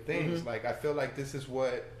quality of things. Like, I feel like this is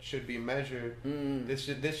what should be measured. This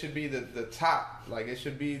should be the top. Like, this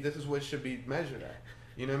is what should be measured at.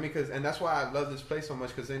 You know what I mean? And that's why I love this place so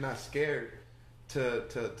much, because they're not scared to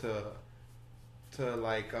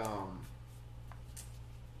like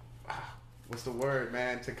what's the word,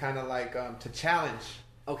 man? To kind of like to challenge.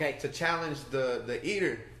 Okay. To challenge the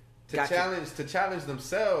eater. To gotcha. to challenge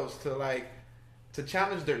themselves, to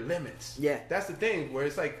challenge their limits. Yeah. That's the thing where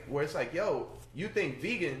it's like, yo, you think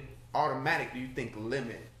vegan, automatically you think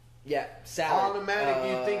limit. Yeah, salad.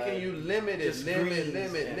 Automatic, you thinking you limited, limit.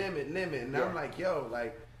 And yeah. I'm like, yo,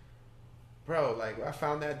 like, bro, like, I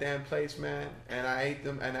found that damn place, man, and I ate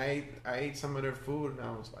them, and I ate some of their food, and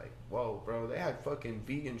I was like, whoa, bro, they had fucking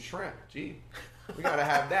vegan shrimp. Gee, we gotta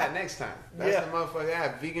have that next time. That's the motherfucker. They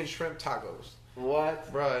have vegan shrimp tacos.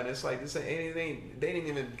 What, bro? And it's like, this ain't anything. They didn't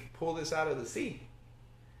even pull this out of the sea.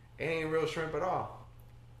 It ain't real shrimp at all.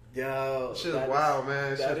 Yo, shit's wild,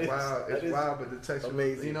 man. It's wild. It's is wild, but the texture,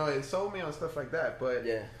 amazing. It sold me on stuff like that, but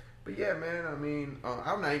yeah. But yeah, man. I mean,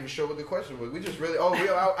 I'm not even sure what the question was. We just really.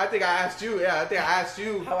 I think I asked you. Yeah, I think I asked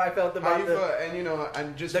you how I felt about felt, and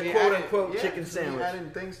and just the quote unquote chicken sandwich. Adding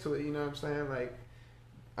things to it. You know what I'm saying? Like,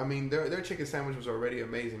 I mean, their chicken sandwich was already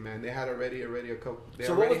amazing, man. They had already a couple.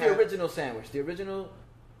 So what was the original sandwich? The original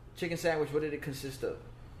chicken sandwich. What did it consist of?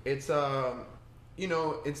 It's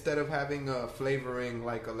instead of having a flavoring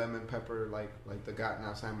like a lemon pepper, like the Got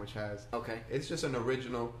Now sandwich has. Okay. It's just an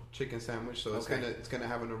original chicken sandwich, so it's gonna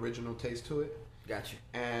have an original taste to it. Gotcha.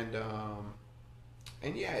 And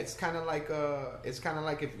yeah, it's kind of like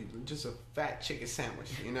if you just a fat chicken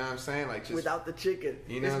sandwich. You know what I'm saying? Like, just without the chicken.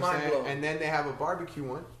 You know what I'm saying? Blowing. And then they have a barbecue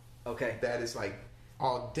one. Okay. That is like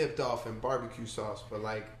all dipped off in barbecue sauce, but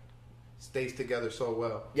like stays together so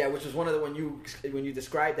well. Yeah, which was one of the when you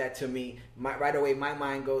described that to me, right away my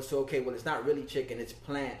mind goes to, okay, well, it's not really chicken, it's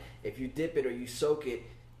plant. If you dip it or you soak it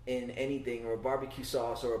in anything, or a barbecue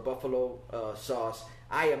sauce or a buffalo sauce,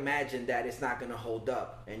 I imagine that it's not going to hold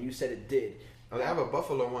up, and you said it did. Oh, they have a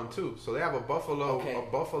buffalo one too. So they have a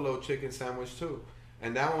buffalo chicken sandwich too,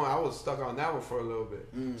 and that one I was stuck on that one for a little bit.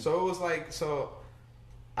 So it was like, so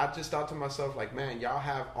I just thought to myself, like, man, y'all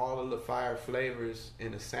have all of the fire flavors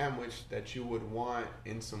in a sandwich that you would want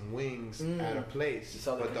in some wings at a place.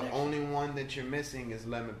 But the only one that you're missing is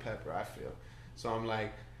lemon pepper, I feel. So I'm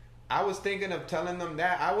like, I was thinking of telling them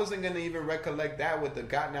that. I wasn't going to even recollect that with the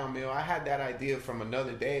got down meal. I had that idea from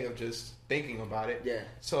another day of just thinking about it. Yeah.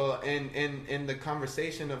 So in the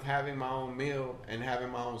conversation of having my own meal and having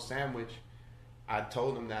my own sandwich, I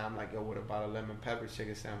told them that. I'm like, yo, what about a lemon pepper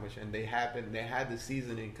chicken sandwich? And they had the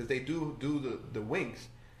seasoning, because they do the wings.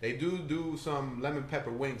 They do some lemon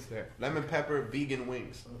pepper wings there. Lemon pepper vegan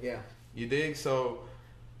wings. Yeah. You dig? So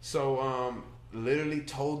literally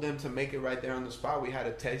told them to make it right there on the spot. We had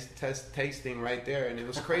a tasting right there, and it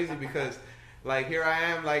was crazy because like here I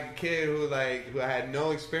am, like a kid who had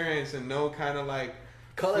no experience and no kind of like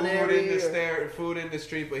culinary food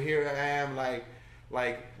industry, but here I am like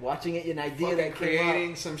watching it, an idea that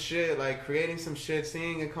creating some shit,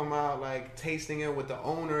 seeing it come out, like tasting it with the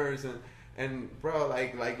owners and bro,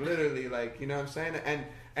 like literally, like, you know what I'm saying?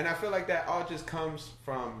 And I feel like that all just comes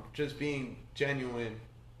from just being genuine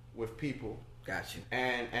with people. Got you.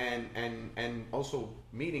 And also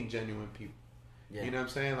meeting genuine people. Yeah. You know what I'm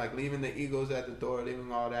saying? Like leaving the egos at the door,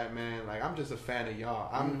 leaving all that, man. Like I'm just a fan of y'all.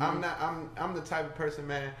 I'm the type of person,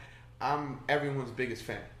 man. I'm everyone's biggest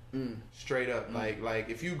fan. Straight up. Like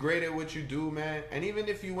if you great at what you do, man, and even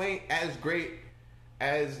if you ain't as great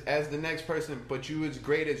as the next person, but you as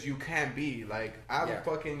great as you can be, like I'm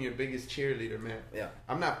fucking your biggest cheerleader, man. Yeah.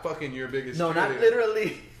 I'm not fucking your biggest cheerleader. No, not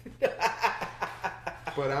literally.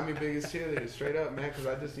 But I'm your biggest cheerleader, straight up, man, because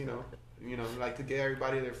I just, you know, like to give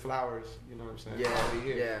everybody their flowers, you know what I'm saying?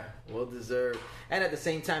 Yeah, well deserved. And at the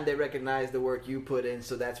same time, they recognize the work you put in,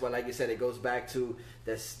 so that's why, like you said, it goes back to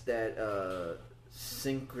that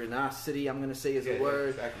synchronicity, I'm gonna say is a word,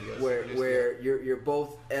 exactly, yes. where you're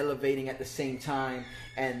both elevating at the same time,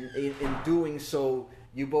 and in doing so,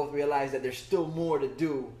 you both realize that there's still more to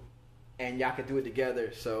do, and y'all can do it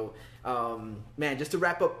together. So, man, just to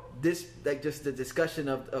wrap up this, like just the discussion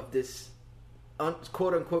of this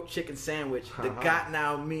quote unquote chicken sandwich, the got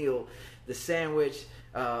now meal, the sandwich,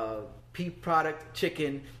 pea product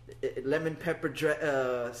chicken, lemon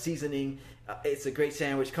pepper seasoning. It's a great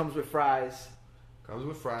sandwich. Comes with fries.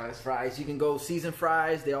 Fries. You can go seasoned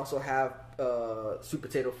fries. They also have sweet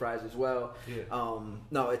potato fries as well. Yeah.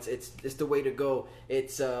 No, it's the way to go.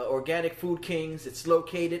 It's Organic Food Kings. It's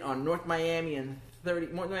located on North Miami and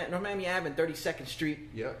North Miami Ave and 32nd Street.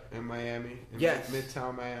 Yep, in Miami. Yes.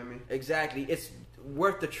 Midtown Miami. Exactly. It's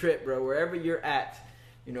worth the trip, bro. Wherever you're at,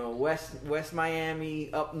 you know, West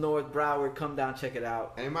Miami, up north, Broward, come down, check it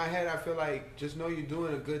out. And in my head, I feel like just know you're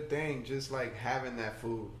doing a good thing, just like having that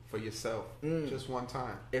food for yourself, just one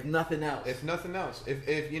time. If nothing else. If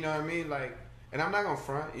you know what I mean, like, and I'm not gonna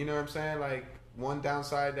front, you know what I'm saying, like. One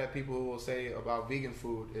downside that people will say about vegan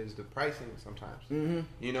food is the pricing sometimes,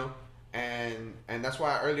 you know, and that's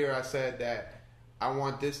why earlier I said that I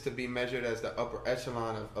want this to be measured as the upper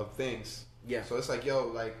echelon of things. Yeah. So it's like, yo,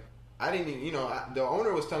 like I didn't even, you know, the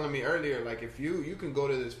owner was telling me earlier, like if you can go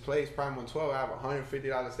to this place, Prime 112, I have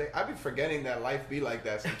 $150 steak. I be forgetting that life be like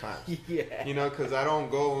that sometimes. Yeah. You know, because I don't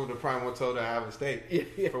go to Prime 112 to have a steak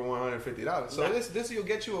for $150. So this will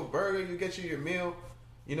get you a burger, you get you your meal.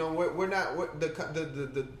 You know, we're not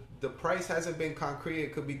the price hasn't been concrete.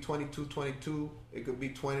 It could be $22. It could be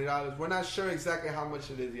 $20. We're not sure exactly how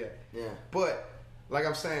much it is yet. Yeah. But like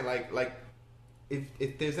I'm saying, like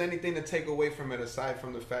if there's anything to take away from it aside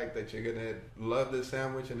from the fact that you're gonna love this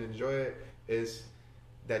sandwich and enjoy it, is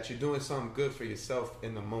that you're doing something good for yourself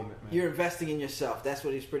in the moment, man. You're investing in yourself. That's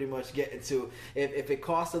what he's pretty much getting to. If it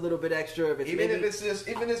costs a little bit extra, if it's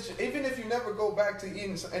even if you never go back to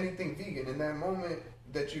eating anything vegan, in that moment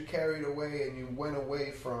that you carried away and you went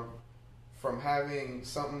away from having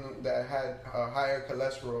something that had a higher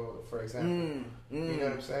cholesterol, for example. You know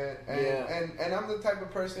what I'm saying? And I'm the type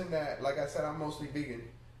of person that, like I said, I'm mostly vegan.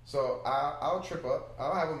 So I'll trip up.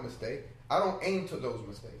 I'll have a mistake. I don't aim to those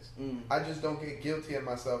mistakes. I just don't get guilty of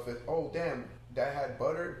myself as, oh, damn, that had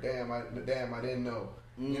butter? Damn, I didn't know.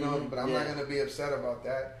 You know, but I'm not going to be upset about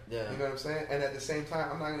that. Yeah. You know what I'm saying? And at the same time,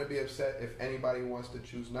 I'm not going to be upset if anybody wants to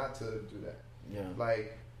choose not to do that. Yeah.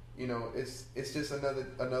 Like, you know, it's just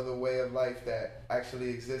another way of life that actually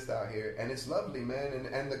exists out here, and it's lovely, man.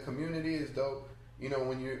 And the community is dope. you know,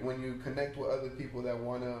 when you connect with other people that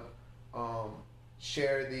want to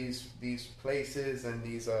share these places and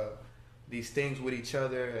these things with each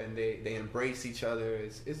other, and they embrace each other,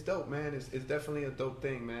 it's dope, man. It's definitely a dope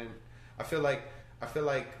thing, man. I feel like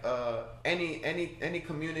any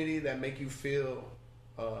community that make you feel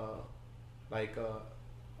like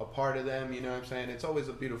a part of them, you know what I'm saying? It's always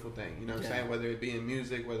a beautiful thing, you know what I'm saying? Whether it be in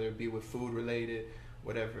music, whether it be with food related,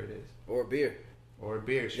 whatever it is. Or beer. Or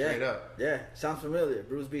beer, straight up. Yeah, sounds familiar.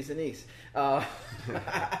 Bruce Beats and East. So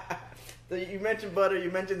you mentioned butter. You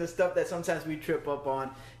mentioned the stuff that sometimes we trip up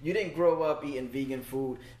on. You didn't grow up eating vegan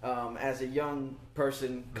food. As a young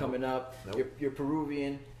person coming up, you're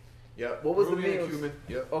Peruvian. Yep. What was Peruvian the meals? Cuban.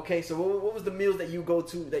 Yep. Okay, so what was the meals that you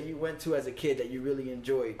went to as a kid that you really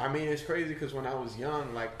enjoyed? I mean, it's crazy because when I was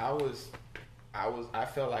young, like I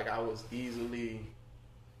felt like I was easily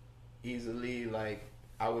like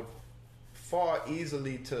I would fall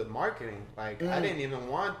easily to marketing. Like I didn't even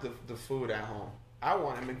want the food at home. I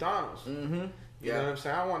wanted McDonald's. Mm-hmm. You know what I'm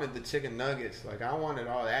saying? I wanted the chicken nuggets. Like I wanted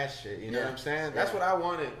all that shit. You know what I'm saying? That's what I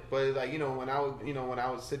wanted. But like, you know, when I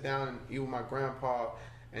would sit down and eat with my grandpa,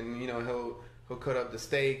 and you know he'll cut up the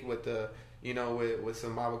steak with the, you know, with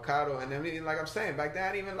some avocado, and then like I'm saying, back then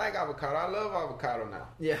I didn't even like avocado. I love avocado now.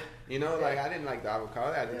 Yeah. You know, like I didn't like the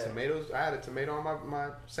avocado. I had the tomatoes. I had a tomato on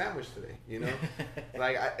my sandwich today. You know,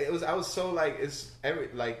 like I was so like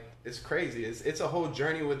it's crazy. It's a whole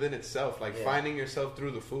journey within itself. Like finding yourself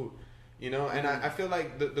through the food. You know, and I feel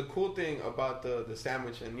like the cool thing about the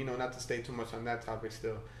sandwich, and you know, not to stay too much on that topic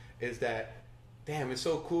still, is that damn, it's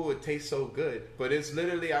so cool. It tastes so good, but it's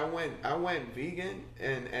literally I went vegan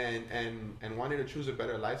and wanted to choose a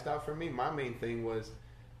better lifestyle for me. My main thing was,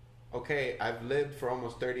 okay, I've lived for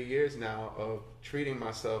almost 30 years now of treating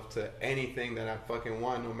myself to anything that I fucking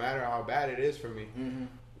want, no matter how bad it is for me. Mm-hmm.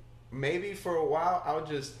 Maybe for a while I'll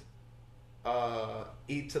just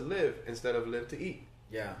eat to live instead of live to eat.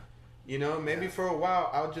 Yeah. You know, maybe for a while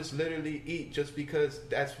I'll just literally eat just because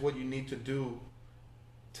that's what you need to do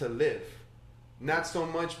to live. Not so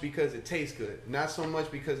much because it tastes good. Not so much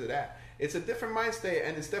because of that. It's a different mind state,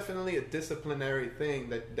 and it's definitely a disciplinary thing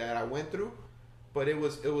that I went through. But it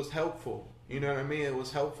was helpful. You know what I mean? It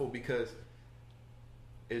was helpful because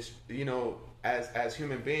it's, you know, as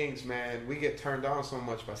human beings, man, we get turned on so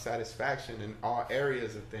much by satisfaction in all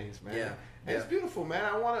areas of things, man. Yeah. And it's beautiful, man.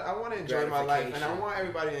 I want to enjoy my life, and I want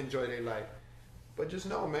everybody to enjoy their life. But just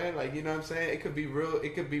know, man, like, you know what I'm saying? It could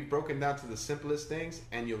be broken down to the simplest things,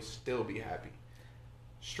 and you'll still be happy.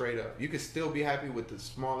 Straight up, you could still be happy with the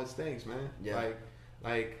smallest things, man. Yeah.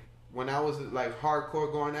 Like when I was like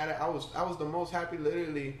hardcore going at it, I was the most happy,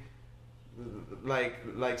 literally.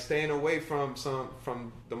 Like staying away from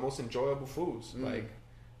the most enjoyable foods. Like,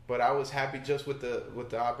 but I was happy just with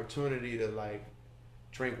the opportunity to like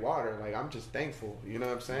drink water. Like I'm just thankful. You know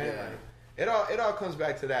what I'm saying? Yeah. Like, it all comes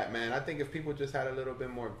back to that, man. I think if people just had a little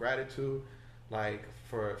bit more gratitude, like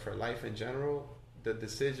for life in general, the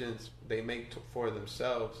decisions they make for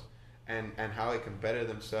themselves and how it can better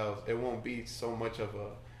themselves, it won't be so much of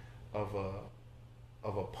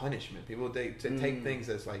a punishment. People take things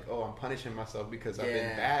as like, oh, I'm punishing myself because I've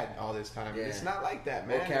been bad all this time. Yeah. It's not like that,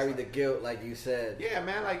 man. Or carry the guilt, like you said. Yeah,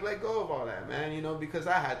 man. Like let go of all that, man. You know, because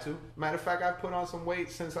I had to. Matter of fact, I put on some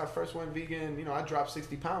weight since I first went vegan. You know, I dropped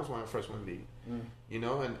 60 pounds when I first went vegan. You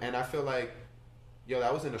know, and I feel like, yo,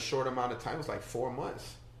 that was in a short amount of time. It was like 4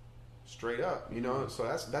 months. Straight up, you know. So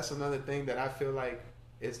that's another thing that I feel like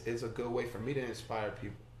is a good way for me to inspire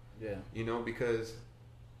people. Yeah. You know, because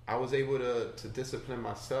I was able to discipline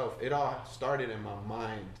myself. It all started in my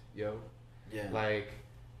mind, yo. Yeah. Like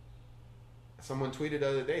someone tweeted the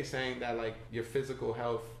other day saying that like your physical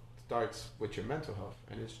health starts with your mental health,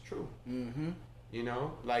 and it's true. Mm-hmm. You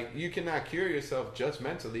know, like you cannot cure yourself just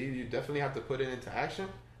mentally. You definitely have to put it into action,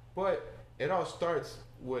 but it all starts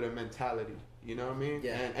with a mentality. You know what I mean?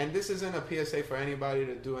 Yeah. And this isn't a PSA for anybody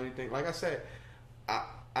to do anything. Like I said,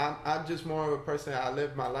 I'm just more of a person. I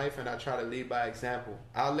live my life and I try to lead by example.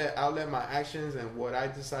 I'll let my actions and what I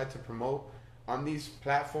decide to promote on these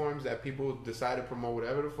platforms that people decide to promote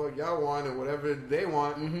whatever the fuck y'all want and whatever they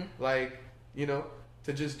want. Mm-hmm. Like, you know,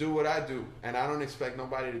 to just do what I do. And I don't expect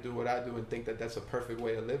nobody to do what I do and think that that's a perfect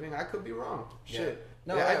way of living. I could be wrong. Yeah. Shit.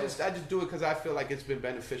 No, yeah, I just do it because I feel like it's been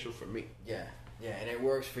beneficial for me. Yeah. Yeah, and it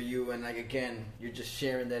works for you, and like again, you're just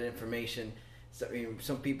sharing that information. So, I mean,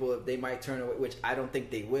 some people they might turn away, which I don't think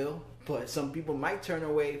they will, but some people might turn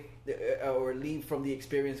away or leave from the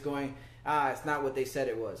experience going, it's not what they said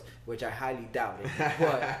it was, which I highly doubt it.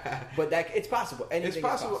 But that it's possible. Anything it's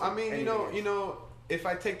possible. I mean, you know, if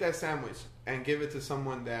I take that sandwich and give it to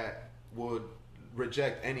someone that would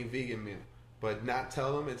reject any vegan meal, but not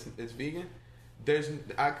tell them it's vegan,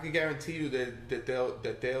 I can guarantee you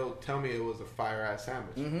that they'll tell me it was a fire ass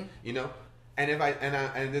sandwich. Mm-hmm. You know, and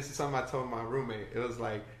and this is something I told my roommate. It was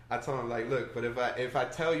like I told him like, look, but if I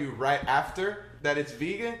tell you right after that it's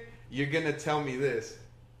vegan, you're gonna tell me this.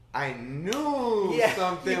 I knew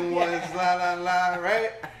something was la la la,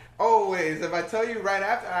 right? Always. If I tell you right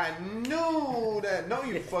after, I knew that. No,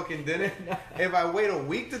 you fucking didn't. If I wait a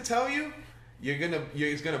week to tell you,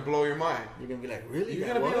 it's gonna blow your mind. You're gonna be like, really?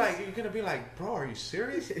 You're gonna be like, bro, are you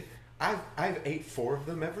serious? I've ate 4 of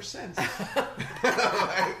them ever since.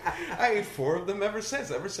 I ate 4 of them ever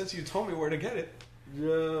since you told me where to get it.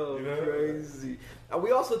 Yo, You know? crazy.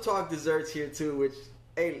 We also talk desserts here too, which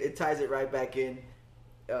it ties it right back in.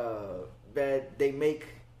 That they make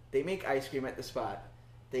ice cream at the spot.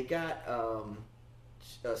 They got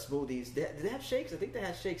smoothies. Do they have shakes? I think they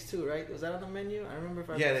had shakes too, right? Was that on the menu? I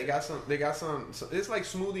remember. They got some. It's like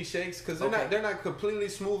smoothie shakes because they're not completely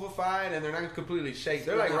smoothified and they're not completely shaked.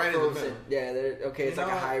 They're like right frozen. in the middle. Yeah, they're okay. It's like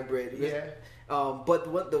a hybrid. Yeah. But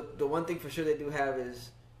the one thing for sure they do have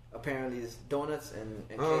is apparently is donuts and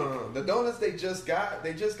cake. The donuts they just got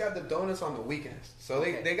the donuts on the weekends. So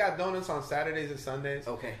they got donuts on Saturdays and Sundays.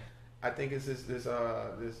 Okay. I think it's this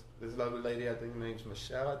lovely lady. I think her name's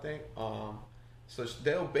Michelle. I think. So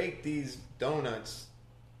they'll bake these donuts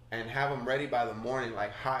and have them ready by the morning,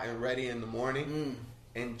 like hot and ready in the morning,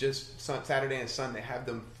 and just Saturday and Sunday have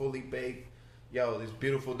them fully baked. Yo, these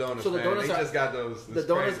beautiful donuts. So the donuts just got those. The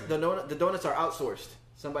donuts are outsourced.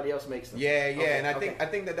 Somebody else makes them. Yeah, okay, and I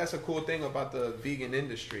think that's a cool thing about the vegan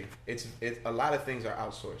industry. It's a lot of things are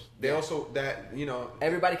outsourced. They also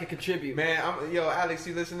everybody can contribute. Man, Alex,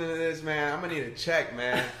 you listening to this, man? I'm gonna need a check,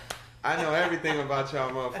 man. I know everything about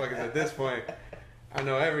y'all motherfuckers at this point. I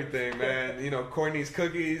know everything, man. Courtney's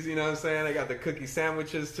cookies. You know what I'm saying? I got the cookie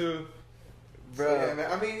sandwiches too, bro. So, yeah,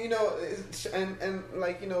 man. I mean,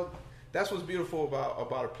 that's what's beautiful about a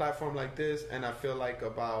platform like this, and I feel like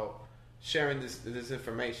about sharing this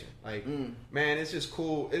information. Like, man, it's just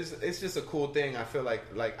cool. It's just a cool thing. I feel like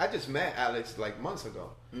I just met Alex like months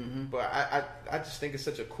ago, but I just think it's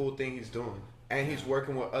such a cool thing he's doing. And he's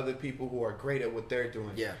working with other people who are great at what they're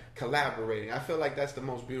doing. Yeah. Collaborating. I feel like that's the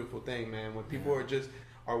most beautiful thing, man. When people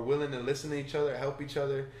are willing to listen to each other, help each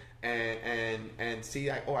other, and see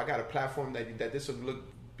like, I got a platform that this would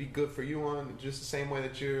be good for you on, just the same way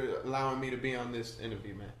that you're allowing me to be on this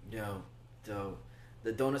interview, man. Yo, dope.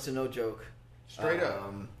 The donuts are no joke. Straight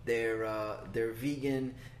up. They're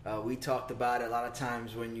vegan. We talked about it a lot of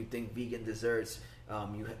times when you think vegan desserts.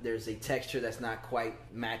 There's a texture that's not quite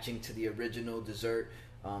matching to the original dessert.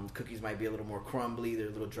 Cookies might be a little more crumbly. They're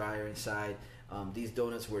a little drier inside. These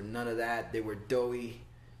donuts were none of that. They were doughy.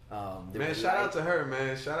 Shout out to her,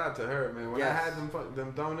 man. When I had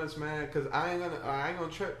them donuts, man, because I ain't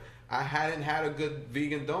gonna trip. I hadn't had a good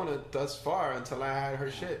vegan donut thus far until I had her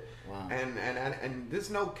shit. Wow. And there's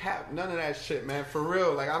no cap, none of that shit, man. For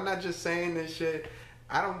real. Like, I'm not just saying this shit.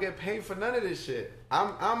 I don't get paid for none of this shit.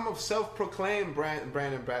 I'm a self-proclaimed brand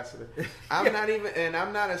ambassador. I'm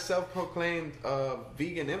not a self-proclaimed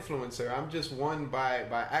vegan influencer. I'm just one by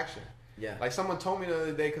action. Yeah. Like someone told me the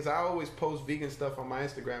other day, because I always post vegan stuff on my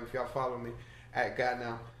Instagram. If y'all follow me at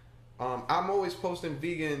GodNow, I'm always posting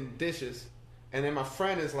vegan dishes, and then my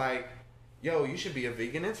friend is like, yo, you should be a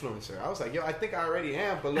vegan influencer. I was like, yo, I think I already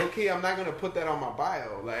am, but low key, I'm not gonna put that on my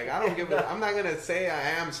bio. Like, I don't give I'm not gonna say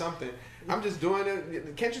I am something. I'm just doing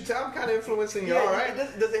it. Can't you tell I'm kind of influencing y'all, right?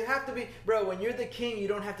 Does it have to be, bro? When you're the king, you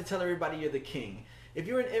don't have to tell everybody you're the king. If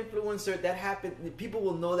you're an influencer, that happens. People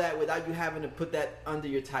will know that without you having to put that under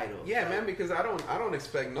your title. Yeah, man, because I don't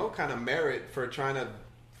expect no kind of merit for trying to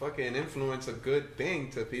fucking influence a good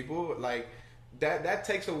thing to people. Like that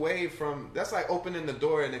takes away from. That's like opening the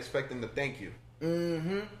door and expecting to thank you.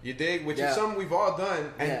 Mm-hmm. You dig? Which is something we've all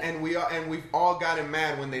done, and we've all gotten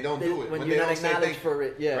mad when they don't do it. When you're not acknowledged for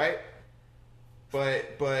it, yeah. Right?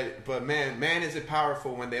 But man, is it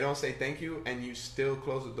powerful when they don't say thank you and you still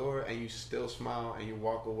close the door and you still smile and you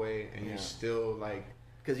walk away and you still like,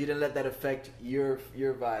 because you didn't let that affect your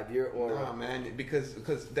vibe, your aura. No, man, because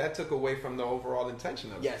that took away from the overall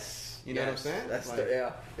intention of it. Yes, you know what I'm saying? That's like,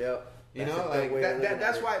 You know, like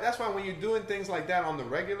that's why when you're doing things like that on the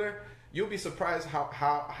regular, you'll be surprised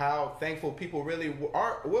how thankful people really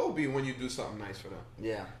will be when you do something nice for them.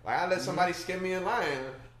 Yeah, like I let somebody skip me in line.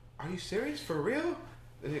 Are you serious? For real?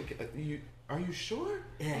 Are you sure?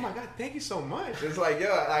 Yeah. Oh my God, thank you so much. It's like,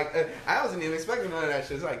 I wasn't even expecting none of that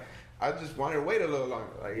shit. It's like, I just wanted to wait a little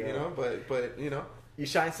longer. Like, you know, but you know. you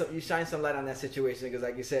shine some light on that situation because,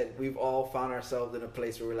 like you said, we've all found ourselves in a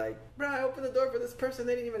place where we're like, bro, I opened the door for this person,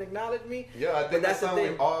 they didn't even acknowledge me. Yeah, I think that's something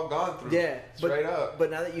we've all gone through. Yeah, straight up. But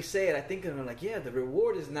now that you say it, I think I'm like, yeah, the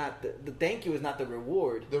reward is not the thank you is not the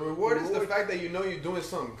reward. The reward is the fact that you know you're doing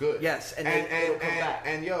something good. Yes,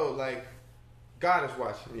 and yo, like, God is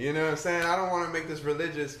watching. You know what I'm saying? I don't want to make this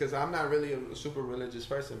religious because I'm not really a super religious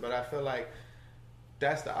person, but I feel like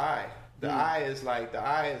that's the eye. The eye is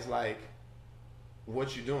like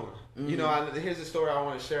what you doing. You know, here's a story I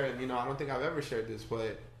want to share, and you know, I don't think I've ever shared this,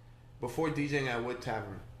 but before DJing at Wood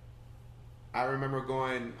Tavern, I remember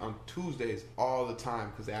going on Tuesdays all the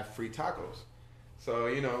time because they have free tacos. So,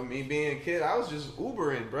 you know, me being a kid, I was just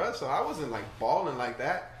Ubering, bruh. So I wasn't like balling like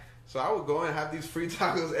that. So I would go and have these free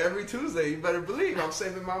tacos every Tuesday. You better believe I'm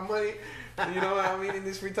saving my money. You know what I mean? In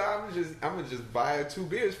these free time, I'm gonna just buy 2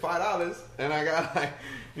 beers, $5, and I got like,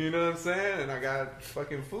 you know what I'm saying? And I got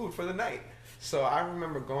fucking food for the night. So I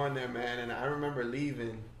remember going there, man, and I remember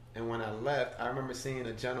leaving. And when I left, I remember seeing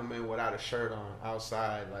a gentleman without a shirt on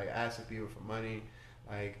outside, like asking people for money.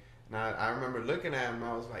 Like, and I remember looking at him.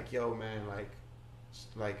 I was like, "Yo, man, like,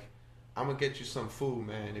 I'm gonna get you some food,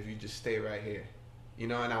 man, if you just stay right here." You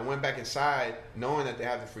know, and I went back inside knowing that they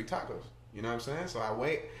have the free tacos. You know what I'm saying? So I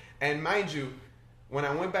wait. And mind you, when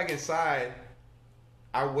I went back inside,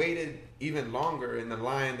 I waited even longer in the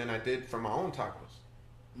line than I did for my own tacos.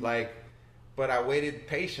 Like, but I waited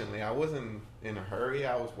patiently. I wasn't in a hurry.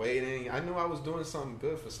 I was waiting. I knew I was doing something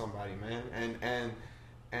good for somebody, man.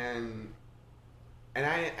 And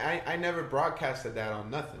I never broadcasted that on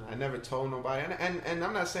nothing. I never told nobody. And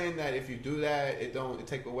I'm not saying that if you do that, it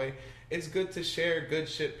take away. It's good to share good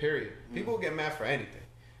shit, period. People get mad for anything.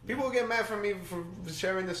 People get mad for me for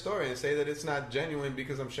sharing the story and say that it's not genuine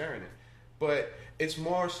because I'm sharing it. But it's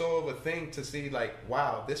more so of a thing to see like,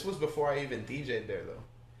 wow, this was before I even DJ'd there though.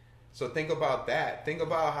 So think about that. Think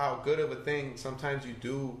about how good of a thing sometimes you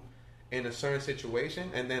do in a certain situation,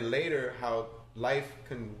 and then later how life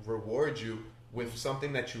can reward you with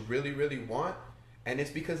something that you really, really want. And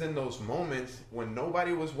it's because in those moments when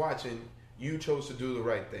nobody was watching, you chose to do the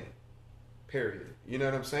right thing. Period. You know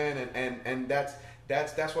what I'm saying? And that's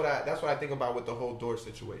what I think about with the whole door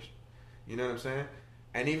situation. You know what I'm saying?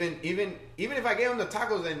 And even if I gave him the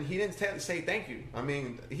tacos and he didn't say thank you, I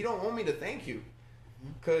mean, he don't want me to thank you,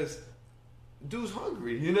 cause dude's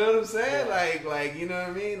hungry. You know what I'm saying? Yeah. Like you know what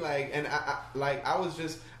I mean? Like, and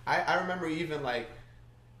I remember even like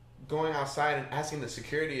going outside and asking the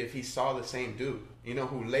security if he saw the same dude. You know,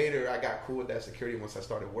 who later I got cool with that security once I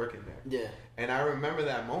started working there. Yeah. And I remember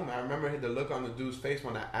that moment. I remember the look on the dude's face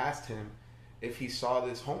when I asked him if he saw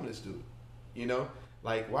this homeless dude. You know,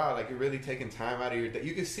 like, wow, like you're really taking time out of your day.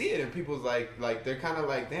 You can see it in people's like they're kind of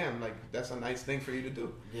like, damn, like that's a nice thing for you to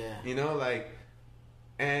do. Yeah. You know, like,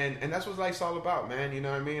 and that's what life's all about, man. You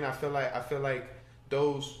know what I mean? I feel like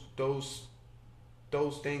those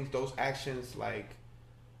things, those actions, like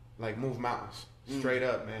move mountains. Straight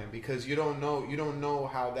up, man, because you don't know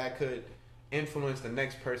how that could influence the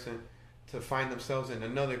next person to find themselves in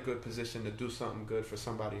another good position to do something good for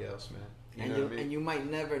somebody else, man. You know what I mean? And you might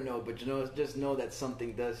never know, but just know that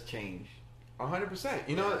something does change. 100%.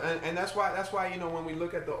 You know, and that's why you know, when we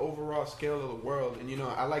look at the overall scale of the world, and you know,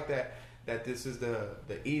 I like that this is the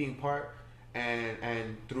eating part,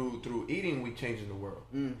 and through eating we changing the world.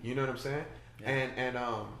 You know what I'm saying? Yeah.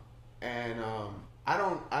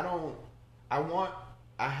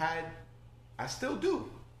 I still do.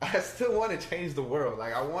 I still want to change the world.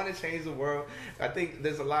 Like, I want to change the world. I think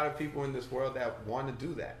there's a lot of people in this world that want to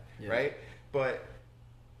do that, right? But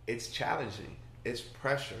it's challenging. It's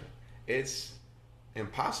pressure. It's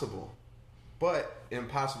impossible. But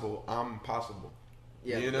impossible, I'm possible.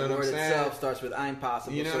 Yeah, you know the what word I'm saying? itself starts with I'm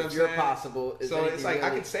possible. You know so what if I'm you're saying? possible, so it's like,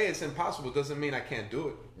 really... I could say it's impossible. Doesn't mean I can't do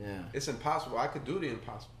it. Yeah, it's impossible. I could do the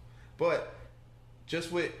impossible. But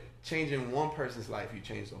just with changing one person's life, you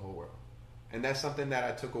change the whole world. And that's something that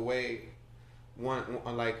I took away in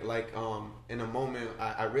a moment.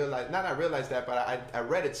 I realized that, but I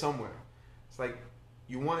read it somewhere. It's like,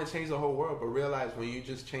 you want to change the whole world, but realize when you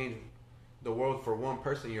just change the world for one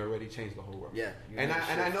person, you already changed the whole world. Yeah. And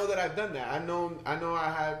I know that I've done that. I know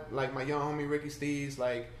I had like my young homie Ricky Steez,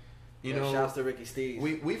 like, you know, shouts to Ricky Steez.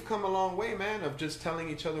 We've come a long way, man, of just telling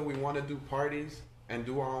each other we want to do parties and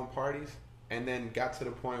do our own parties. And then got to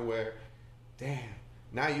the point where, damn,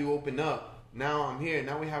 now you open up. Now I'm here.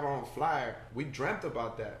 Now we have our own flyer. We dreamt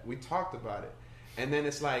about that. We talked about it. And then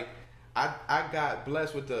it's like, I got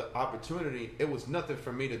blessed with the opportunity. It was nothing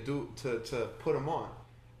for me to do to put him on.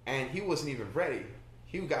 And he wasn't even ready.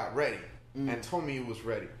 He got ready and told me he was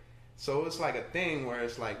ready. So it's like a thing where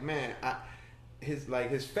it's like, man,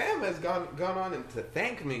 his fam has gone on and to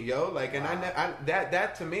thank me, yo. Like, and I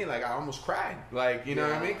that to me, like, I almost cried. Like, you know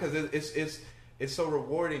what I mean? Because it's so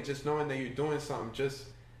rewarding just knowing that you're doing something just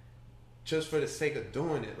for the sake of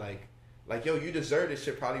doing it. Like, yo, you deserve this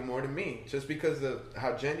shit probably more than me, just because of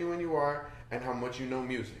how genuine you are and how much you know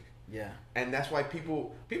music. Yeah. And that's why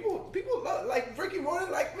people love, like Ricky more than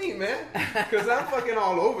like me, man. Because I'm fucking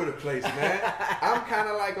all over the place, man. I'm kind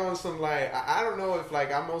of like on some, like, I don't know if,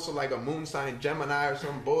 like, I'm also like a moon sign Gemini or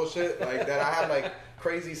some bullshit. Like, that I have, like,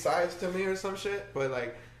 crazy sides to me or some shit. But,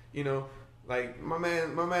 like, you know, like, my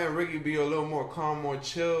man Ricky be a little more calm, more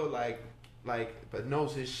chill, like, but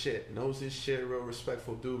knows his shit, real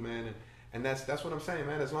respectful dude, man. And that's what I'm saying,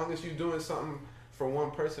 man. As long as you're doing something for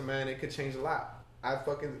one person, man, it could change a lot.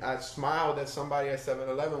 I smiled at somebody at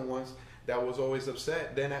 7-Eleven once that was always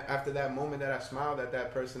upset. Then after that moment that I smiled at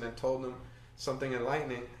that person and told them something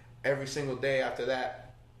enlightening, every single day after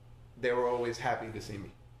that, they were always happy to see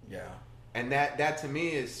me. Yeah. And that to me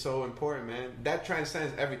is so important, man. That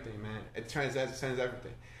transcends everything, man. It transcends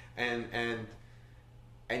everything.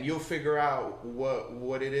 And you'll figure out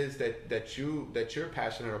what it is that you're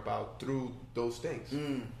passionate about through those things.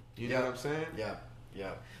 You know what I'm saying? Yeah.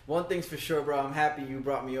 Yeah. One thing's for sure, bro. I'm happy you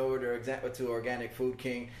brought me over to Organic Food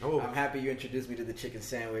King. Oh. I'm happy you introduced me to the chicken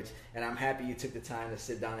sandwich, and I'm happy you took the time to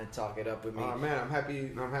sit down and talk it up with me. Oh man, I'm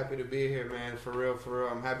happy to be here, man. For real.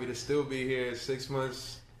 I'm happy to still be here 6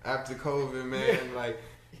 months after COVID, man. Like,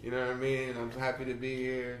 you know what I mean? I'm happy to be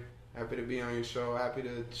here. Happy to be on your show. Happy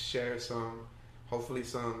to share hopefully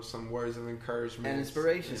some words of encouragement and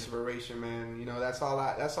inspiration. Inspiration, man. You know, that's all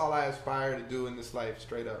I aspire to do in this life,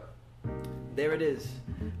 straight up. There it is.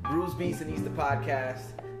 Bruce Beats and Eats the podcast.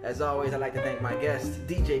 As always, I'd like to thank my guest,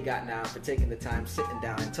 DJ Got Now, for taking the time, sitting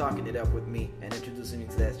down and talking it up with me and introducing me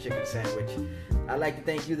to that chicken sandwich. I'd like to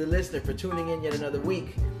thank you, the listener, for tuning in yet another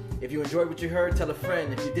week. If you enjoyed what you heard, tell a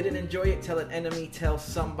friend. If you didn't enjoy it, tell an enemy, tell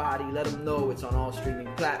somebody. Let them know it's on all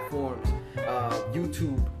streaming platforms.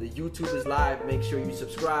 YouTube. The YouTube is live. Make sure you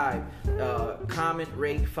subscribe. Comment,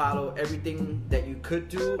 rate, follow. Everything that you could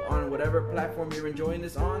do on whatever platform you're enjoying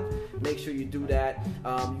this on. Make sure you do that.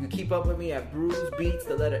 You can keep up with me at Bruce Beats,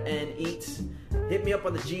 the letter N Eats. Hit me up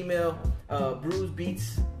on the Gmail. Bruce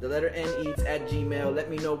Beats, the letter N Eats at Gmail.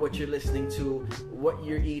 Let me know what you're listening to, what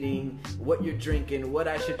you're eating, what you're drinking, what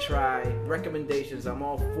I should try, recommendations. I'm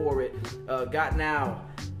all for it. Got Now,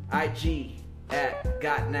 IG at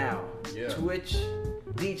Got Now, Yeah. Twitch,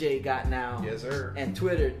 DJ Got Now, Yes, sir. and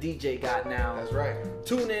Twitter, DJ Got Now. That's right.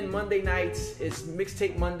 Tune in Monday nights. It's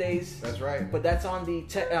Mixtape Mondays. That's right. But that's on the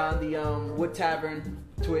Wood Tavern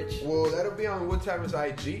Twitch. Well, that'll be on Wood Tavern's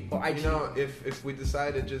IG. Oh, IG. You know, if we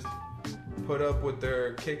decide to just put up with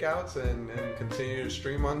their kickouts and continue to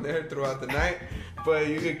stream on there throughout the night. But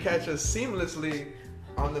you can catch us seamlessly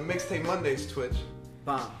on the Mixtape Mondays Twitch.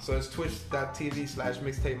 Bomb. So it's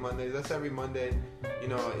twitch.tv/Mixtape Mondays. That's every Monday. You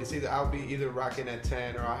know, it's I'll be either rocking at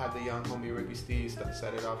 10 or I'll have the young homie Ricky Steve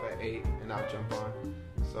set it off at 8 and I'll jump on.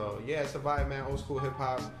 So yeah, it's a vibe, man. Old school hip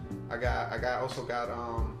hop. I also got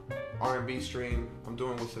R&B stream. I'm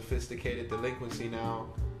doing with Sophisticated Delinquency now.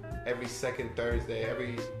 Every second Thursday,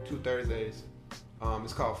 every 2 Thursdays.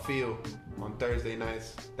 It's called Feel on Thursday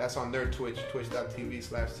nights. That's on their Twitch,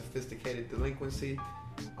 twitch.tv/Sophisticated Delinquency.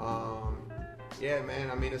 Yeah, man.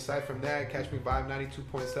 I mean, aside from that, catch me Vibe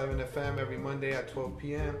 92.7 FM every Monday at 12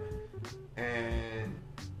 p.m. And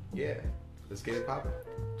yeah, let's get it poppin'.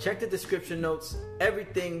 Check the description notes.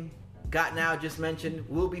 Everything Got Now just mentioned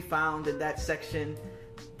will be found in that section.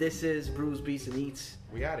 This is Bruce Beats and Eats.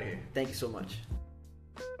 We out of here. Thank you so much.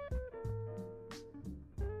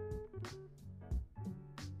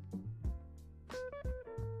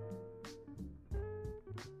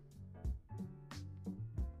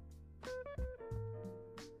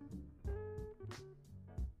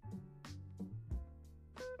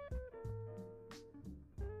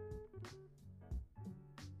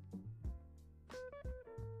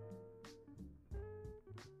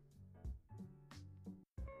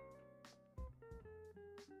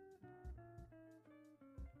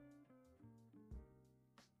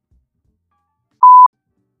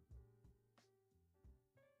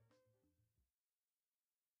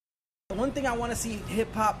 One thing I want to see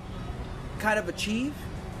hip-hop kind of achieve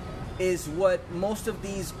is what most of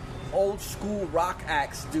these old school rock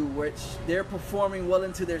acts do, which they're performing well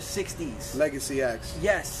into their 60s. Legacy acts.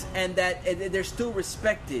 Yes, and that they're still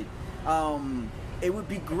respected. It would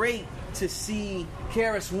be great to see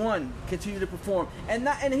KRS-One continue to perform,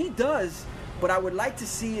 and he does. But I would like to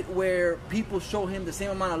see it where people show him the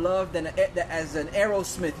same amount of love as an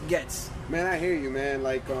Aerosmith gets. Man, I hear you, man.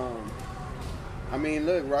 Like, I mean,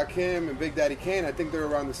 look, Rakim and Big Daddy Kane, I think they're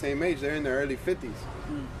around the same age. They're in their early 50s.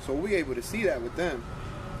 So we able to see that with them.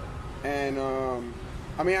 And,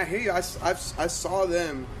 I mean, I hear you. I saw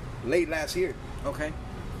them late last year. Okay.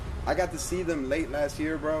 I got to see them late last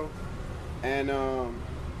year, bro. And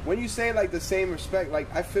when you say, like, the same respect,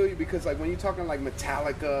 like, I feel you because, like, when you're talking, like,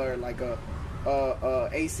 Metallica or, like,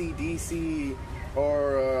 AC/DC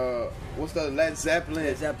or what's the Led Zeppelin.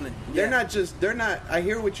 Led Zeppelin. They're not, I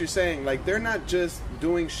hear what you're saying. Like, they're not just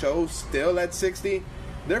doing shows still at 60.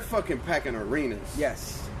 They're fucking packing arenas.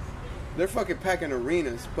 Yes. They're fucking packing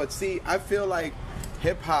arenas. But see, I feel like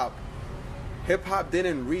hip-hop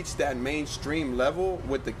didn't reach that mainstream level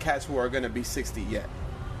with the cats who are going to be 60 yet.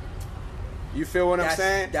 You feel what I'm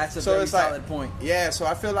saying? That's a very solid point. Yeah, so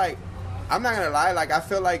I feel like, I'm not gonna lie, like I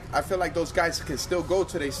feel like those guys can still go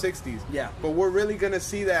to their 60s. Yeah. But we're really gonna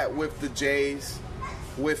see that with the Jays,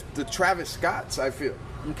 with the Travis Scotts, I feel.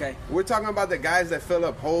 Okay. We're talking about the guys that fill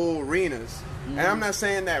up whole arenas. Mm-hmm. And I'm not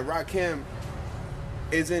saying that Rakim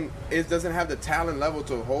doesn't have the talent level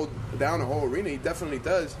to hold down a whole arena. He definitely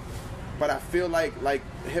does. But I feel like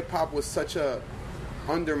hip hop was such a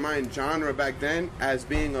undermined genre back then as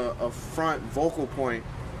being a front vocal point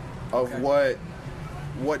of what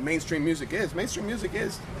mainstream music is. Mainstream music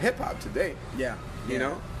is hip hop today. Yeah. You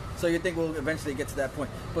know? So you think we'll eventually get to that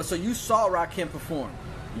point. But so you saw Rakim perform.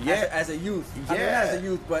 Yeah. As a youth. Yeah. I mean, not as a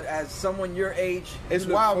youth, but as someone your age. It's you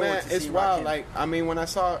look wild, forward man. to It's seeing wild. Rakim. Like, I mean, when I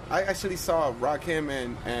actually saw Rakim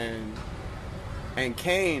and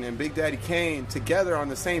Kane and Big Daddy Kane together on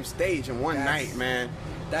the same stage in one night, man.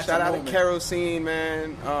 That's Shout a out moment. to Kerosene,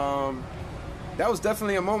 man. That was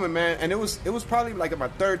definitely a moment, man. And it was probably like my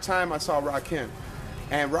third time I saw Rakim.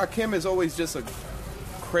 And Rakim is always just a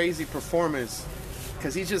crazy performance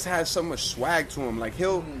because he just has so much swag to him. Like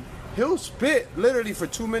he'll spit literally for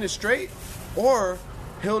 2 minutes straight, or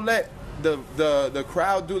he'll let the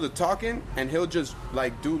crowd do the talking, and he'll just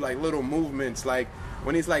like do like little movements, like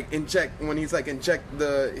when he's like he'll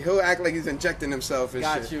act like he's injecting himself and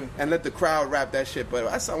Got shit, you. and let the crowd rap that shit. But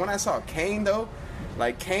when I saw Kane though,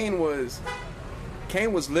 like Kane was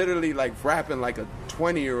literally like rapping like a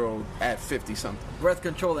 20-year-old at 50 something. Breath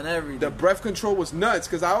control and everything. The breath control was nuts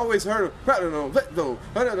because I always heard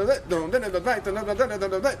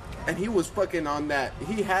and he was fucking on that.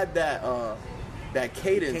 He had that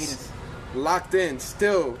cadence locked in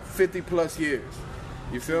still 50 plus years.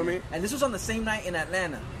 You feel me? And this was on the same night in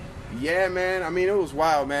Atlanta. Yeah, man. I mean, it was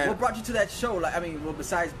wild, man. What brought you to that show? Like, I mean, well,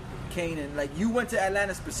 besides Kane and like, you went to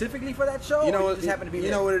Atlanta specifically for that show? You know or what? you just happened to be you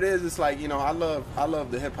there? know what it is? It's like, you know, I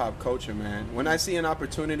love the hip hop culture, man. When I see an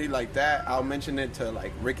opportunity like that, I'll mention it to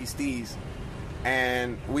like Ricky Steez,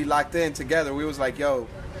 and we locked in together. We was like, yo,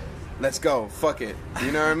 let's go. Fuck it.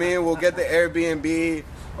 You know what I mean? We'll get the Airbnb,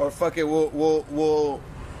 or fuck it. We'll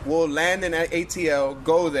land in ATL,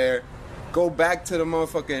 go there, go back to the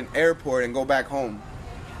motherfucking airport, and go back home.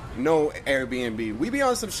 No Airbnb. We be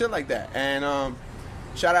on some shit like that. And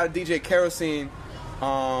shout out to DJ Kerosene.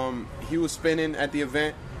 He was spinning at the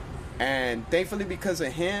event, and thankfully because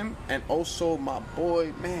of him, and also my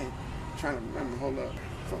boy, man, I'm trying to remember. Hold up,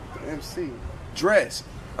 fuck the MC. Dress.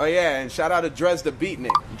 Oh yeah, and shout out to Dress the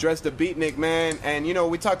Beatnik. Dress the Beatnik, man. And you know,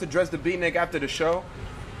 we talked to Dress the Beatnik after the show,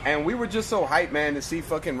 and we were just so hyped, man, to see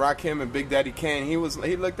fucking Rakim and Big Daddy Kane. He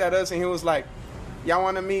looked at us and he was like, "Y'all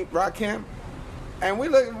want to meet Rakim?" And me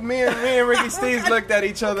and Ricky Steves looked at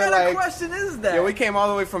each other What like, kind of question is that? yeah, we came all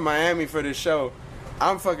the way from Miami for this show.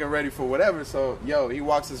 I'm fucking ready for whatever. So, yo, he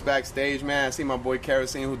walks us backstage, man. I see my boy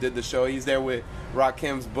Kerosene who did the show. He's there with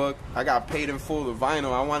Rakim's book. I got paid in full the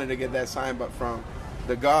vinyl. I wanted to get that signed but from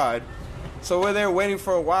the God. So we're there waiting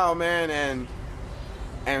for a while, man,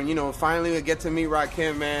 and you know, finally we get to meet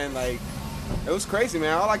Rakim, man. Like, it was crazy,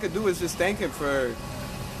 man. All I could do is just thank him for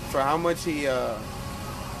how much he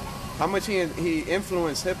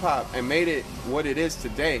influenced hip hop and made it what it is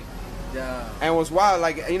today. Yeah. And it was wild,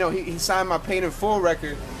 like, you know, he signed my Paid in Full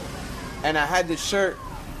record, and I had this shirt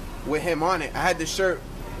with him on it. I had this shirt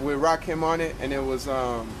with Rakim on it, and it was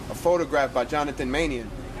a photograph by Jonathan Manian.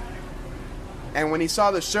 And when he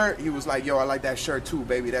saw the shirt, he was like, "Yo, I like that shirt too,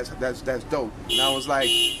 baby. That's dope." And I was like,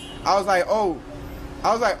 "Oh,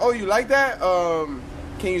 you like that?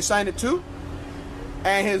 Can you sign it too?"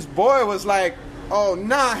 And his boy was like, "Oh,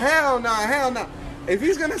 nah, hell nah. If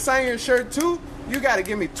he's gonna sign your shirt too, you gotta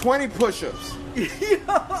give me 20 push-ups."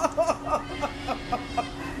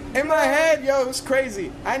 In my head, yo, it was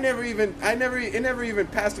crazy. It never even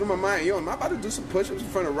passed through my mind. Yo, am I about to do some push-ups in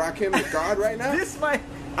front of Rakim the God right now?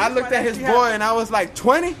 I looked at his boy and I was like,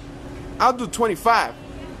 20? I'll do 25.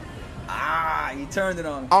 You turned it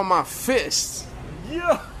on him. On my fists.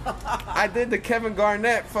 Yeah. I did the Kevin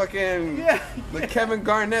Garnett the Kevin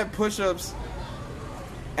Garnett push-ups,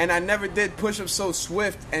 and I never did push-ups so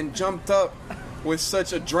swift and jumped up with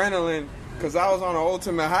such adrenaline because I was on an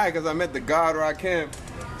ultimate high because I met the God Rakim.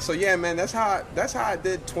 So yeah, man, that's how I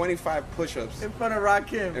did 25 push-ups in front of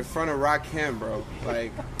Rakim. In front of Rakim, bro.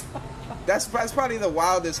 Like that's probably the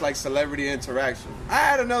wildest like celebrity interaction. I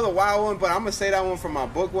had another wild one, but I'm gonna say that one from my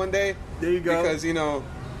book one day. There you go. Because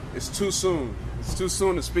it's too soon. It's too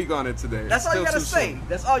soon to speak on it today. That's all you gotta say. Soon.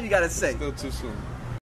 That's all you gotta say. It's still too soon.